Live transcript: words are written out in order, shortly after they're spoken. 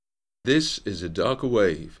This is A Darker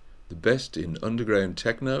Wave, the best in underground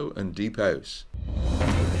techno and deep house.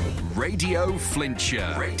 Radio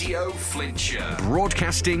Flintshire. Radio Flintshire.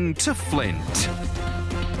 Broadcasting to Flint.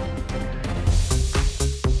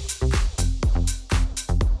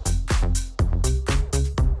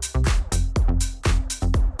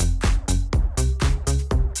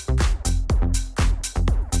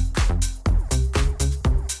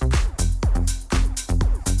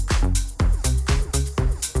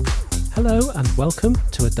 Hello and welcome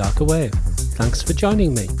to A Darker Wave. Thanks for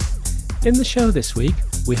joining me. In the show this week,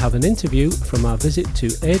 we have an interview from our visit to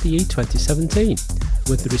ADE 2017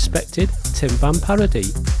 with the respected Tim Van Parody,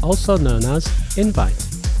 also known as Invite.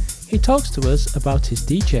 He talks to us about his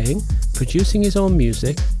DJing, producing his own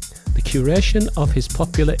music, the curation of his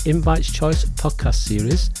popular Invite's Choice podcast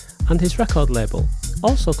series, and his record label,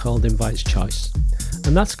 also called Invite's Choice.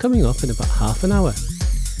 And that's coming up in about half an hour.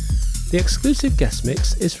 The exclusive guest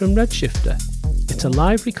mix is from Redshifter. It's a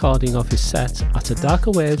live recording of his set at A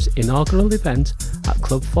Darker Wave's inaugural event at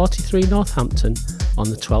Club 43 Northampton on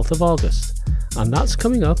the 12th of August, and that's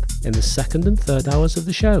coming up in the second and third hours of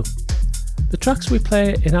the show. The tracks we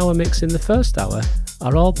play in our mix in the first hour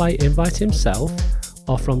are all by Invite himself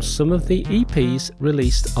or from some of the EPs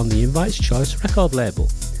released on the Invite's Choice record label,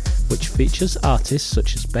 which features artists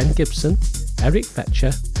such as Ben Gibson, Eric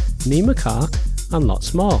Fetcher, Nima Kark and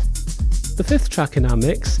lots more. The fifth track in our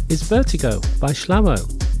mix is Vertigo by Shlamo.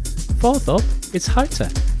 Fourth up, it's Haita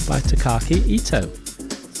by Takaki Ito.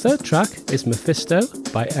 Third track is Mephisto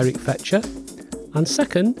by Eric Fetcher. And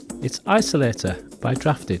second, it's Isolator by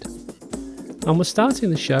Drafted. And we're starting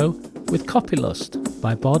the show with Copylust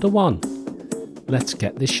by Border One. Let's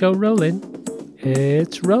get this show rolling.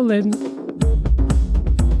 It's rolling.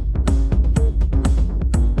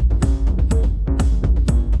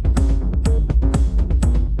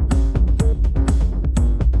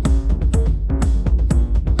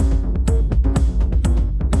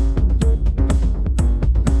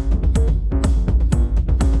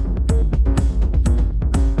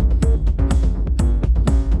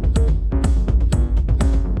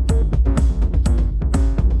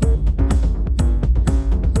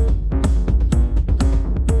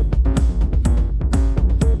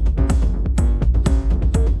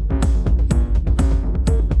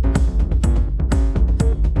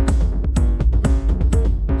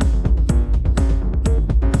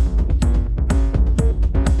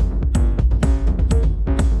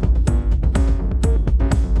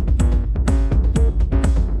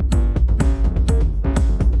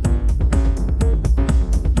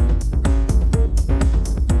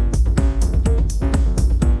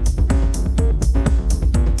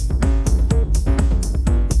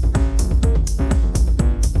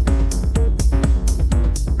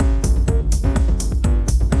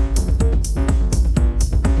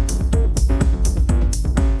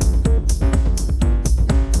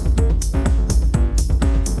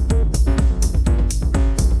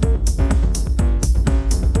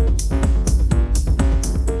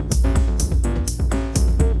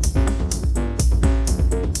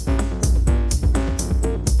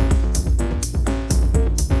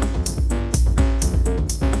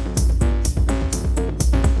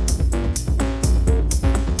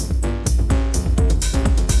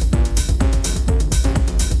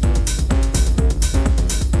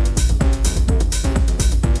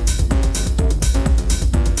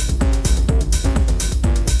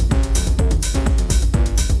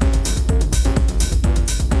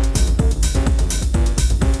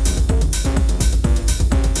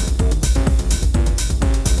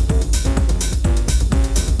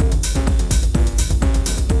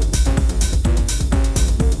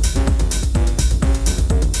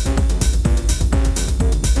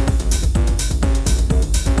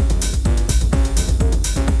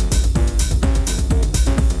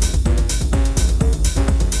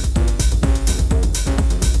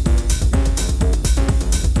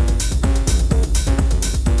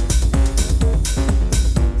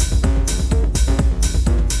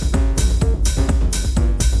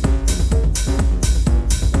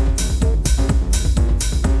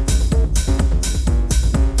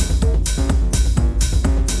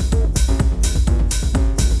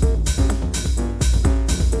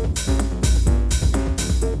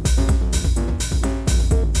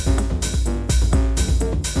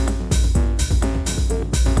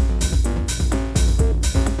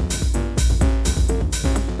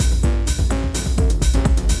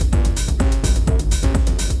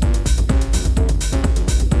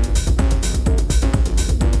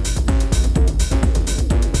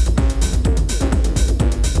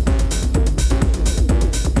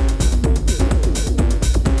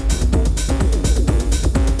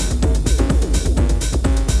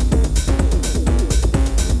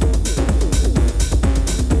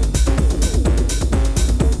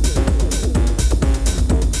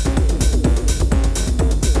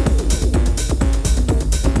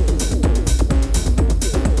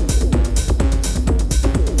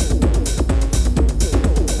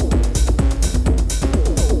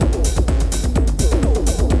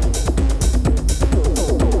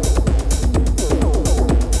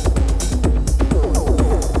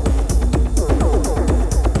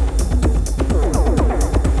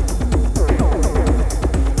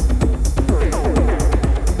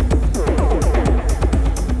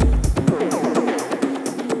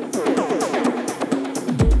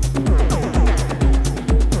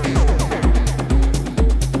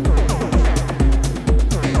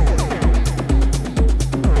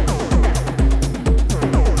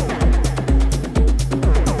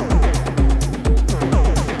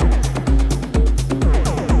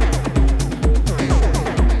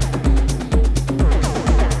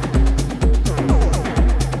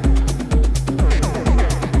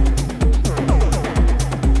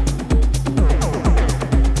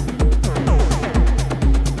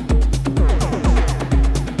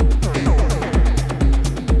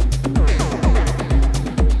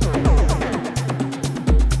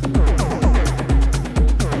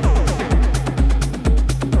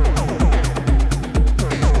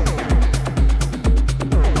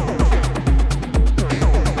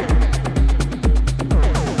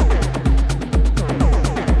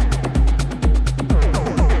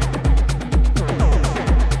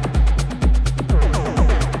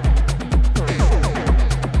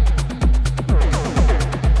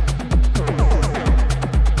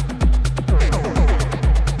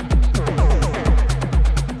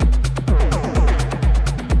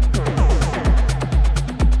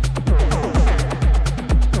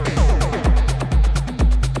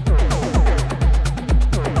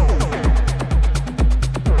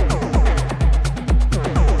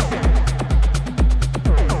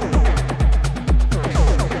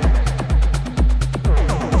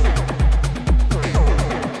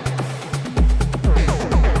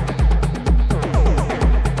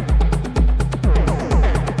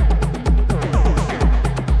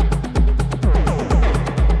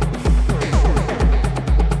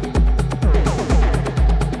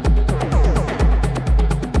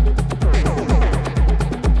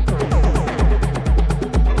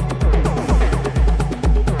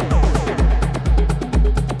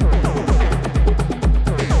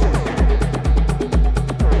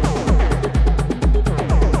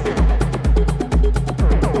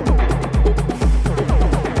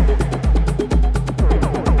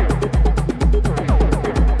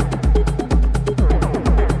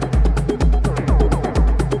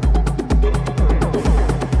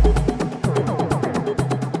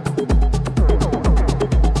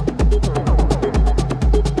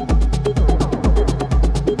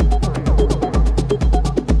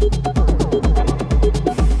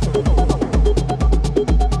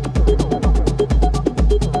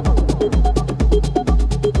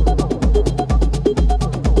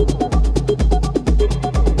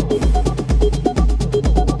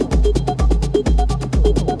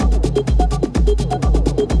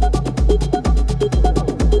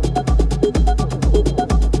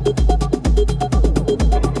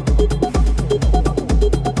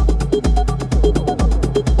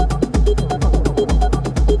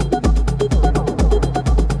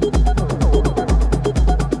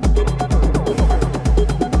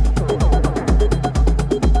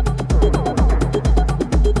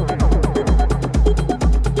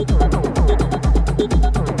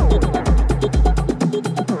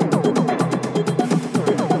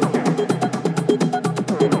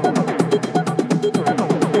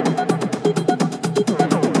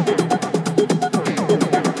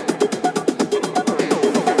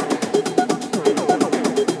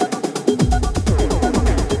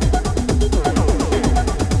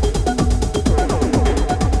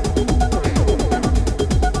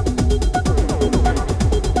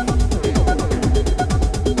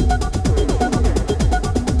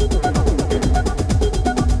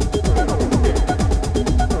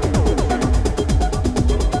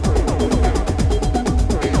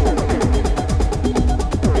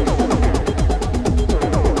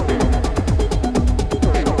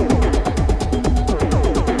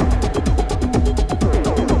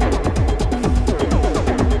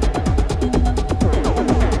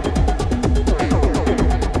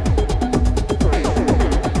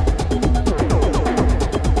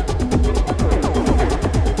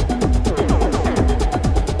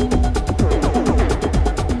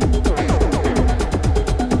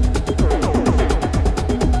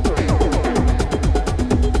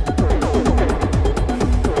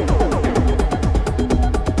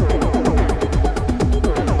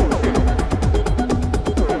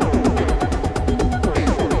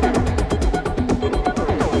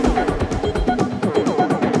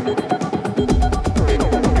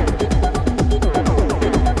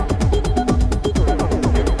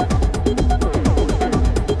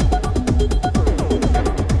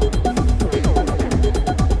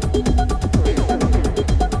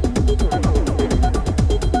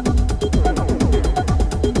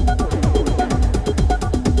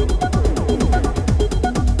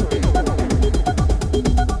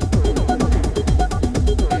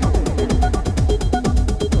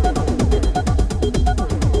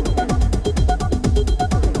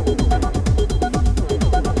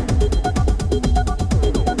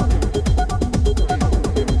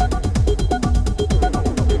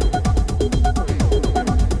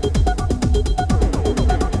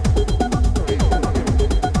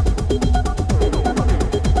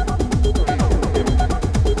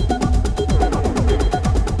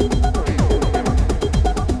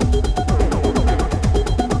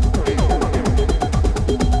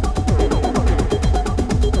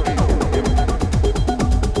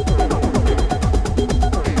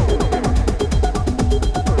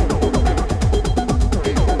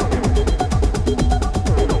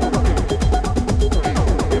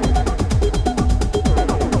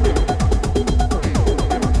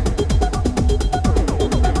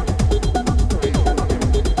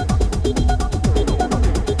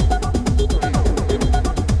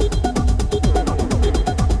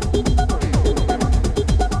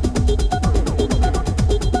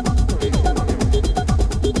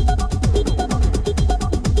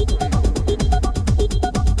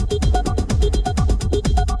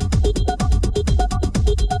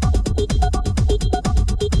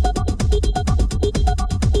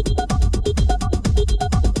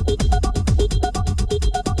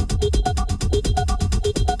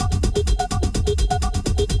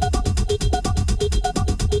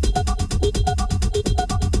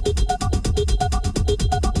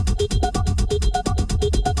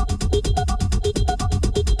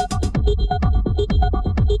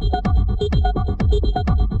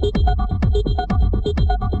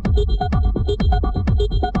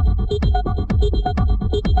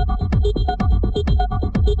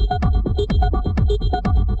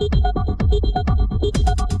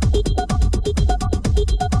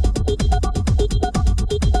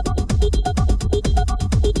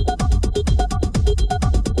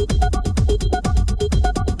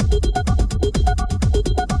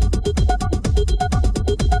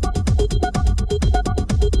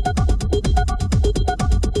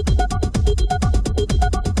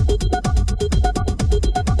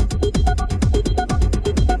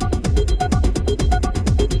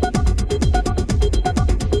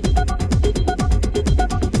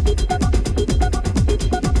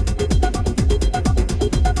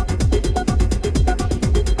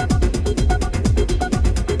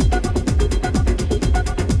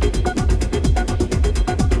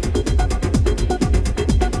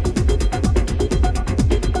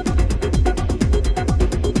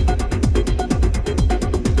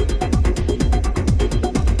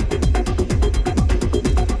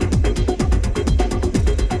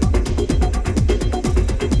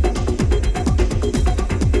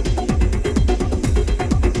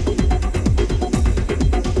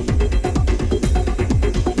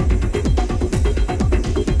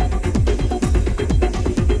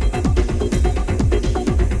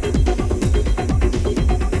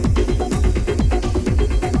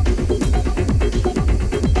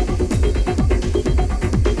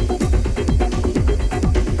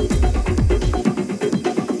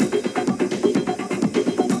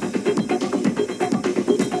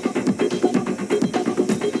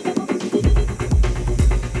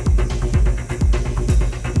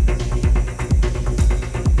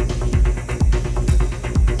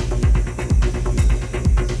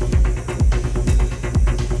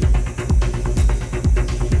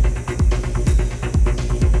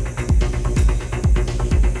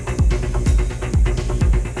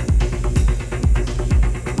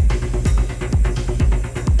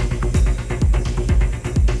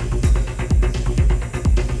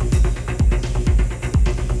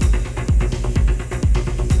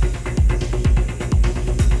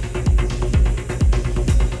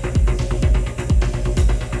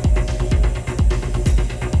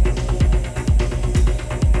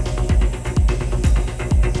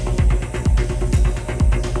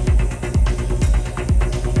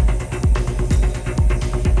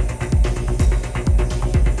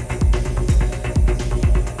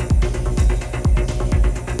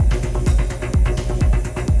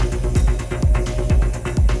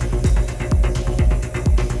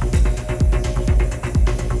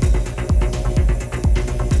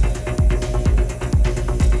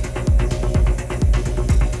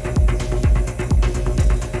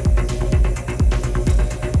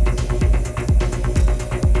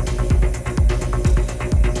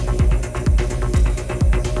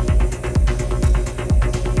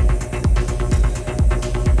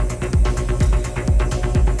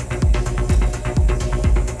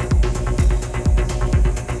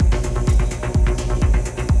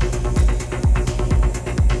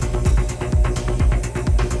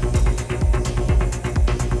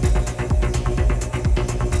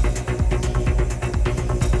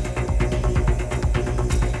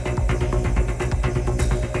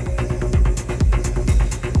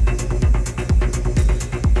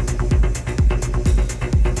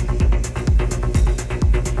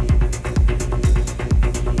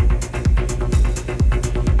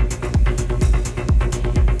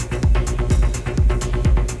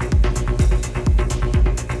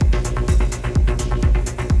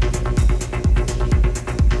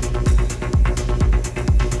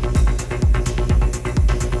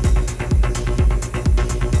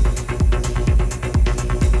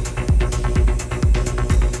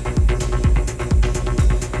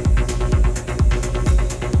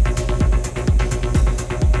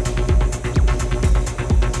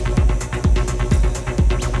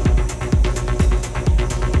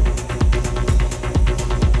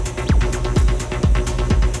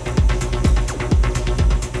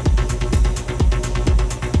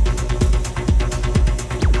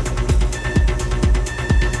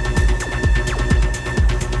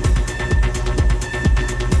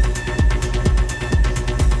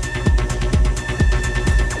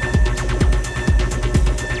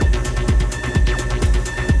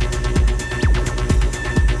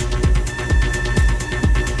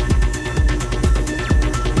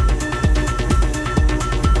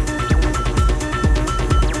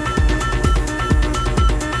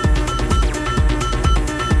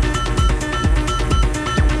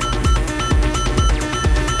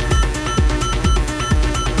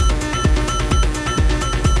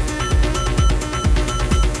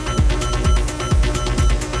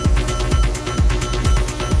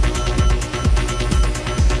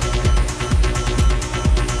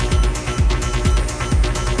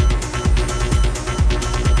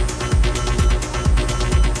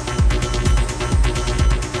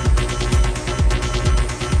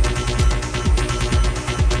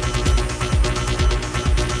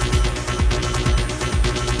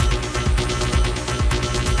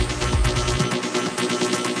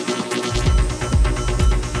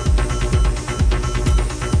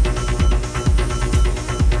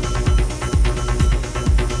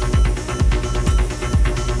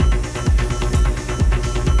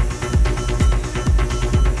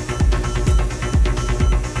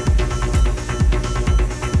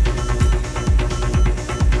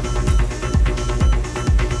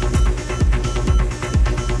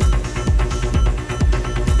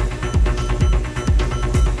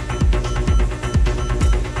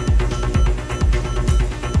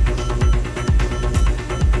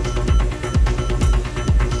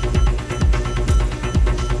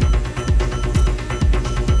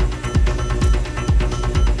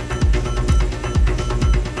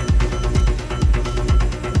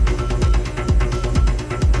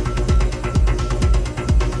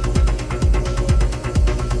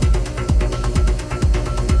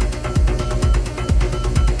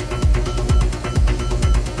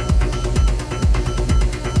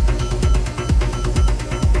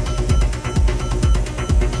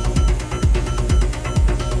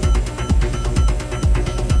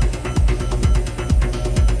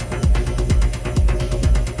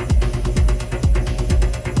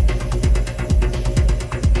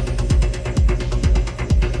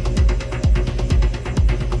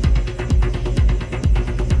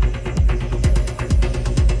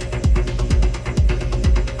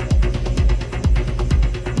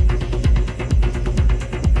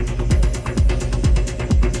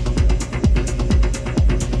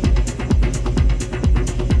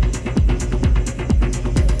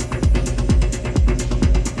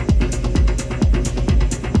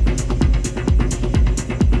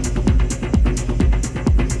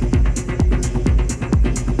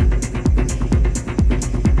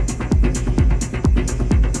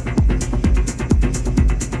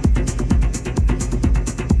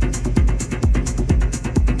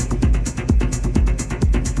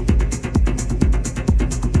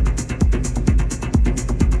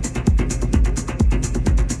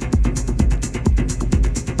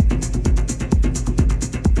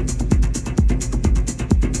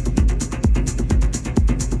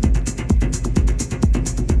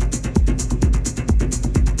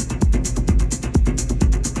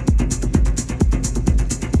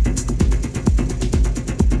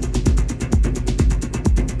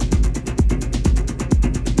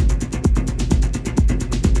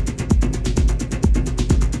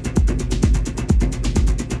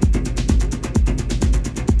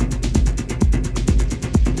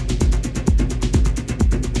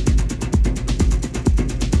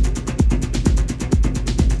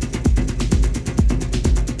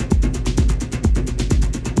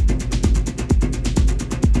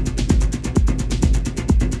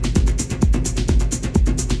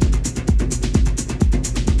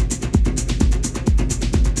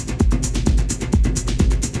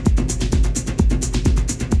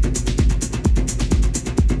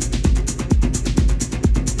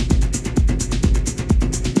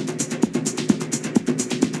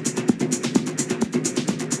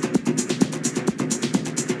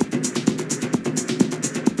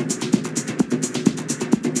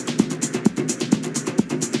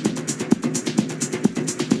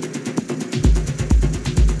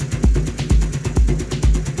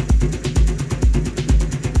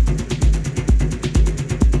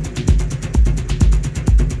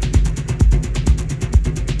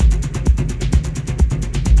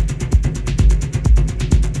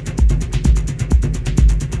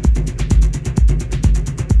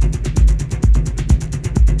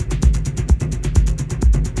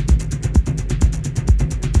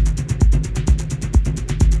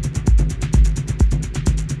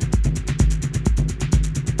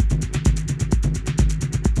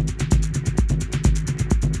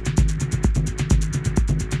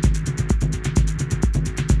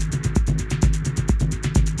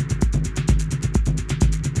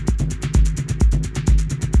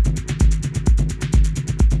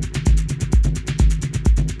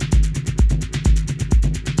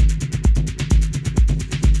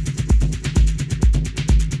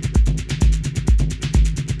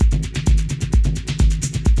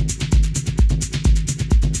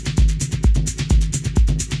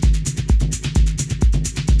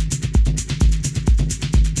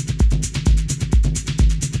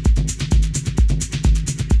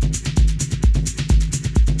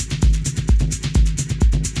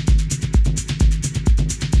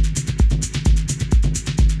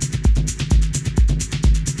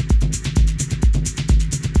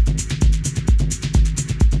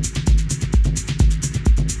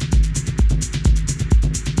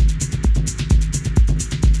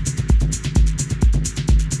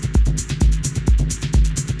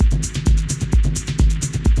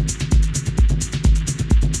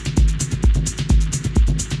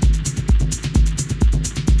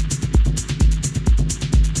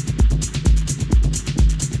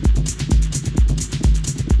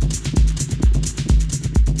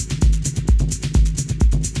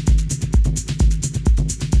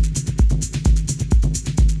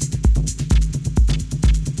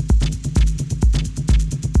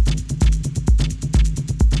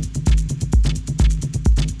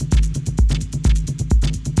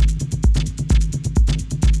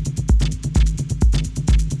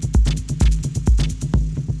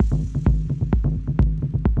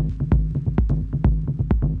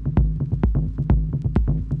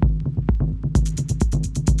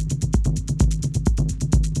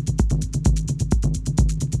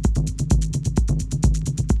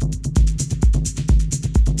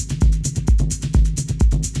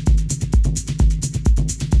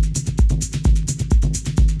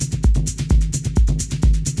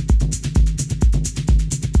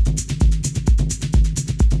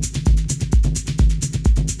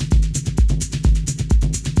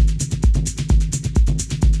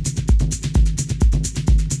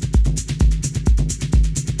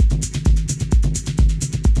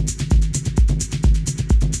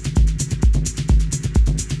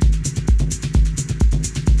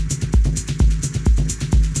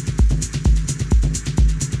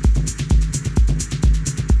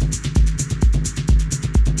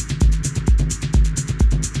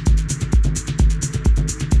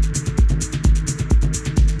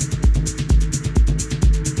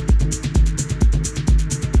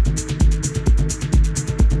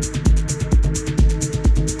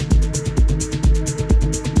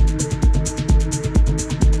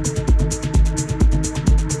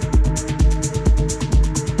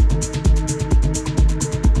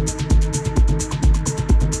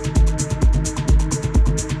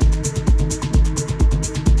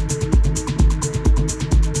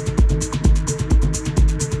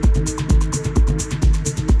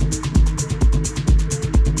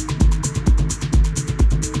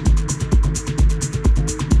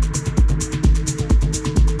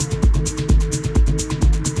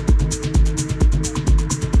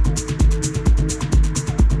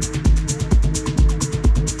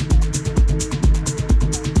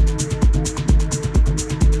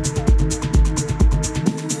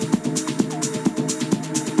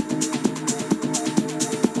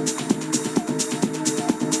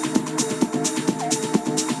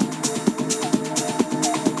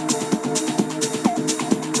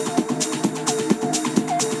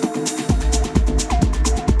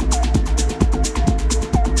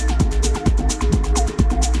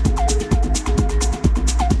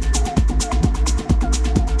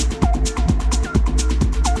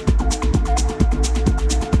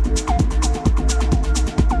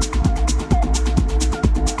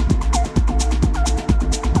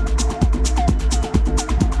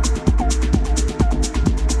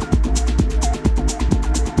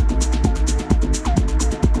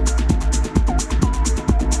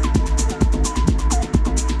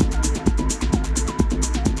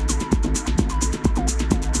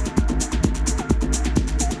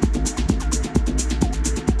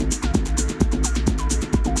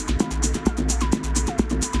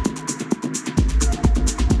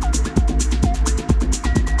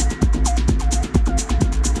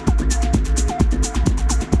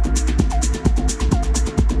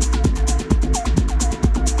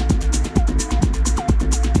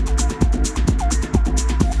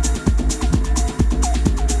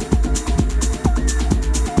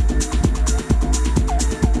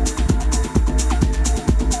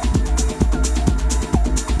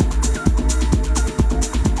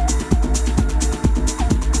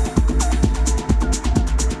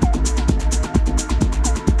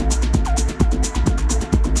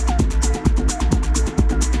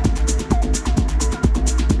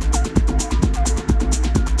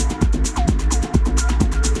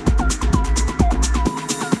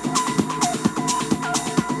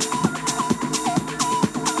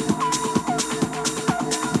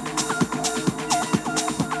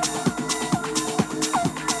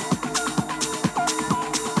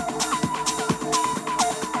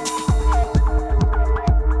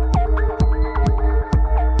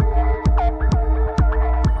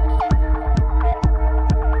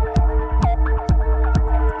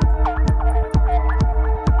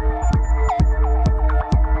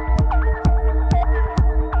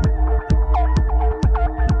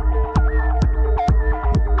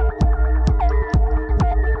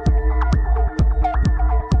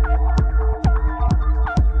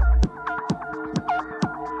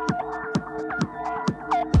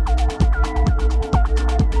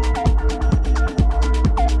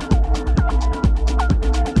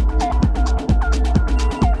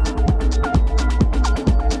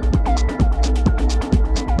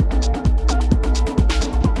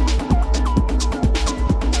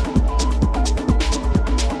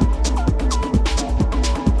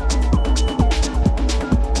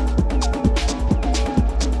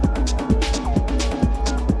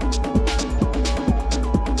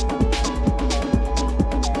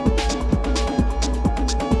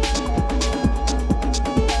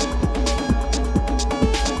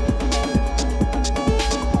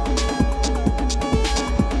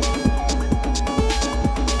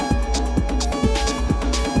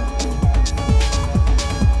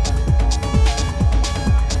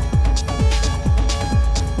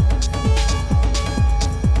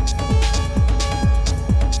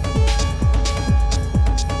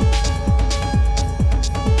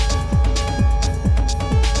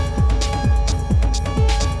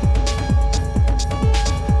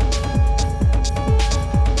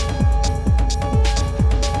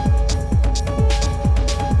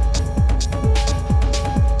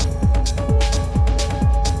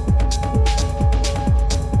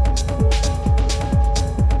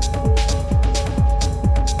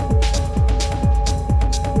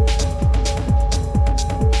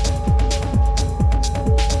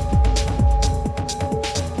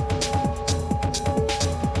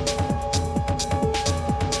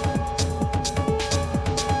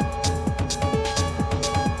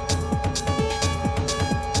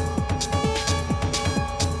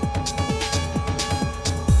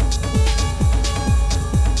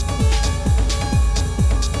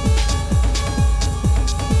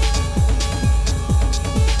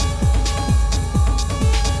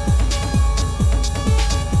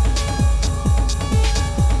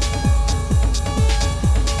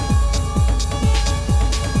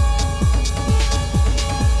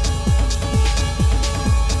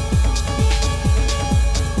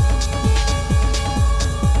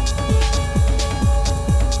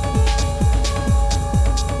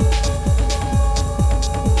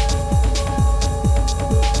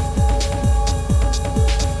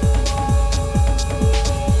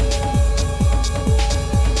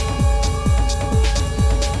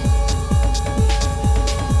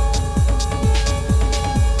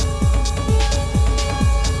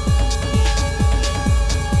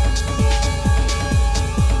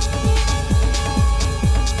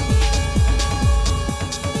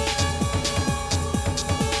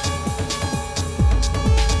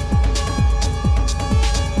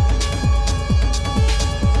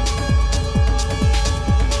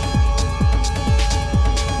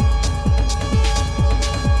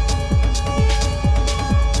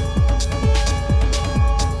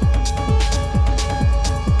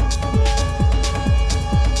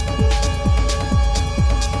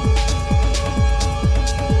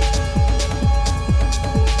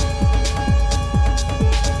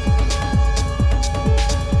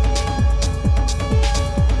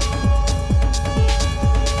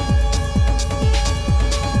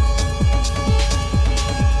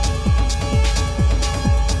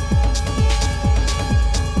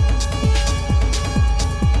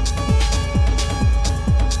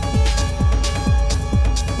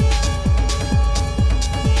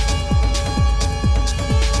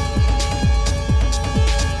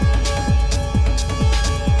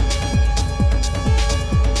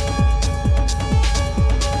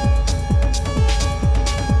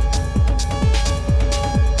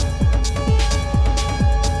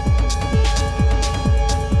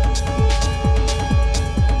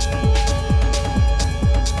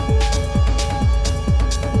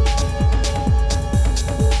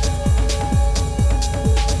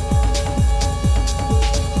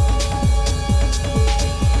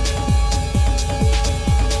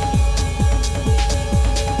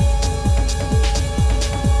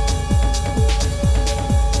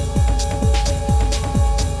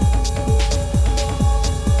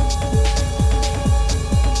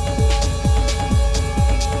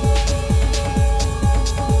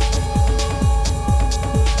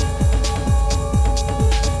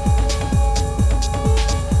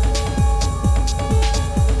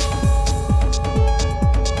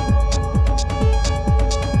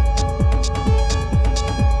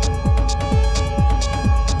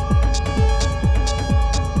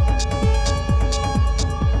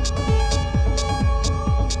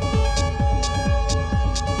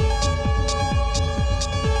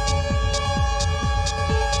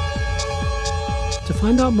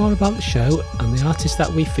 find out more about the show and the artists that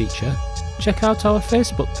we feature, check out our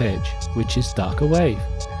Facebook page, which is Darker Wave.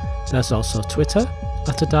 There's also Twitter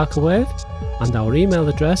at A Darker Wave, and our email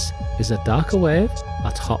address is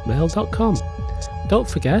adarkerwave@hotmail.com. Don't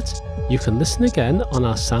forget, you can listen again on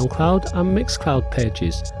our SoundCloud and Mixcloud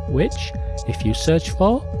pages, which, if you search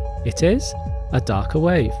for, it is A Darker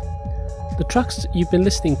Wave. The tracks you've been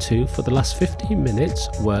listening to for the last 15 minutes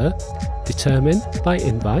were Determined by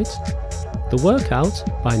Invite, The Workout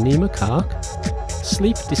by Nima Kark,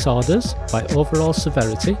 Sleep Disorders by Overall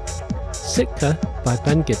Severity, Sitka by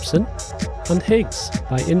Ben Gibson, and Higgs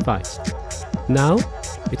by Invite. Now,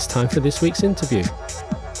 it's time for this week's interview.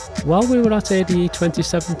 While we were at ADE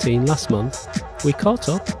 2017 last month, we caught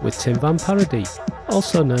up with Tim Van Paradis,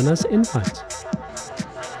 also known as Invite.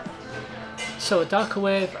 So, A Darker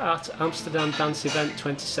Wave at Amsterdam Dance Event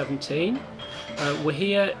 2017. We're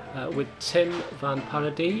here with Tim Van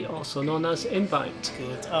Paradis, also known as Invite.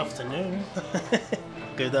 Good afternoon.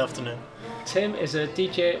 Good afternoon. Tim is a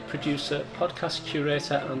DJ, producer, podcast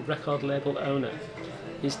curator and record label owner.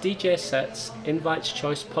 His DJ sets, Invite's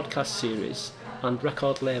Choice podcast series and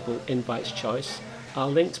record label Invite's Choice are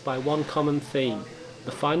linked by one common theme,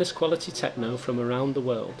 the finest quality techno from around the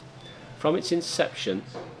world. From its inception,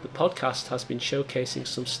 the podcast has been showcasing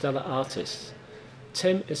some stellar artists.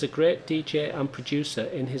 Tim is a great DJ and producer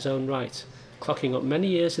in his own right, clocking up many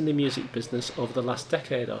years in the music business over the last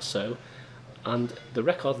decade or so, and the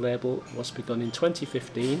record label was begun in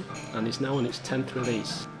 2015 and is now on its 10th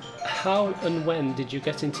release. How and when did you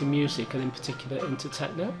get into music, and in particular into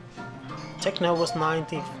techno? Techno was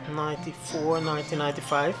 1994,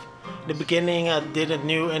 1995. In the beginning I didn't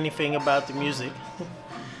know anything about the music.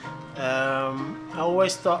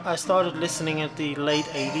 I started listening at the late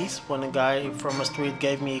 80s when a guy from a street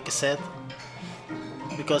gave me a cassette,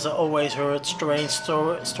 because I always heard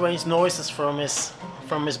strange noises from his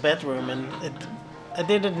bedroom, and I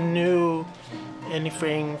didn't know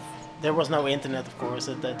anything. There was no internet, of course,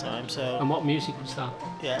 at that time. So. And what music was that?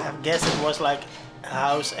 Yeah, I guess it was like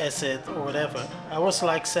house, acid, or whatever. I was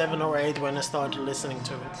like 7 or 8 when I started listening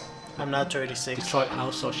to it. I'm now 36. Detroit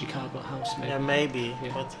house or Chicago house, maybe. Yeah, maybe.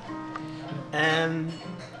 Yeah. But and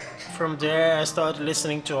from there I started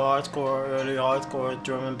listening to hardcore, early hardcore,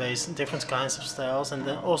 drum and bass, different kinds of styles, and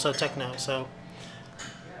then also techno. So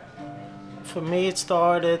for me it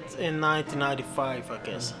started in 1995, I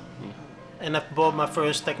guess. And I bought my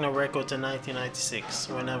first techno record in 1996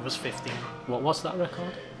 when I was 15. What was that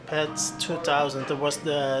record? That's 2000. It was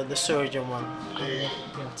the Surgeon one. Yeah.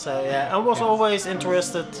 So yeah, I was always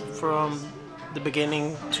interested from the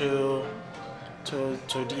beginning to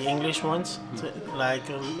the English ones, like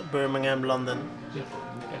Birmingham, London. Yeah.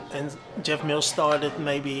 And Jeff Mills started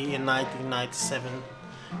maybe in 1997,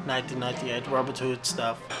 1998, Robert Hood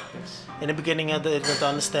stuff. Yes. In the beginning I didn't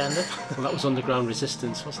understand it. Well, that was Underground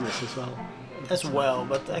Resistance, wasn't it, as well? As well,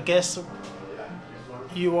 but I guess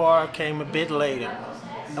UR came a bit later.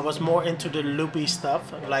 I was more into the loopy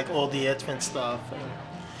stuff, like all the Advent stuff, and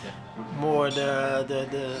more the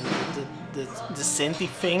synthy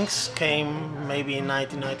things came maybe in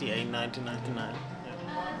 1998, 1999. Yeah.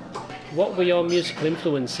 What were your musical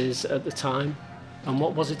influences at the time, and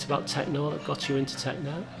what was it about techno that got you into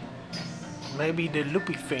techno? Maybe the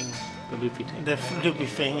loopy thing. The loopy thing. The loopy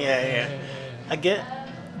thing, yeah.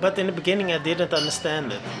 But in the beginning I didn't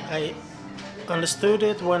understand it. I understood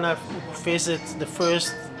it when I visited the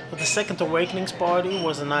second Awakenings party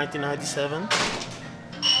was in 1997.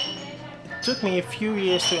 It took me a few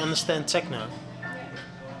years to understand techno.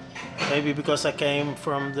 Maybe because I came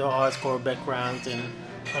from the hardcore background and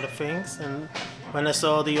other things. And when I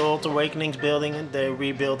saw the old Awakenings building, they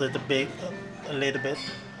rebuilt it a little bit.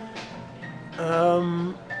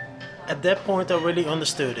 At that point I really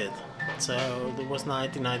understood it. So it was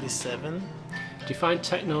 1997. Do you find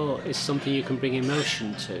techno is something you can bring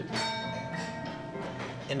emotion to?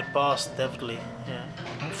 In the past, definitely, yeah.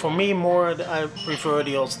 For me, I prefer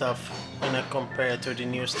the old stuff when I compare to the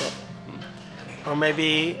new stuff. Or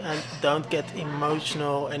maybe I don't get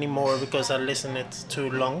emotional anymore because I listen it too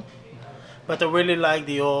long. But I really like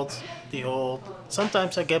the old.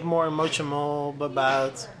 Sometimes I get more emotional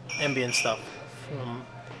about ambient stuff from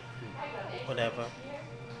whatever.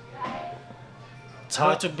 It's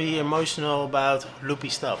hard to be emotional about loopy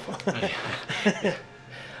stuff.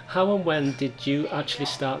 How and when did you actually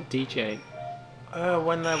start DJing?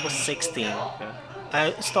 When I was 16. Yeah.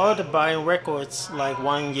 I started buying records like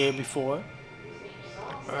 1 year before.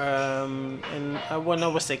 When I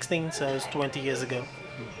was 16, so it's 20 years ago.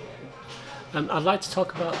 I'd like to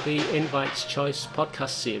talk about the Invite's Choice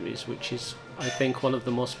podcast series, which is, I think, one of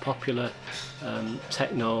the most popular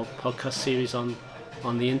techno podcast series on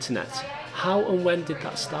on the internet. How and when did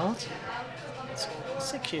that start?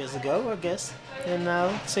 6 years ago, I guess. And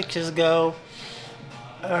now, 6 years ago,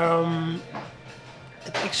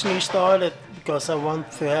 it actually started because I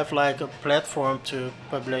want to have like a platform to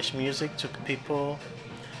publish music to people,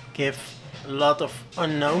 give a lot of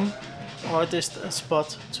unknown artists a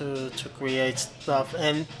spot to create stuff,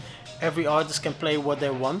 and every artist can play what they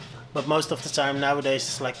want. But most of the time nowadays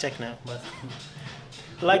it's like techno. But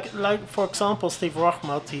like for example, Steve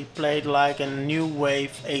Rachmat, he played like a new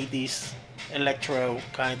wave 80s electro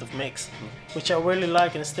kind of mix, which I really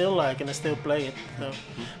like and still play it. So.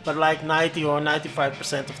 But like 90 or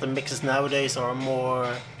 95% of the mixes nowadays are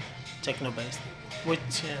more techno based.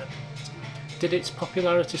 Which Did its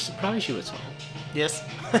popularity surprise you at all? yes,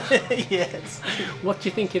 yes. What do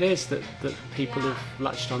you think it is that people have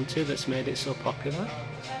latched onto that's made it so popular?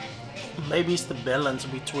 Maybe it's the balance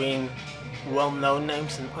between well-known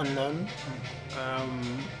names and unknown.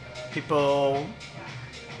 People,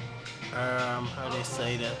 how do you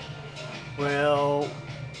say that? Will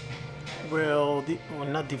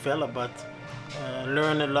not develop, but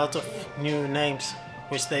learn a lot of new names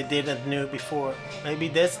which they didn't know before. Maybe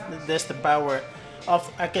that's the power.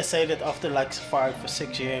 I can say that after like 5 or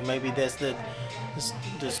 6 years, maybe that's the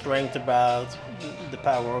strength about the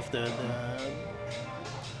power of the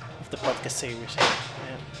podcast series. Yeah.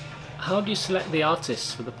 How do you select the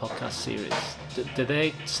artists for the podcast series? Do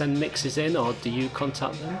they send mixes in, or do you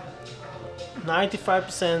contact them?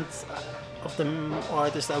 95% of the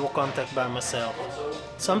artists I will contact by myself.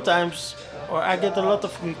 Sometimes, or I get a lot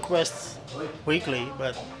of requests weekly,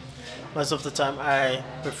 but most of the time I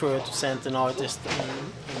prefer to send an artist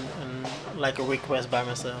and like a request by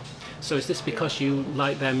myself. So is this because you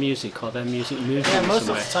like their music or their music moves you Yeah, most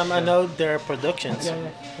somewhere? of the time I know their productions.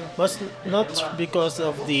 Yeah. Not because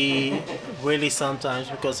of the really, sometimes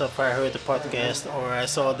because of I heard the podcast or I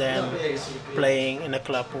saw them playing in a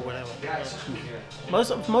club or whatever.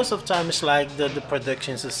 Most of the time it's like the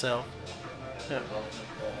productions itself. Yeah.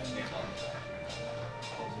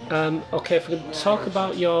 Okay, if we can talk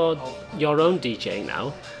about your own DJing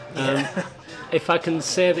now. If I can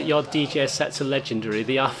say that your DJ sets are legendary,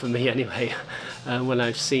 they are for me anyway. When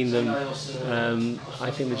I've seen them, I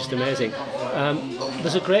think they're just amazing.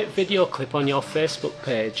 There's a great video clip on your Facebook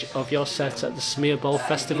page of your set at the Smearball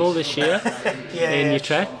Festival this year in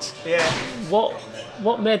Utrecht. Yeah.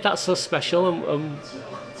 What made that so special, and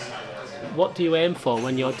what do you aim for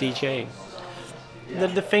when you're DJing?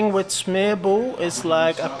 The thing with Smearball is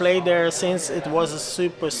like I played there since it was a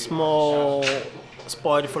super small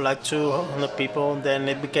party for like 200 people, and then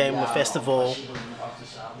it became a festival.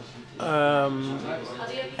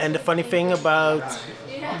 And the funny thing about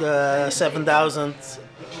the 7,000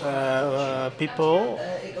 people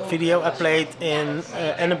video, I played in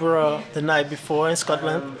Edinburgh the night before in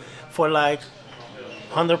Scotland for like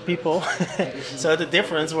 100 people. So the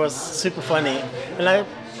difference was super funny. And I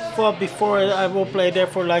thought before I will play there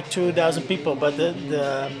for like 2,000 people, but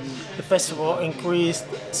the festival increased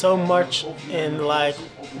so much in like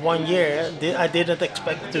 1 year. I didn't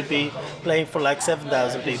expect to be playing for like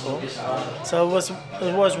 7,000 people. So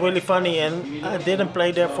it was really funny, and I didn't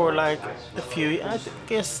play there for like a few. I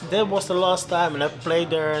guess that was the last time, and I played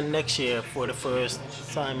there next year for the first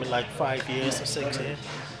time in like 5 years or 6 years.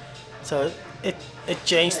 So it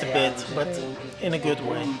changed a bit, but in a good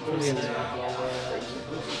way.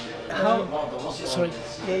 Sorry.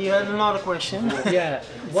 Yeah, you had another question. Yeah.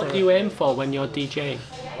 What do you aim for when you're DJing?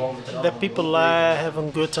 That people have a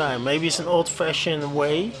good time. Maybe it's an old-fashioned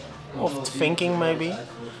way of thinking, maybe,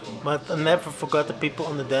 but I never forgot the people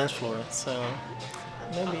on the dance floor. So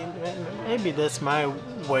maybe that's my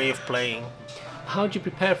way of playing. How do you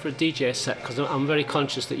prepare for a DJ set? Because I'm very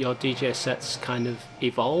conscious that your DJ sets kind of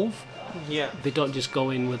evolve. Yeah. They don't just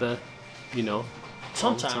go in with a,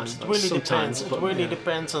 Sometimes it but really sometimes, depends. but It really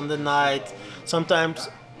depends on the night. Sometimes,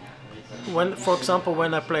 for example,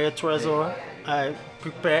 when I play at Trezor, I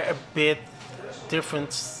prepare a bit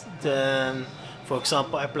different than, for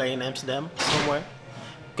example, I play in Amsterdam somewhere,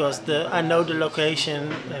 because I know the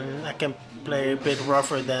location and I can play a bit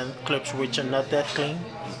rougher than clubs which are not that clean,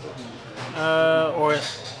 or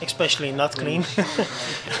especially not clean.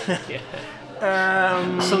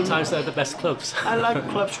 Sometimes they're the best clubs. I like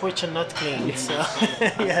clubs which are not clean, so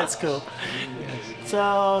yeah, it's cool.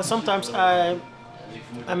 So sometimes I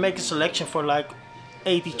make a selection for like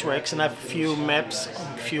 80 tracks, and I have a few maps,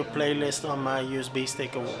 a few playlists on my USB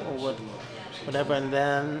stick or whatever, and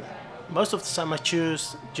then most of the time I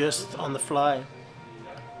choose just on the fly.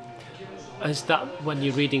 Is that when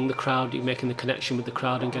you're reading the crowd, you're making the connection with the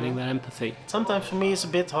crowd and getting their empathy? Sometimes for me it's a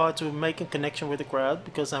bit hard to make a connection with the crowd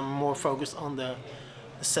because I'm more focused on the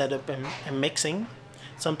setup and mixing.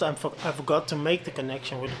 Sometimes I forgot to make the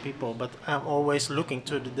connection with the people, but I'm always looking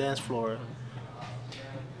to the dance floor.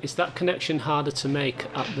 Is that connection harder to make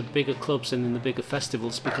at the bigger clubs and in the bigger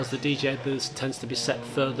festivals because the DJ booth tends to be set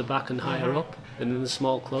further back and higher up than in the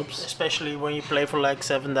small clubs? Especially when you play for like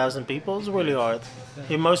 7,000 people, it's really hard.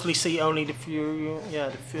 You mostly see only the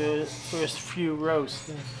first few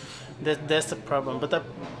rows. That's the problem. But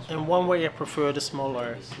in one way, I prefer the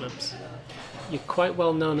smaller clubs. You're quite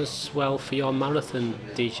well known as well for your marathon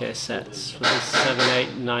DJ sets, for the 7,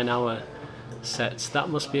 8, 9 hour sets. That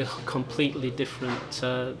must be a completely different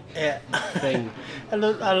thing.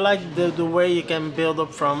 I like the way you can build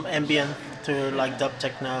up from ambient to like dub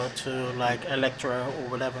techno to like electro or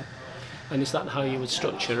whatever. And is that how you would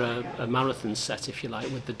structure a marathon set, if you like,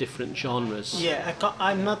 with the different genres? Yeah,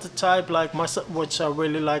 I'm not the type like which I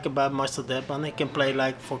really like about Master Deb, and he can play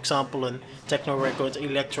like, for example, in techno records,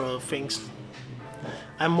 electro things.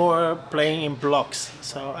 I'm more playing in blocks,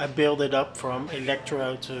 so I build it up from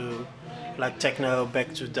electro to like techno,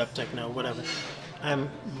 back to dub techno, whatever. I'm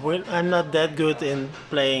not that good in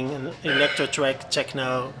playing an electro track,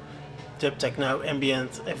 techno, dub techno,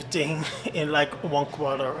 ambient, everything in like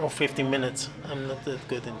 1/4 or 15 minutes. I'm not that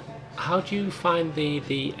good in it. How do you find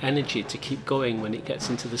the energy to keep going when it gets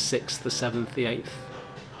into the 6th, the 7th, the 8th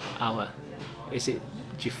hour? Do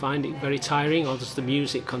you find it very tiring, or does the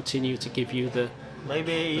music continue to give you the...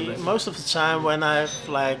 Maybe most of the time when I have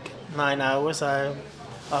like 9 hours,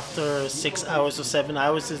 after 6 hours or 7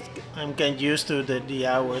 hours, I'm getting used to the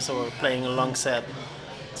hours or playing a long set.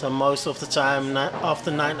 So most of the time,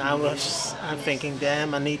 after 9 hours, I'm thinking,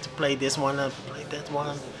 damn, I need to play this one and play that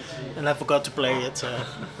one. And I forgot to play it, so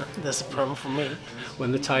that's a problem for me.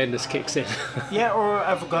 When the tiredness kicks in. Yeah, or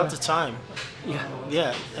I forgot the time.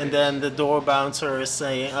 Yeah, and then the door bouncer is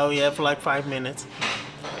saying, oh, you have like 5 minutes.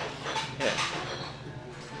 Yeah.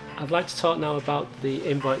 I'd like to talk now about the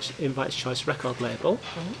Invite's Choice record label.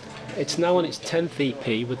 It's now on its 10th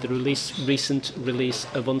EP with the recent release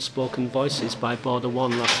of Unspoken Voices by Border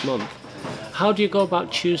One last month. How do you go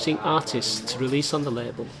about choosing artists to release on the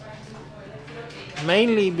label?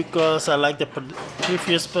 Mainly because I like the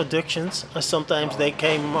previous productions. Sometimes they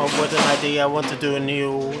came up with an idea, I want to do a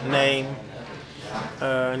new name,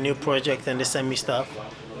 a new project, and they send me stuff.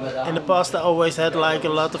 In the past I always had like a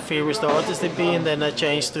lot of Furious artists EP, and then I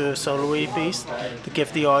changed to solo EPs to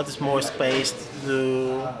give the artist more space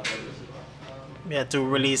to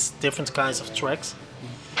release different kinds of tracks.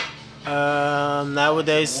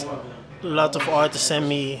 Nowadays a lot of artists send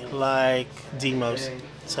me like demos,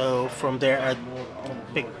 so from there I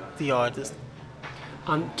pick the artist.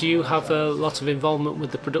 And do you have a lot of involvement with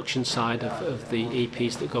the production side of the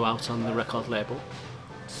EPs that go out on the record label?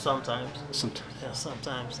 Sometimes. Sometimes. Yeah,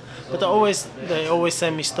 sometimes. But they always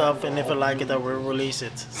send me stuff, and if I like it, I will release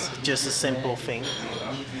it. It's just a simple thing.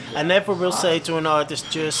 I never will say to an artist,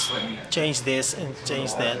 just change this and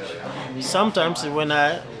change that. Sometimes when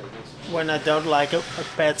I don't like a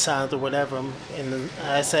pad sound or whatever, and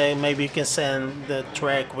I say maybe you can send the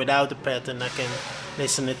track without the pad, and I can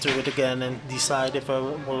listen to it again and decide if I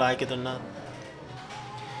will like it or not.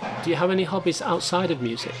 Do you have any hobbies outside of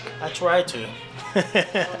music? I try to.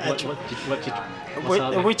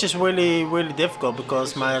 Which is really, really difficult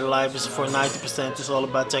because my life is for 90% is all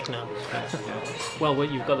about techno. Well,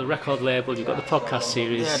 you've got the record label, you've got the podcast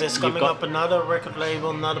series. Yeah, there's coming up another record label,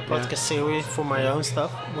 another podcast series for my own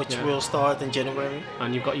stuff, which will start in January.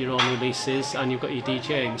 And you've got your own releases, and you've got your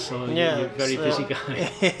DJing, so you're a very busy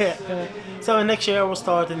guy. Yeah. So next year I will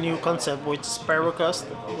start a new concept, which is Paracast,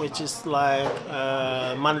 which is like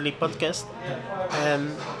a monthly podcast,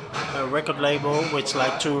 and a record label, which is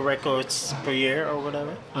like 2 records per year or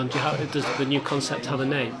whatever. And does the new concept have a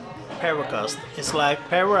name? Paracast. It's like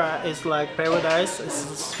paradise.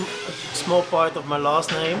 It's a small part of my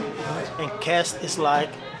last name, and cast is like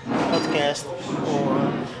podcast.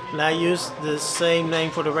 And I use the same name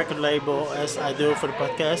for the record label as I do for the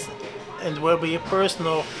podcast, and it will be a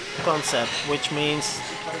personal concept, which means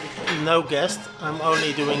no guest. I'm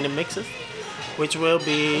only doing the mixes, which will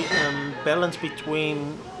be balanced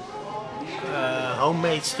between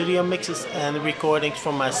homemade studio mixes and recordings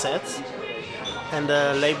from my sets, and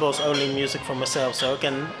the label's only music for myself. So I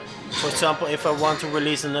can, for example, if I want to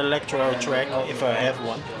release an electro track, if I have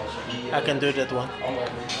one, I can do that one.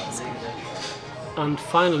 And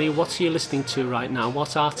finally, what are you listening to right now?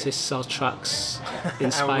 What artists or tracks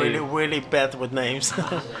inspire you? I'm really bad with names.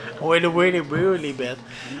 Really bad.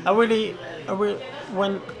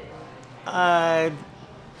 When I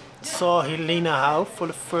saw Helena Howe for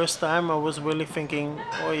the first time, I was really thinking,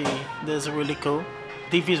 "Oi, this is really cool."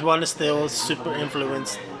 DV's one is still super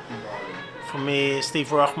influenced. For me, Steve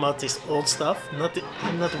Rachmat is old stuff.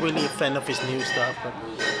 I'm not really a fan of his new stuff, but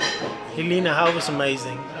Helena Howe is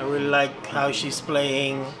amazing. I really like how she's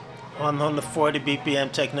playing 140 BPM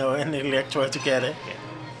techno and electro together.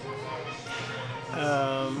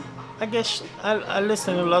 I guess I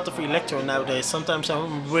listen to a lot of electro nowadays. Sometimes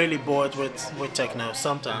I'm really bored with techno.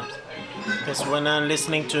 Sometimes, because when I'm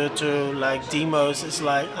listening to like demos, it's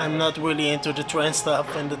like I'm not really into the trance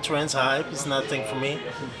stuff, and the trance hype is nothing for me.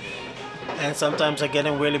 And sometimes I'm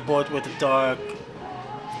getting really bored with the dark,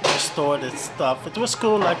 distorted stuff. It was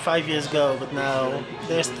cool like 5 years ago, but now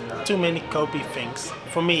there's too many copy things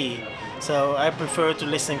for me. So I prefer to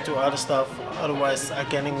listen to other stuff. Otherwise, I'm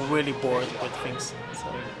getting really bored with things. So.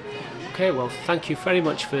 Okay, well, thank you very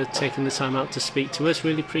much for taking the time out to speak to us.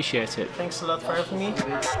 Really appreciate it. Thanks a lot for having me.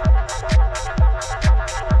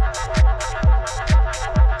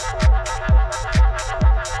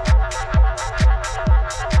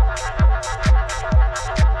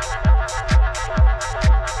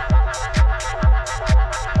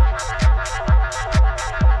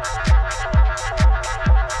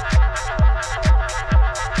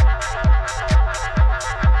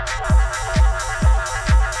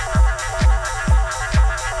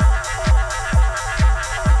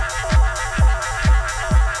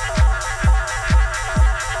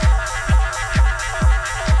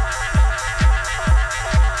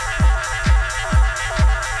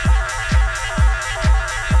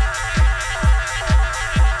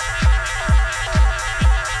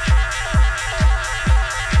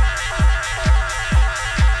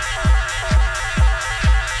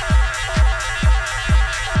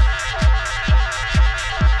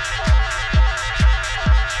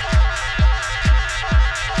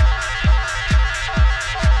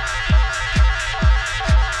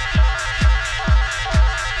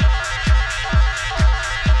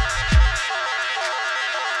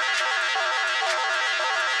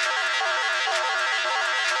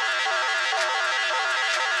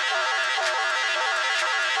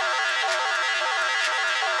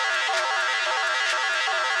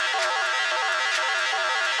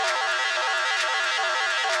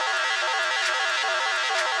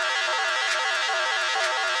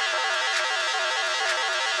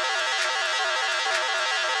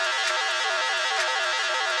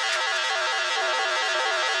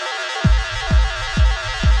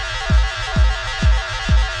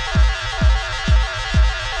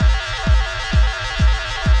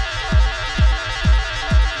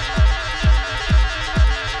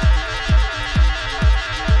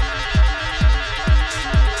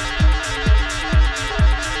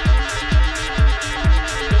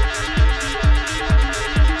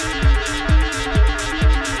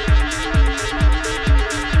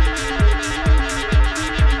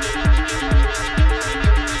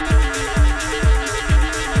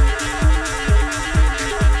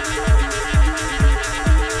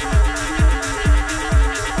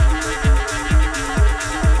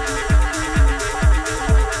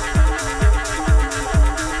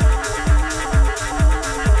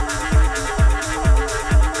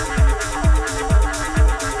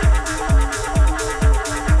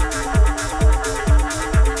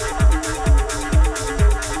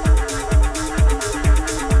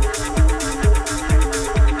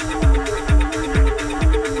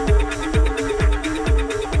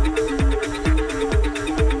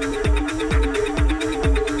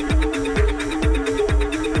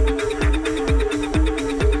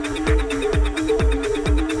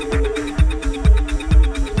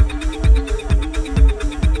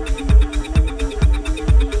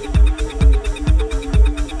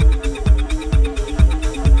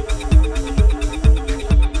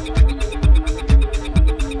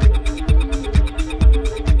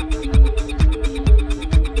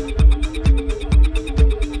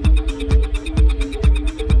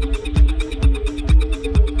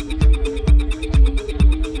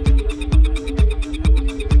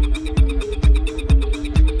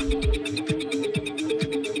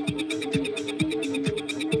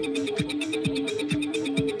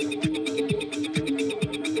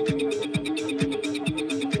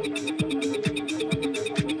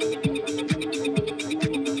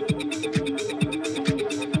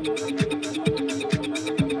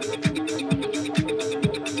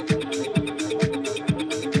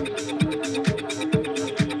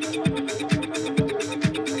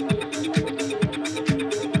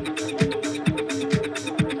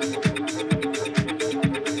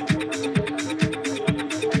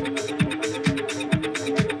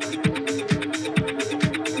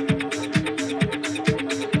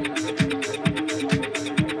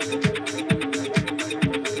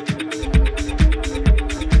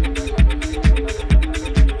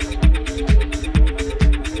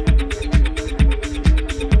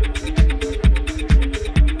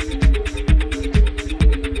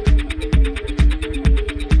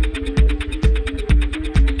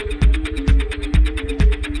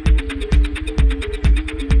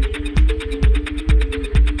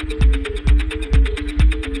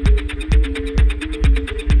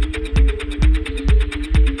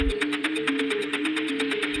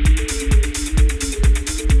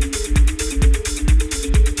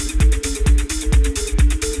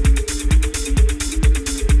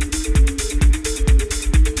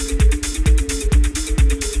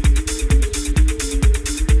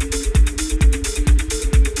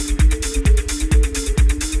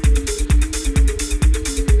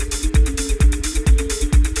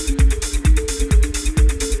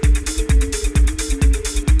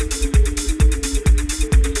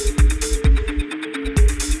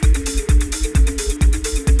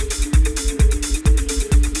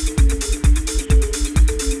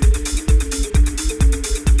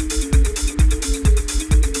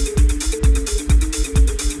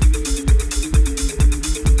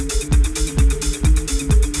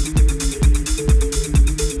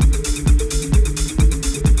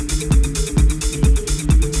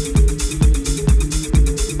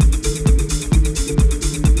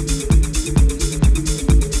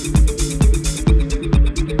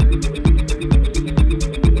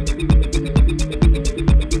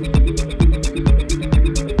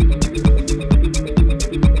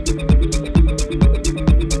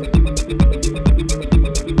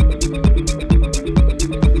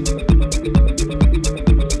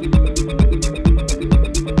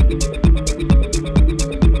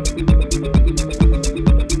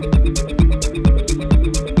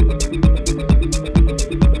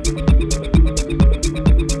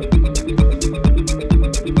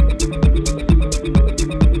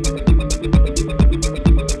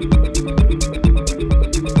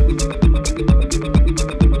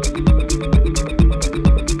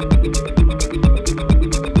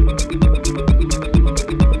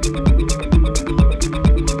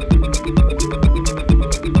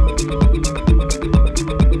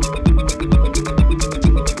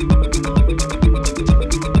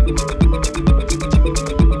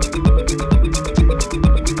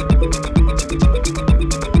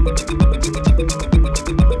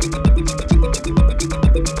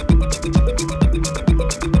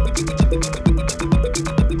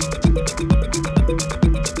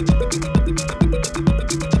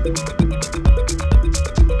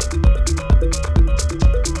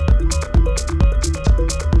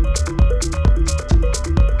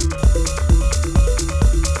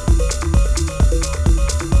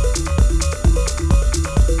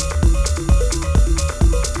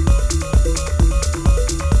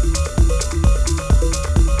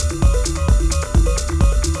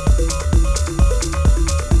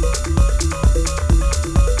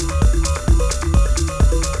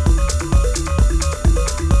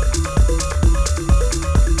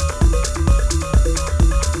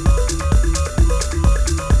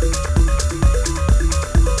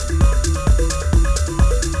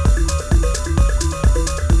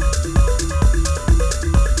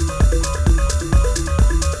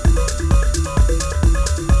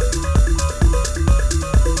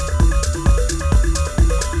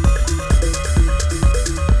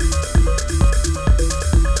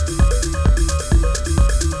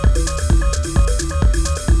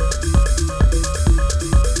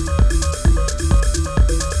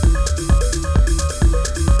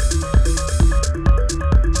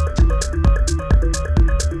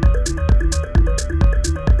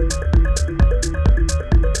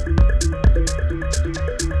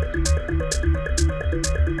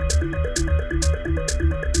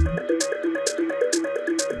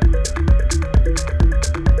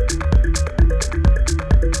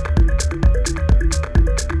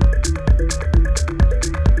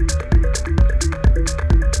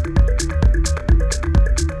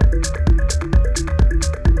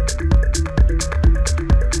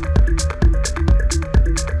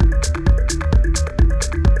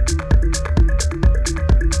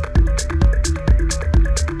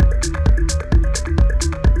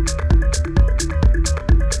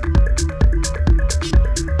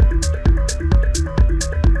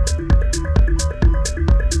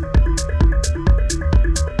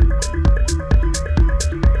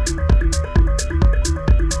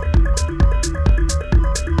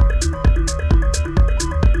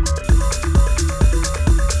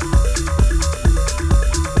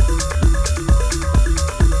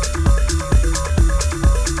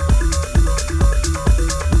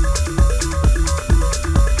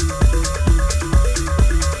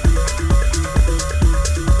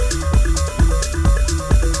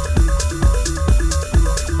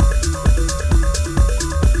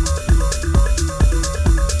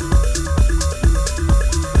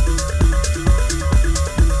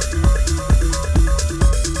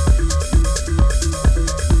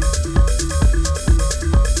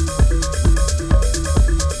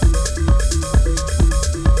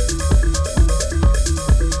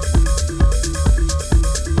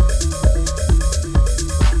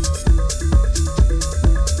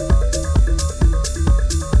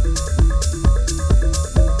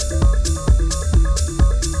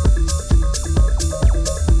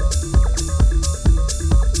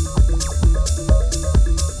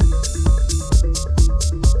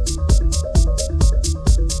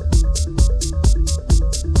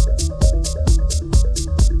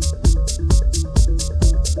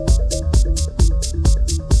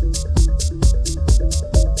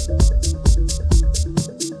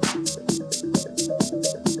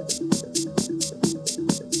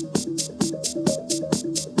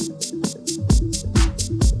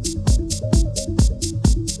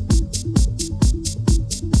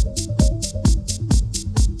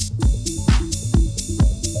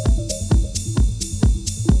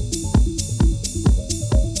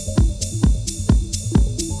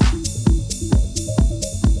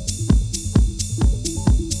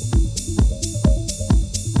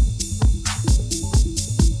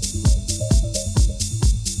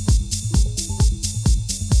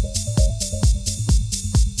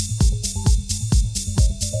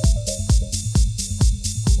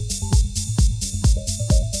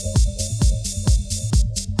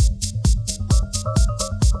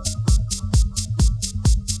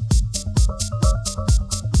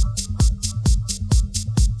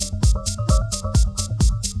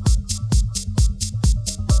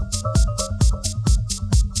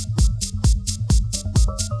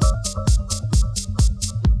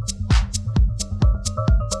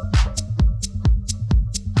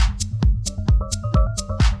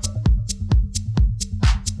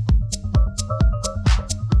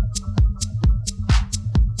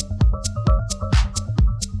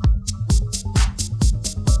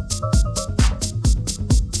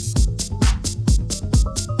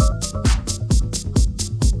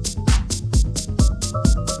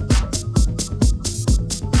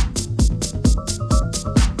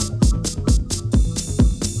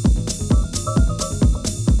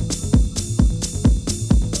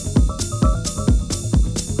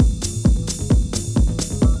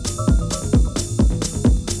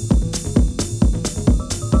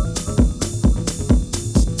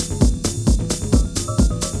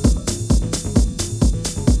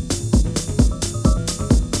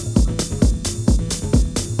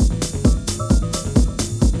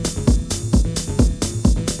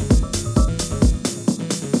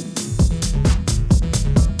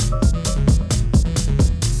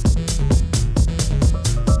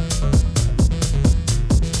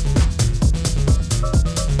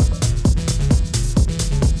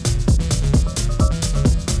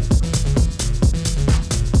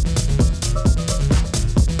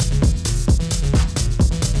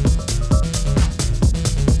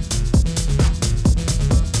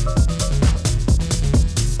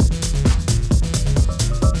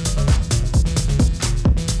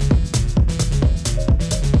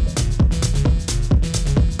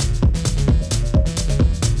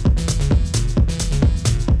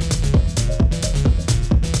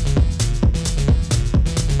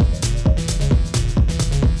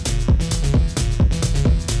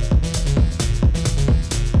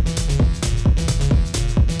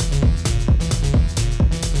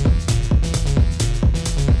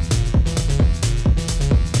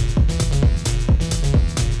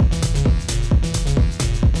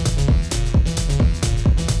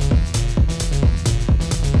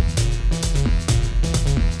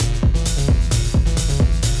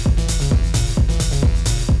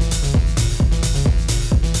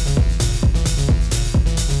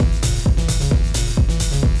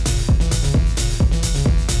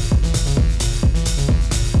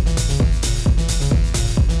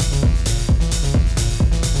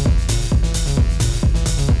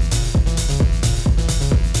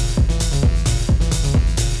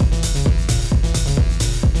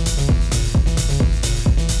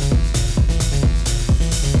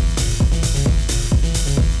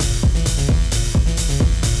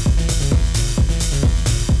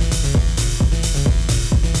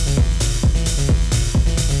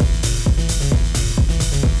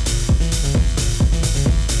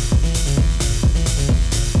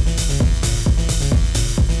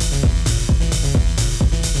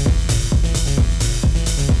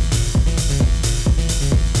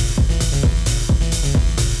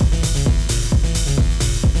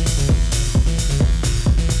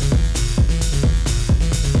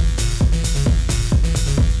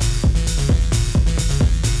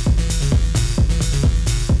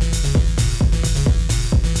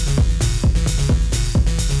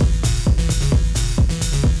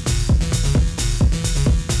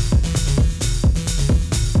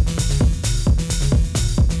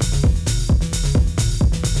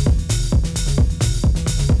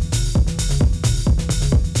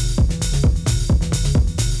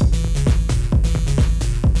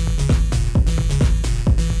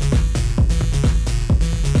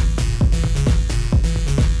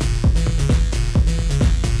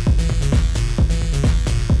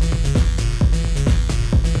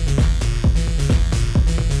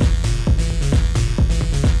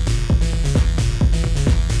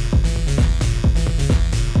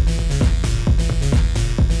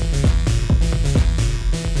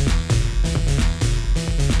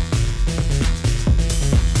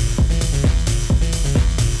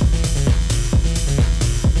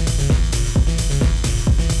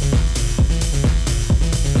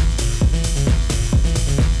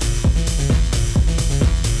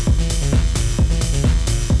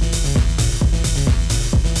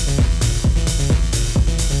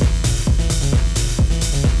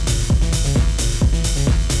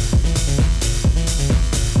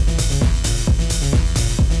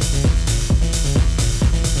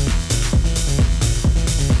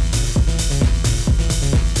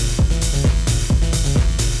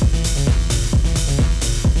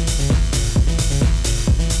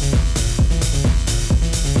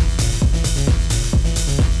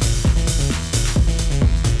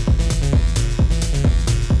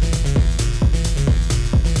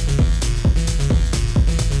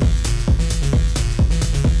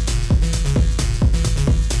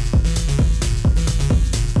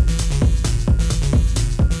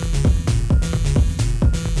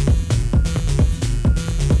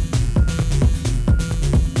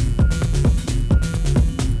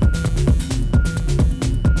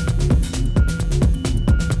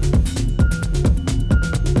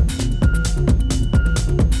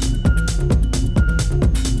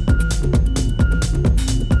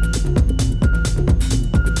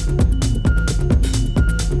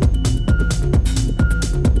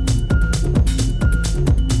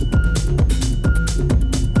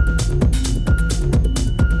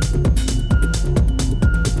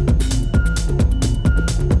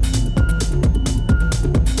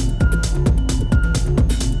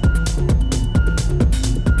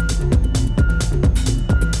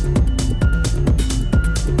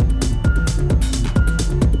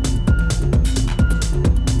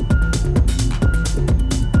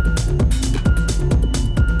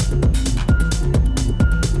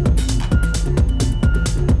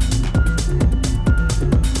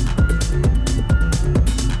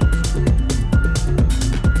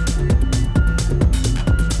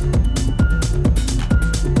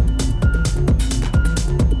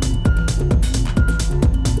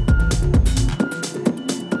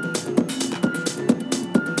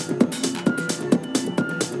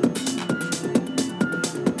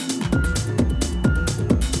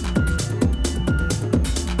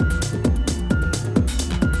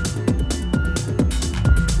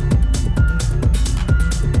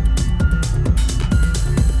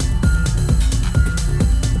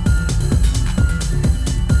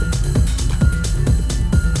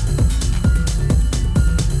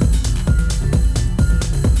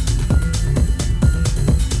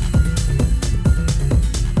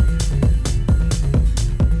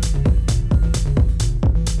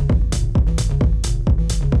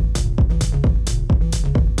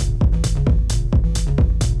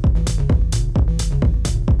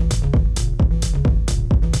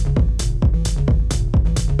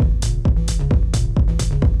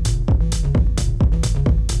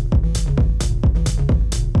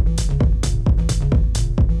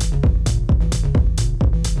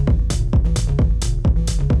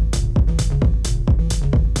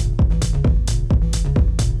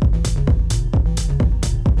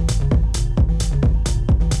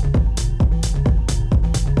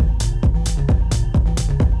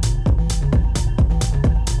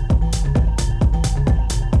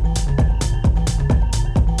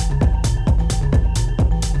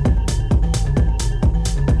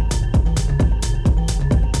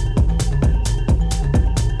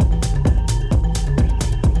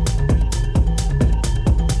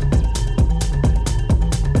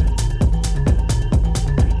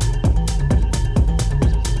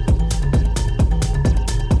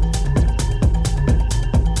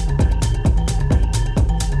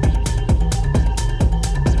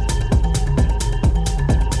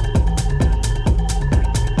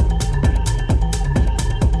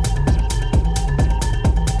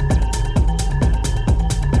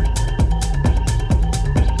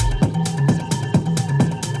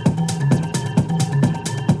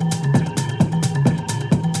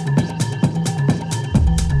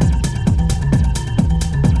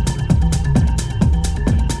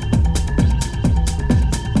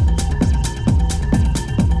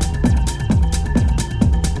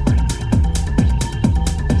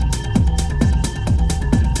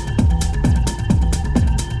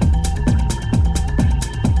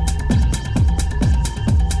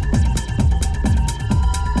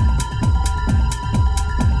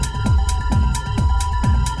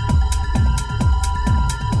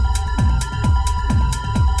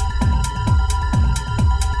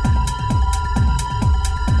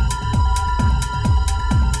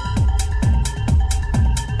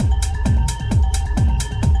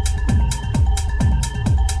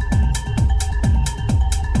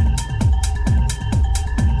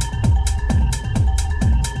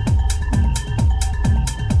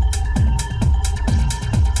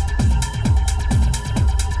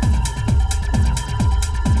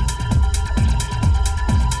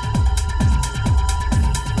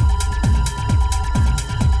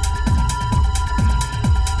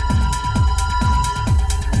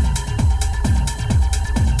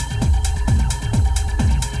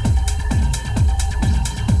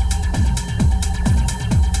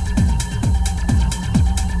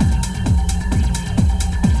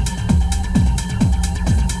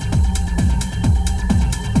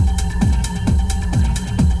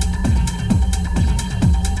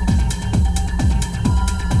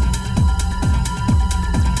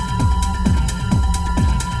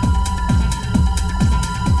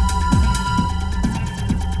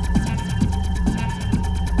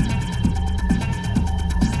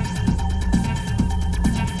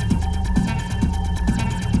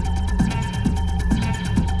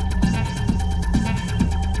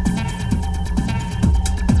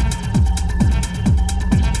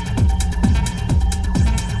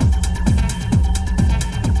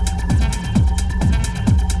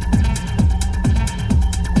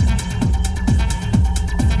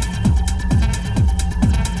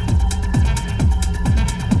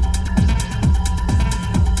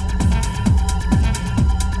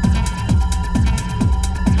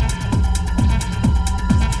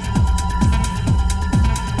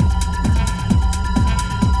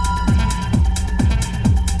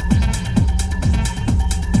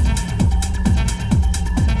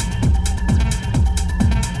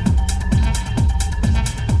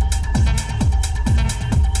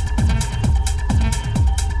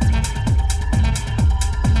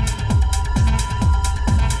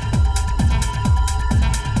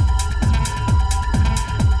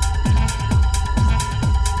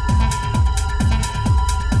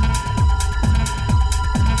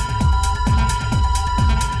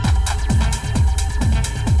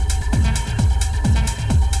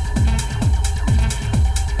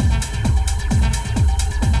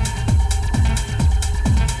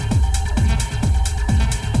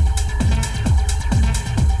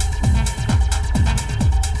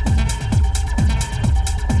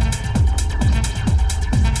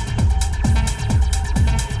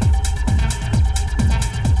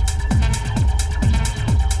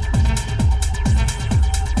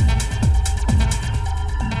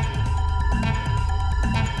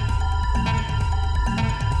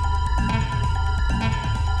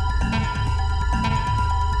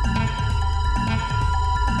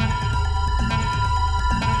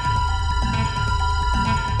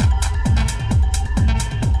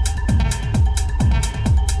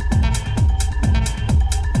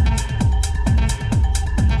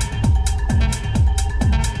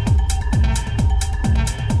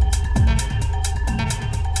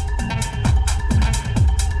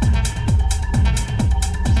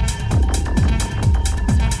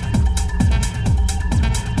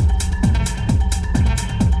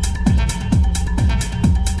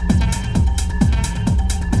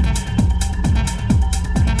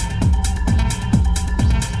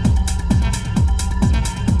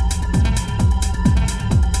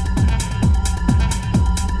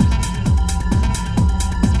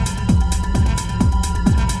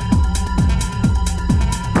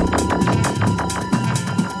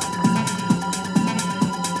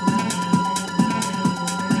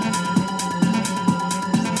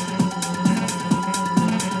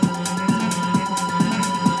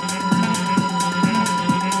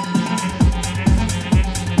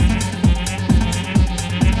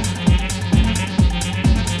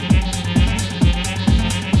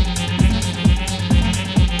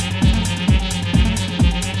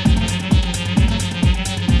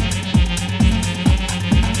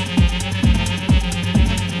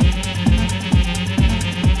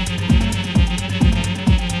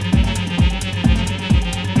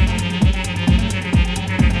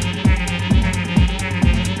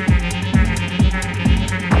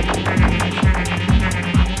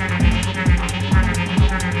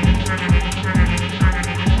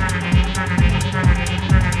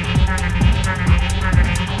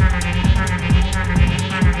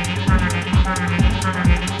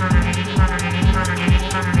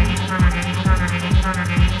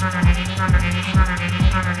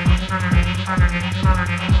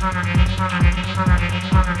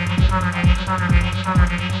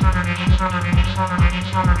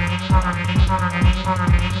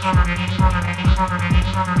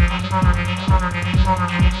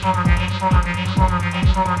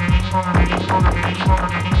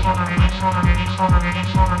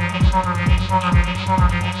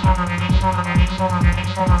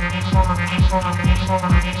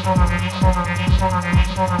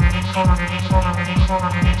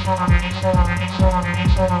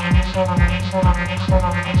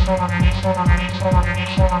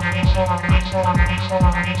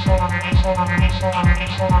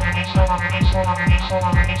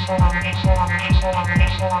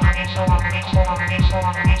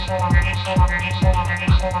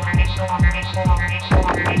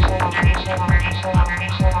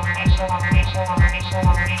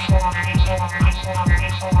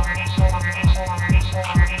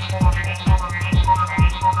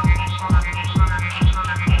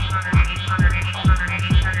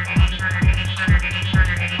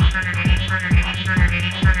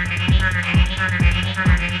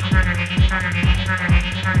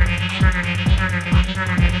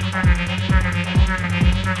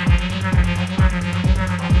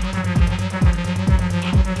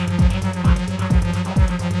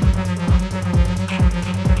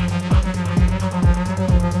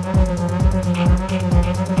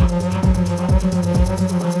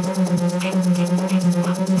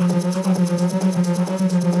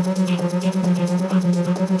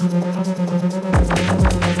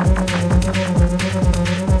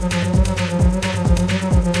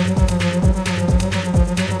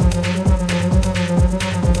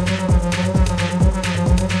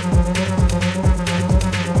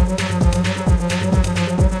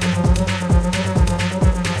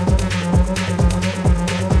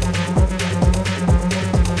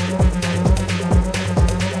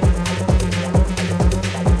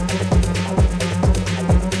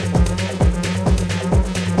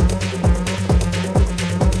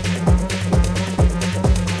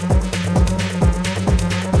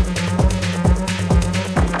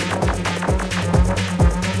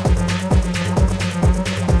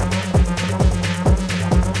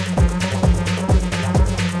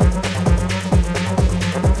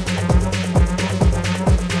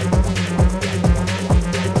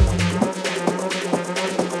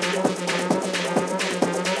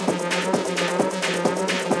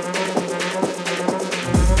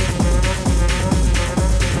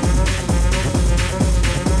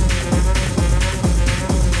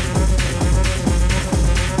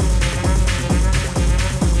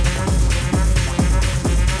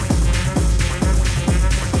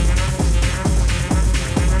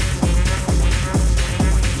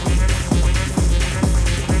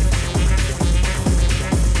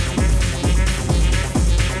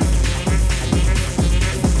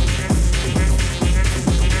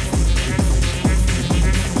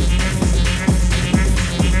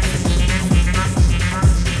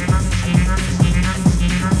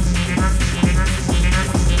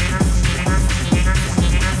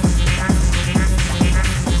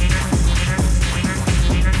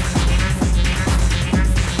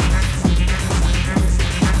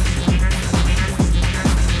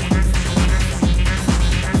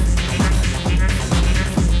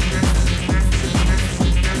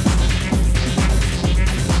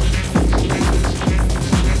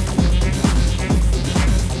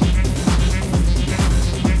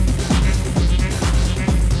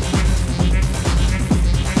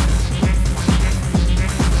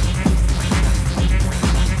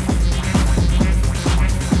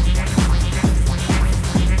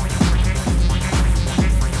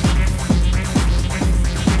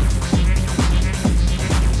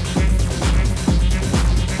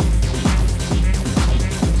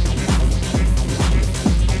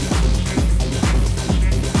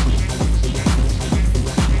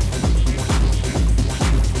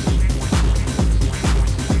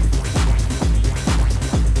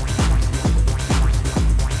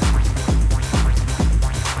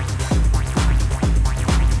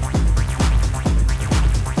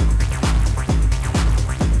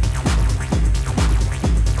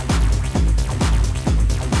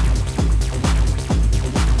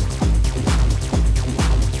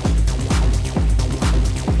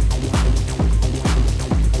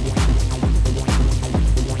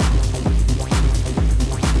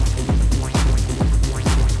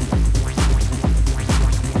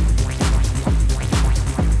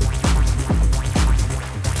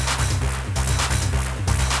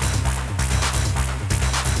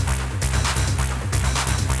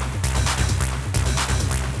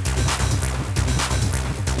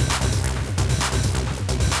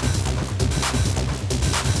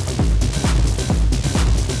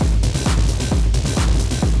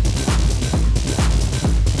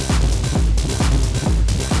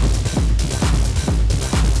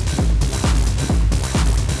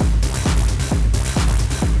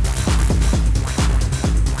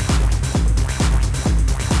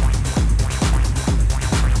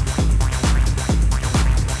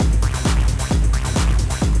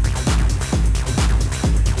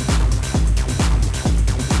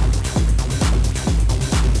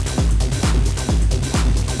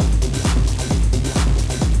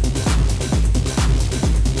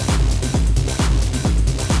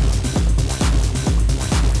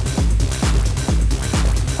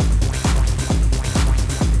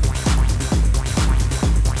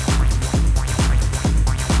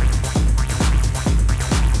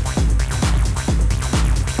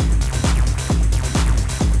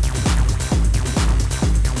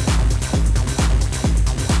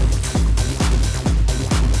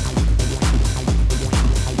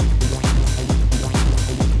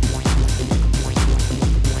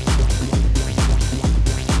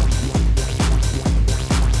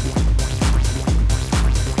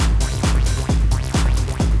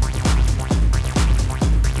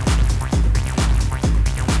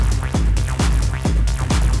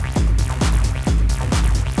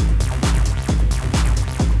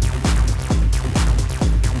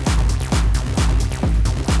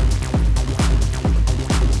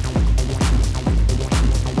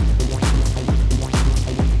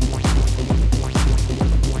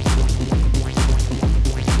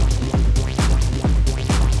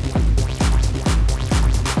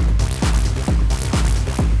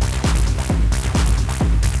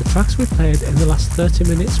 tracks we played in the last 30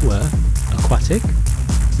 minutes were Aquatic,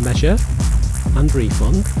 Measure and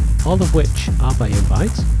Refund, all of which are by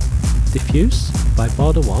Invite, Diffuse by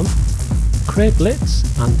Border One, Cray Blitz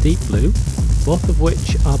and Deep Blue, both of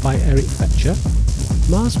which are by Eric Fetcher,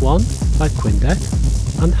 Mars One by Quindet,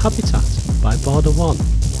 and Habitat by Border One.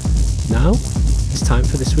 Now, it's time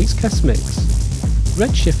for this week's guest mix.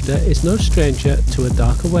 Redshifter is no stranger to a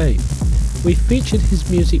darker wave. We've featured his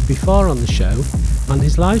music before on the show, and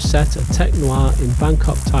his live set at Tech Noir in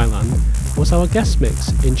Bangkok, Thailand was our guest mix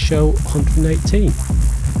in show 118.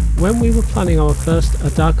 When we were planning our first A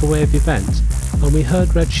Darker Wave event, and we heard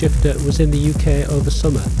Redshifter was in the UK over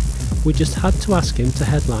summer, we just had to ask him to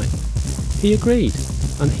headline. He agreed,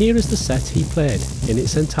 and here is the set he played in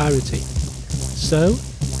its entirety. So,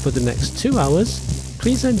 for the next 2 hours,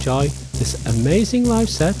 please enjoy this amazing live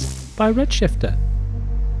set by Redshifter.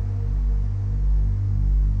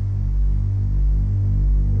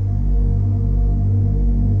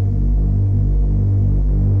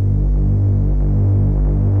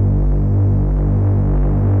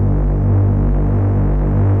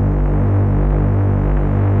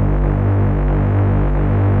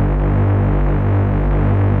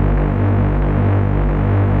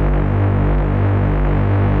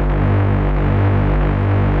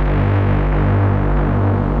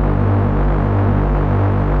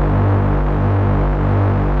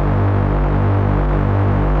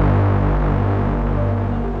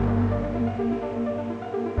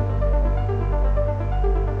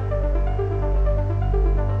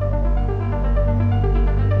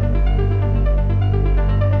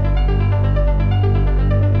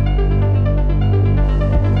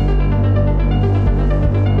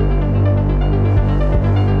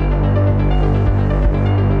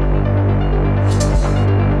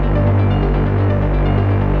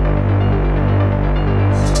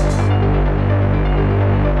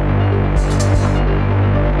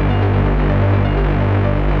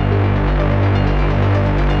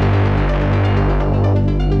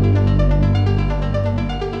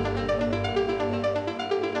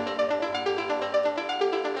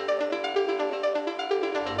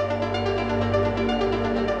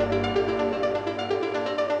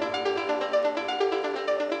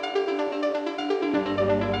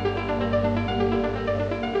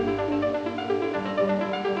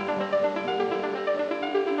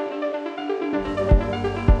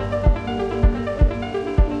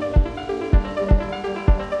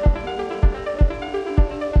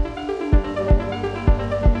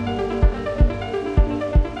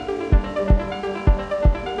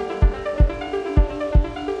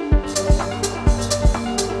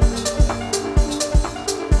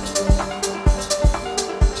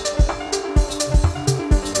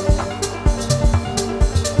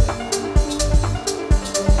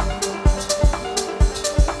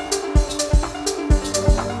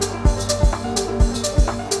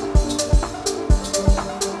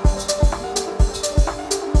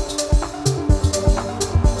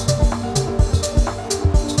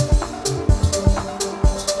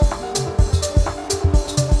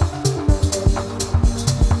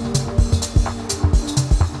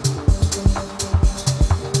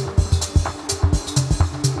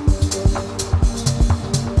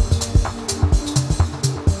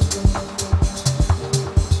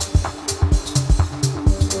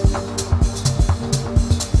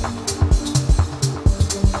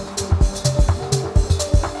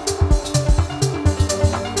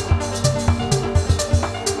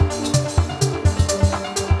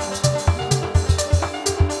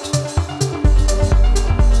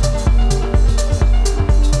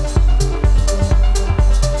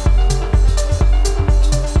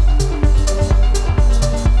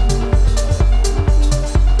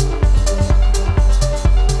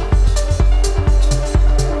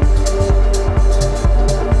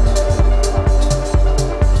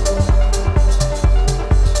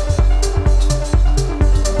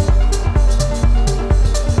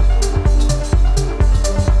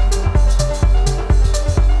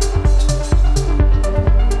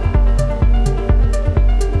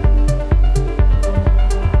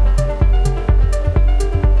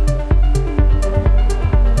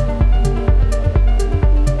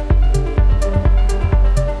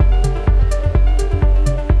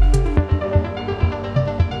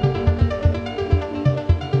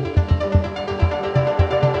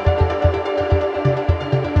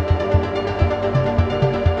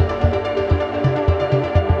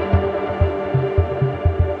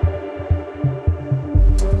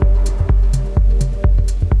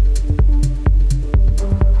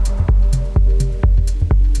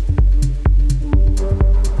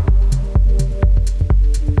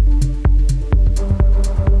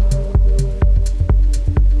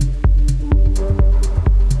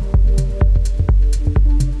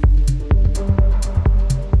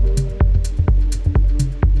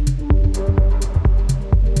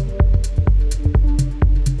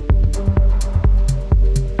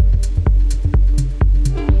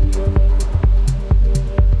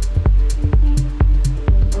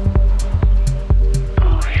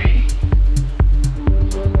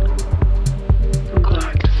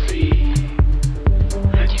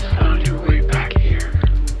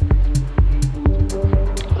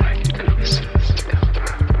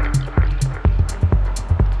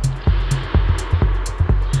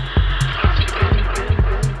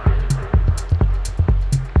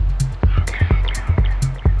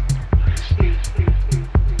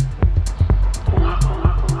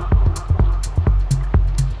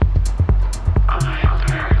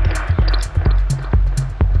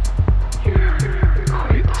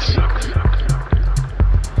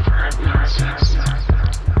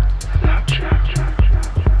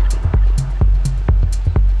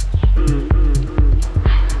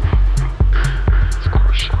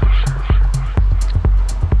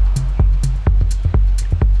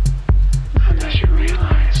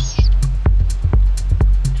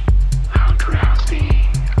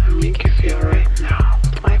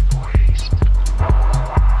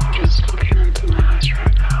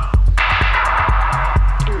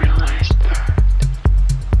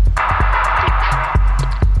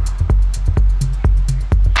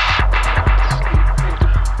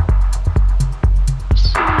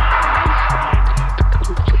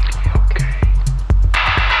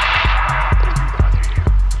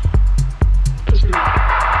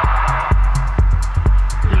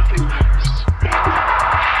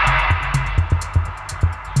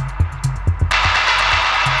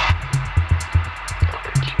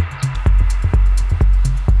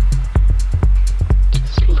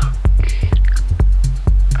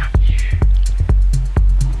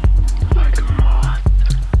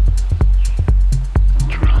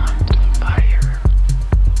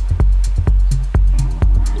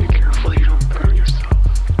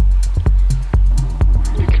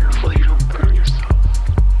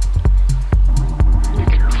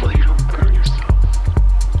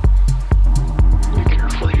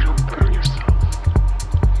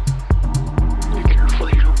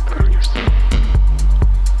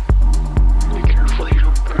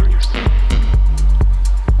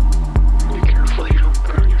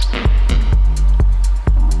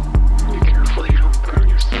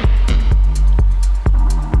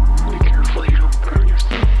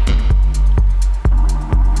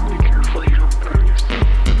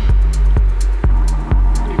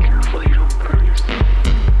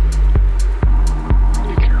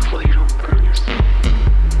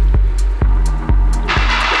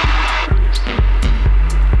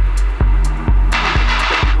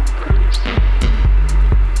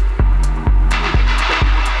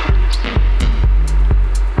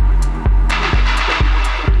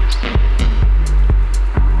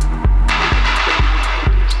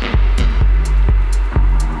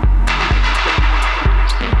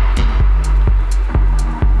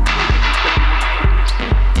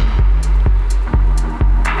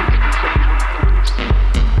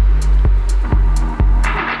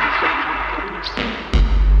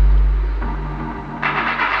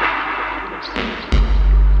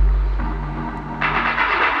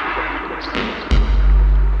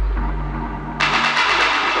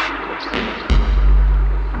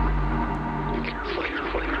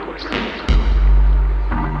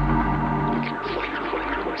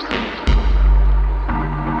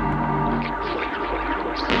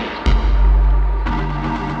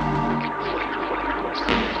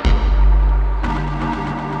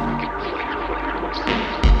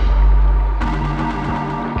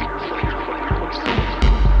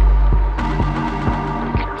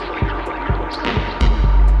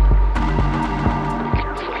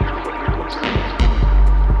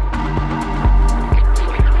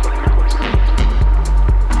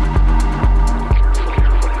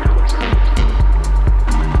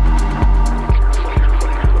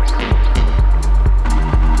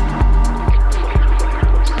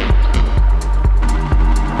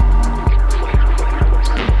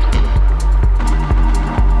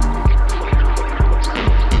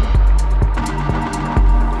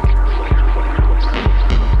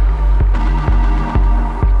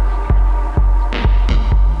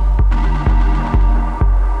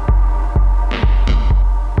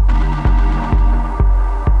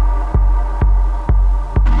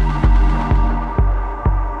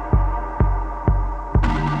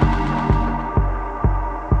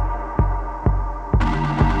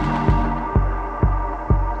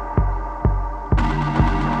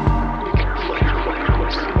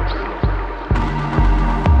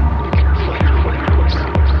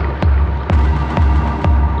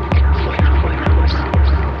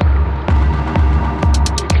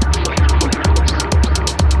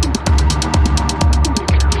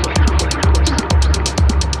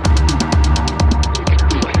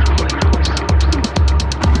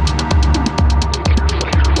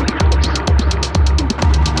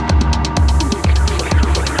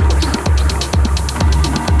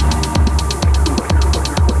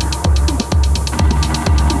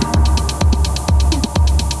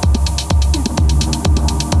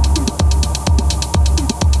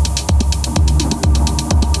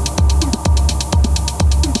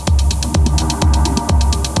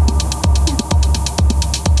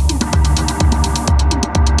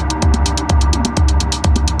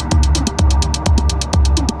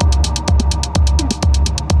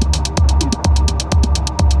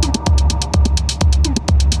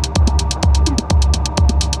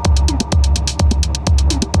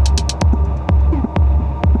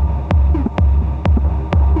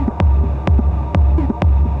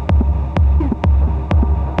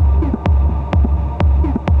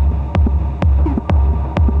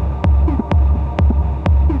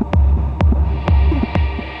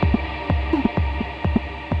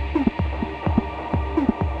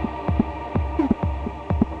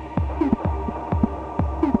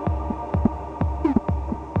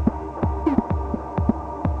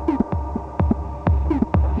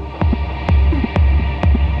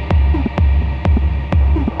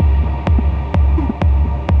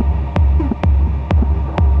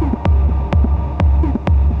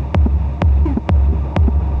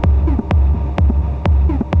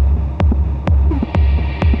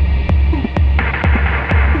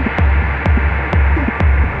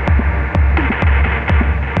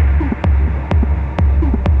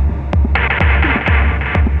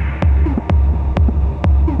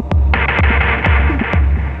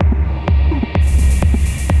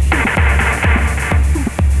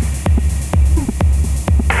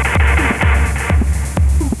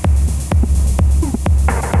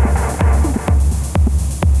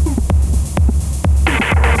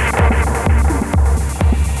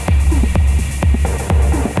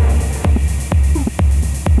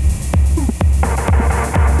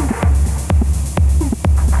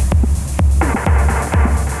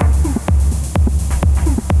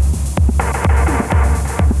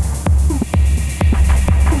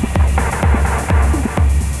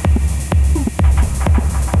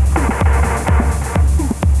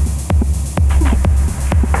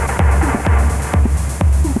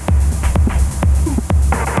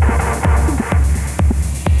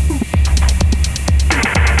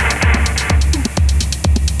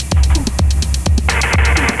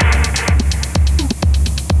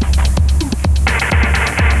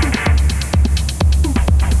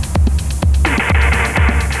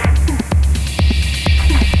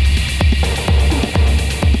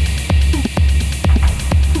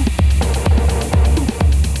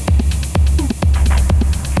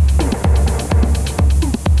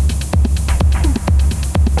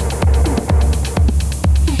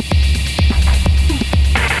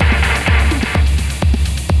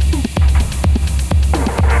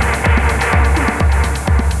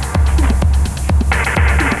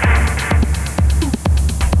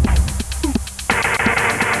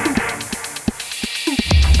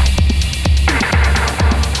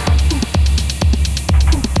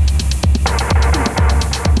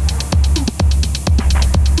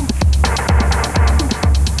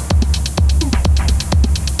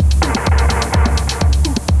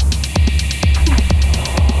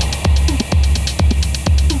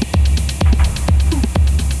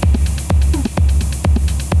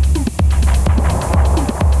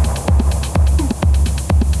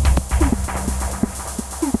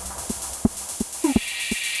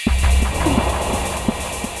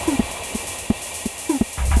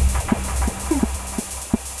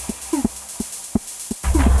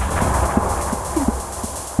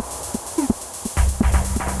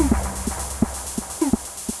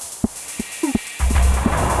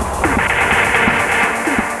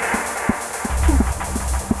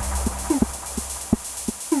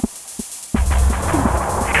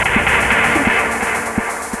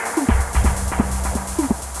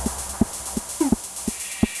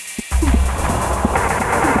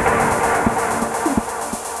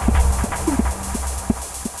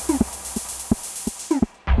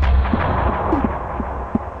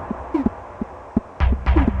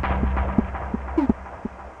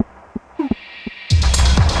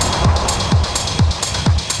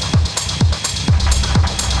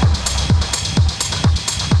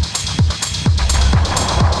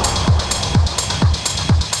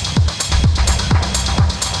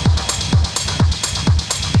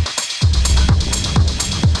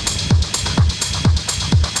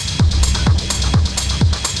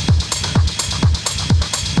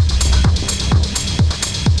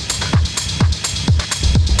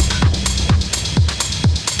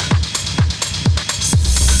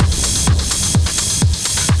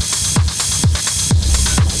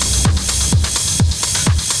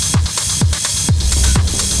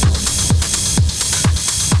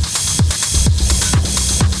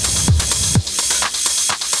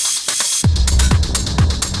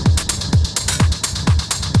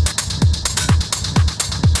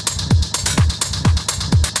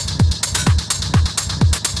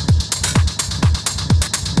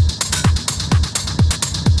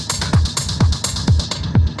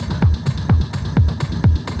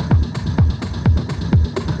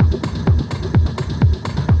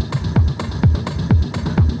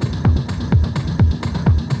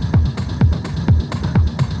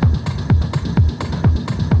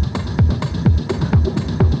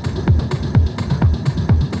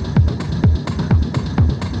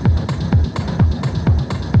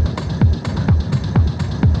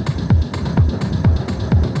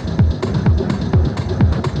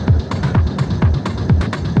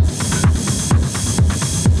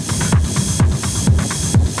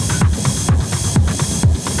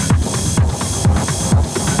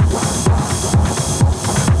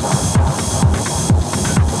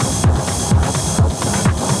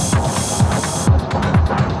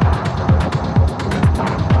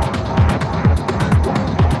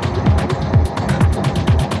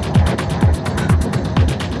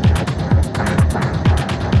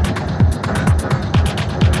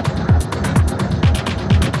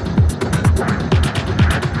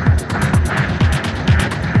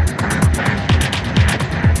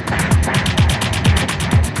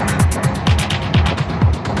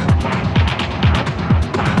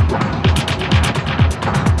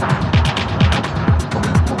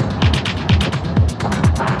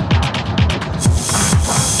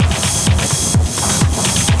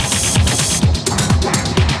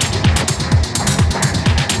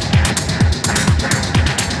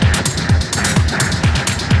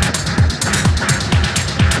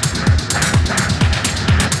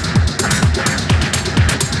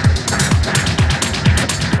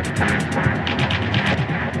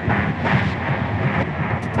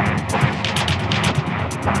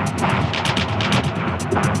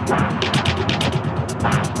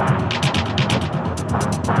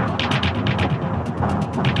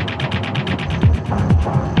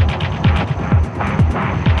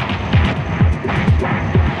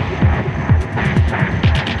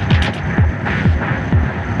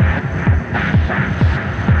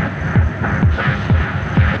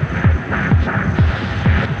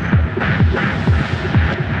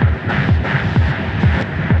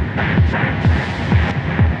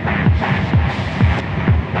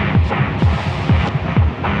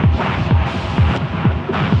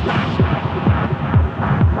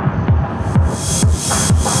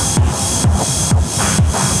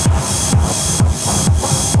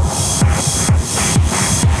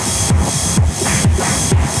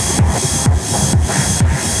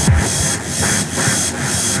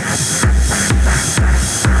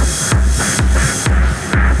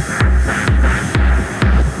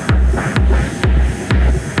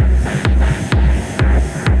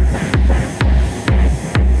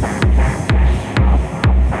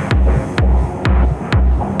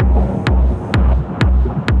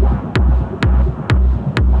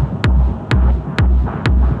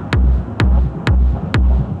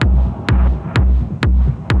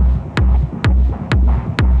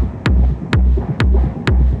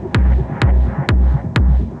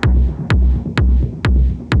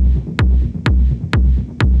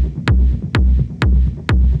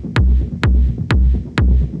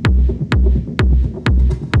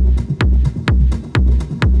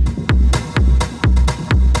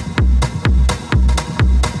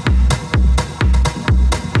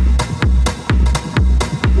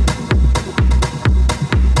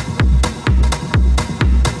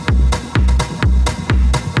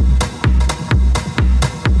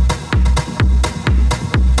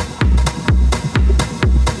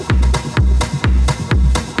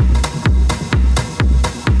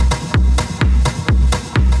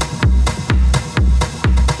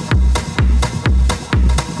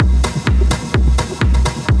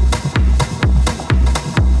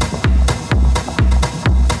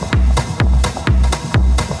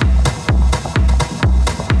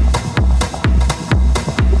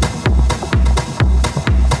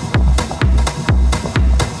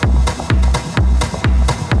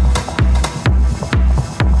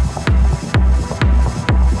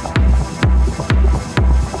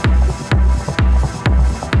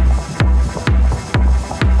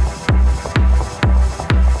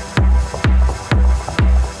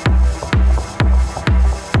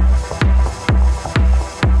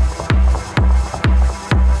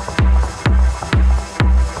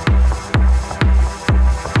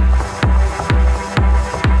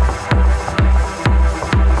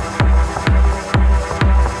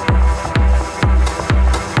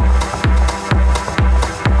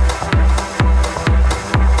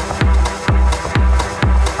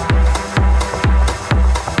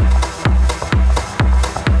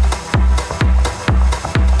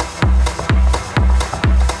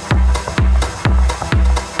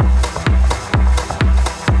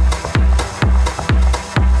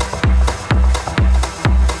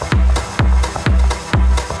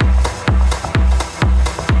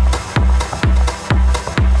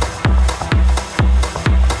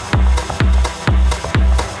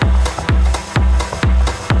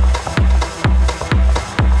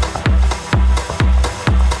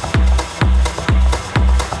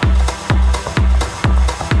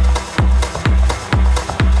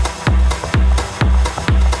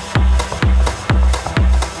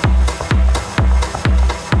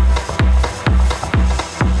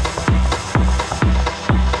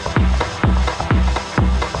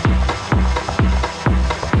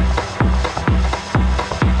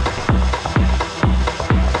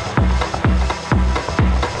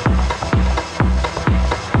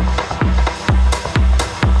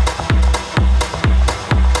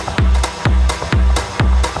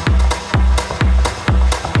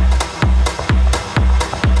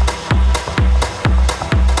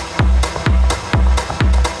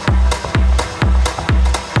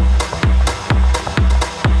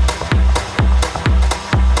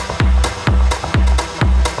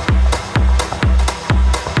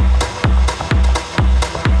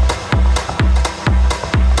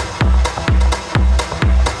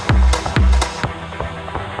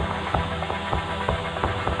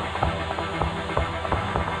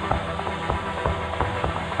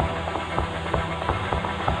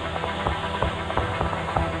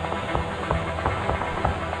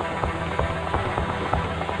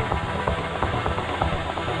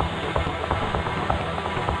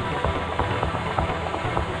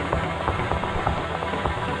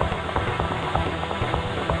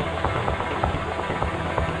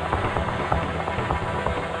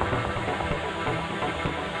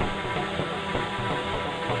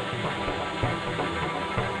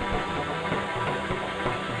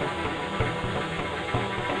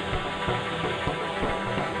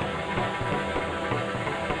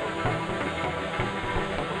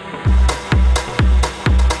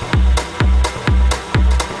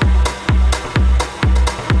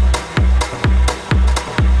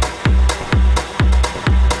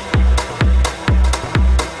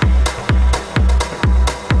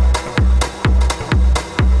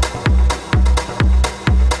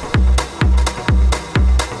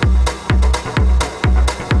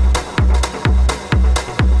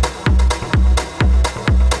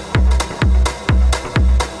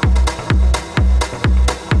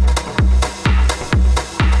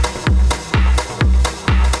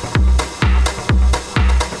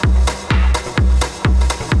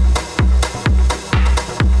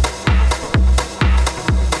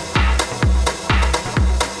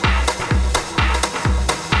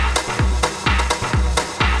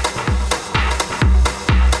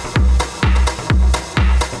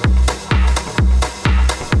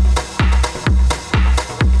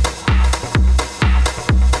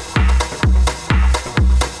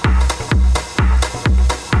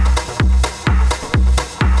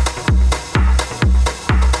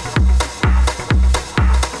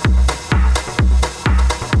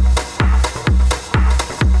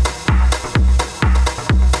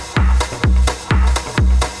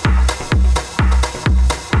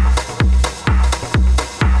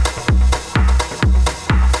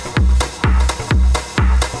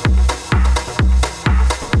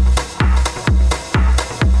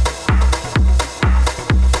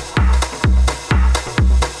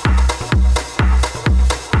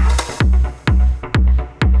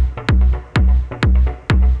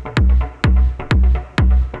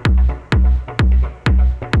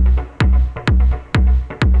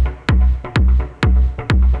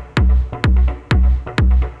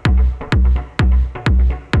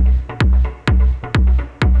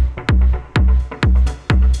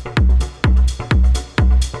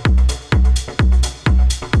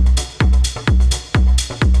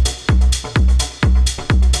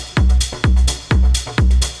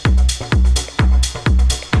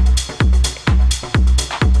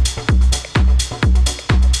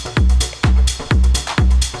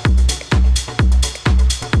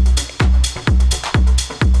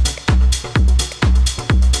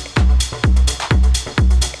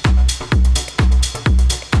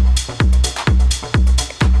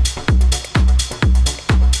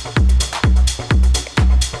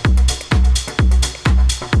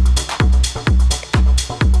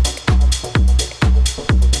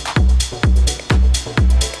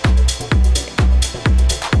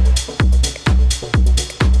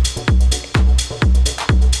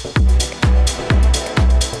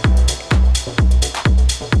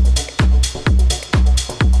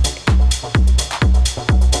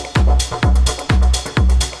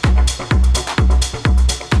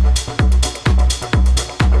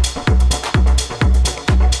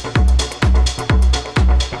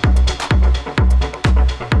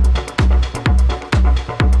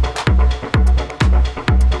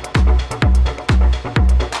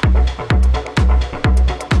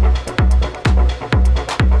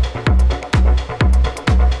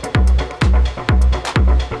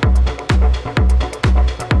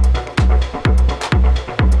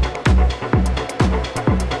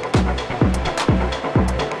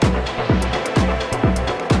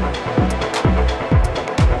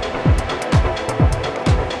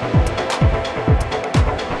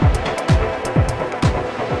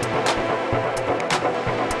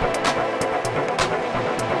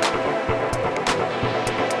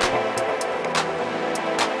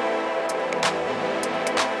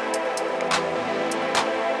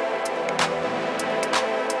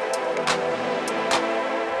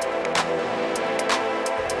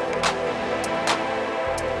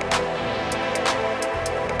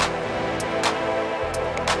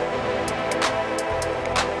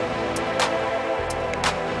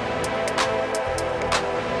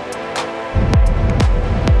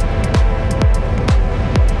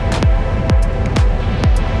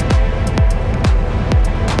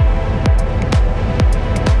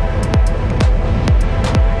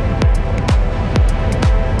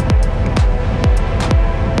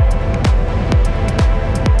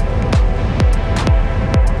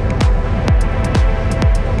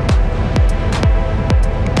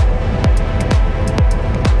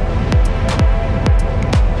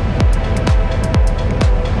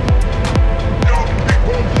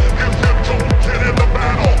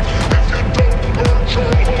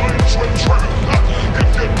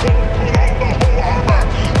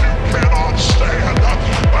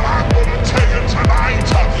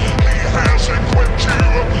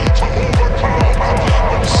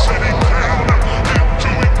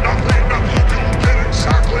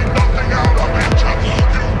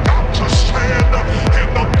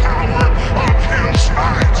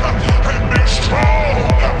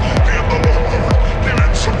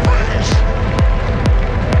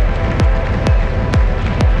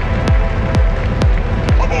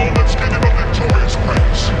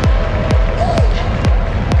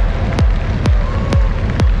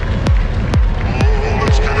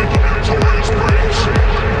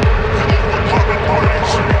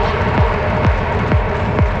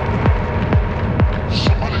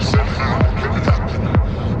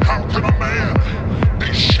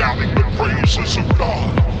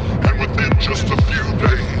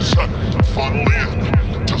 funnel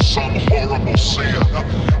in to some horrible sin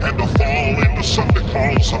and to fall into something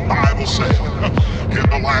because the Bible said in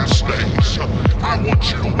the last days, I want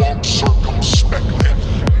you to walk circumspectly,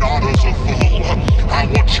 not as a fool. I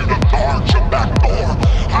want you to guard your back door.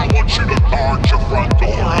 I want you to guard your front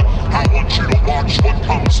door. I want you to watch what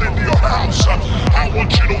comes into your house. I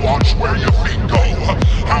want you to watch where your feet go.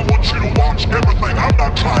 I want you to watch everything. I'm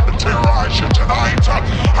not trying to terrorize you tonight.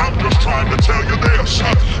 I'm just trying to tell you this,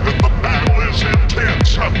 that the battle is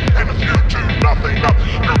intense, and if you do nothing,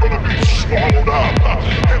 you're going to be swallowed up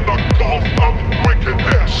in the gulf of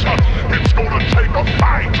wickedness. It's going to take a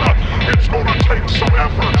fight. It's going to take some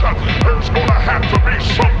effort. There's going to have to be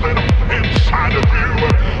something inside of you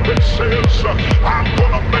that says, I'm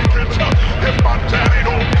going to make it. If my daddy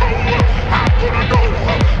don't go, I'm going to go.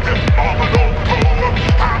 If mama don't go,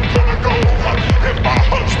 I'm going to go. If my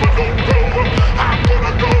husband don't go, I'm going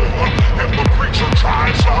to go. If the preacher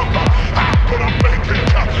tries up, I'm going to make it.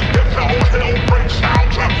 If all hell breaks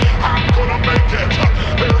out, I'm going to make it.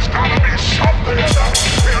 There's got to be something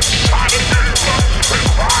inside of you that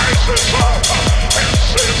rises up and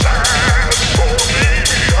says, as for me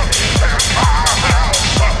and my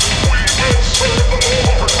house, we will serve the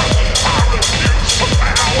Lord. I refuse to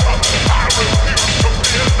bow. I refuse to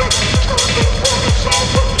bend. Turn the furnace up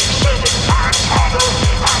 7 times hotter.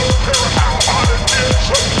 I don't care how hot it is.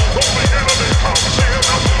 When the enemy comes in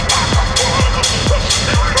like a flood, the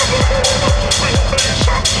Spirit of the Lord will raise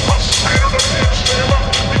up a standard against him.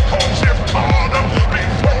 Because if God be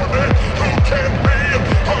for me, who can be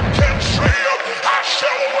against me? I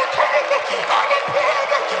shall overcome by the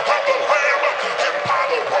blood of the Lamb and by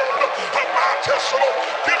the word of my testimony.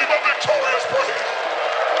 Give him a victorious praise.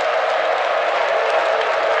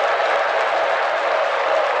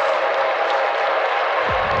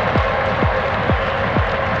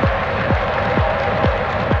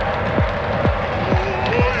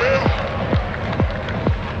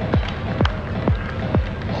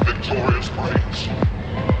 Victorious praise.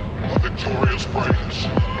 A victorious praise.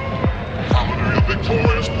 Hallelujah,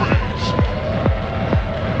 victorious praise.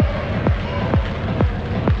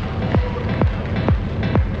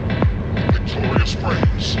 Victorious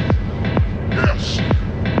praise. Yes.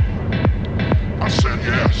 I said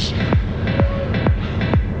yes.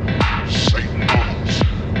 Satan knows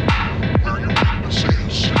where your weakness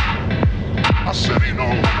is. I said he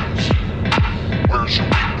knows where your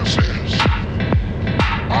weakness is.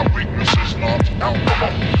 My weakness is not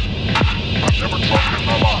alcohol. I've never drunk in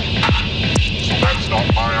my life, so that's not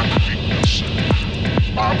my weakness.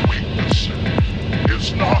 My weakness is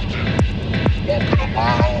not walking a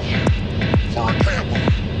mile for a camel.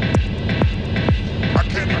 I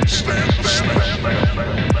can't even stand the smell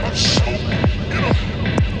of smoke in a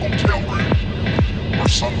hotel room where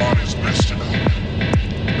somebody's messed it up.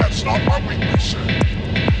 That's not my weakness.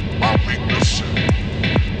 My weakness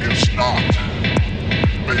is not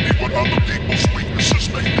maybe what other people's weaknesses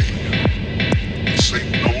may be.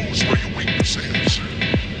 Satan knows where your weakness is.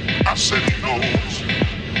 I said he knows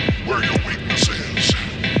where your weakness is.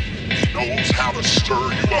 He knows how to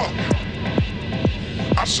stir you up.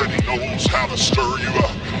 I said he knows how to stir you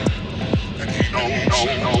up. And he knows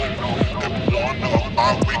that one of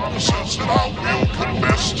my weaknesses that I will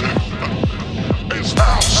confess to is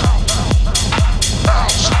house.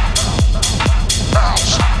 House.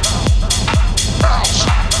 House. House.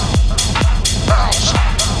 House.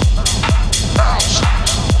 House.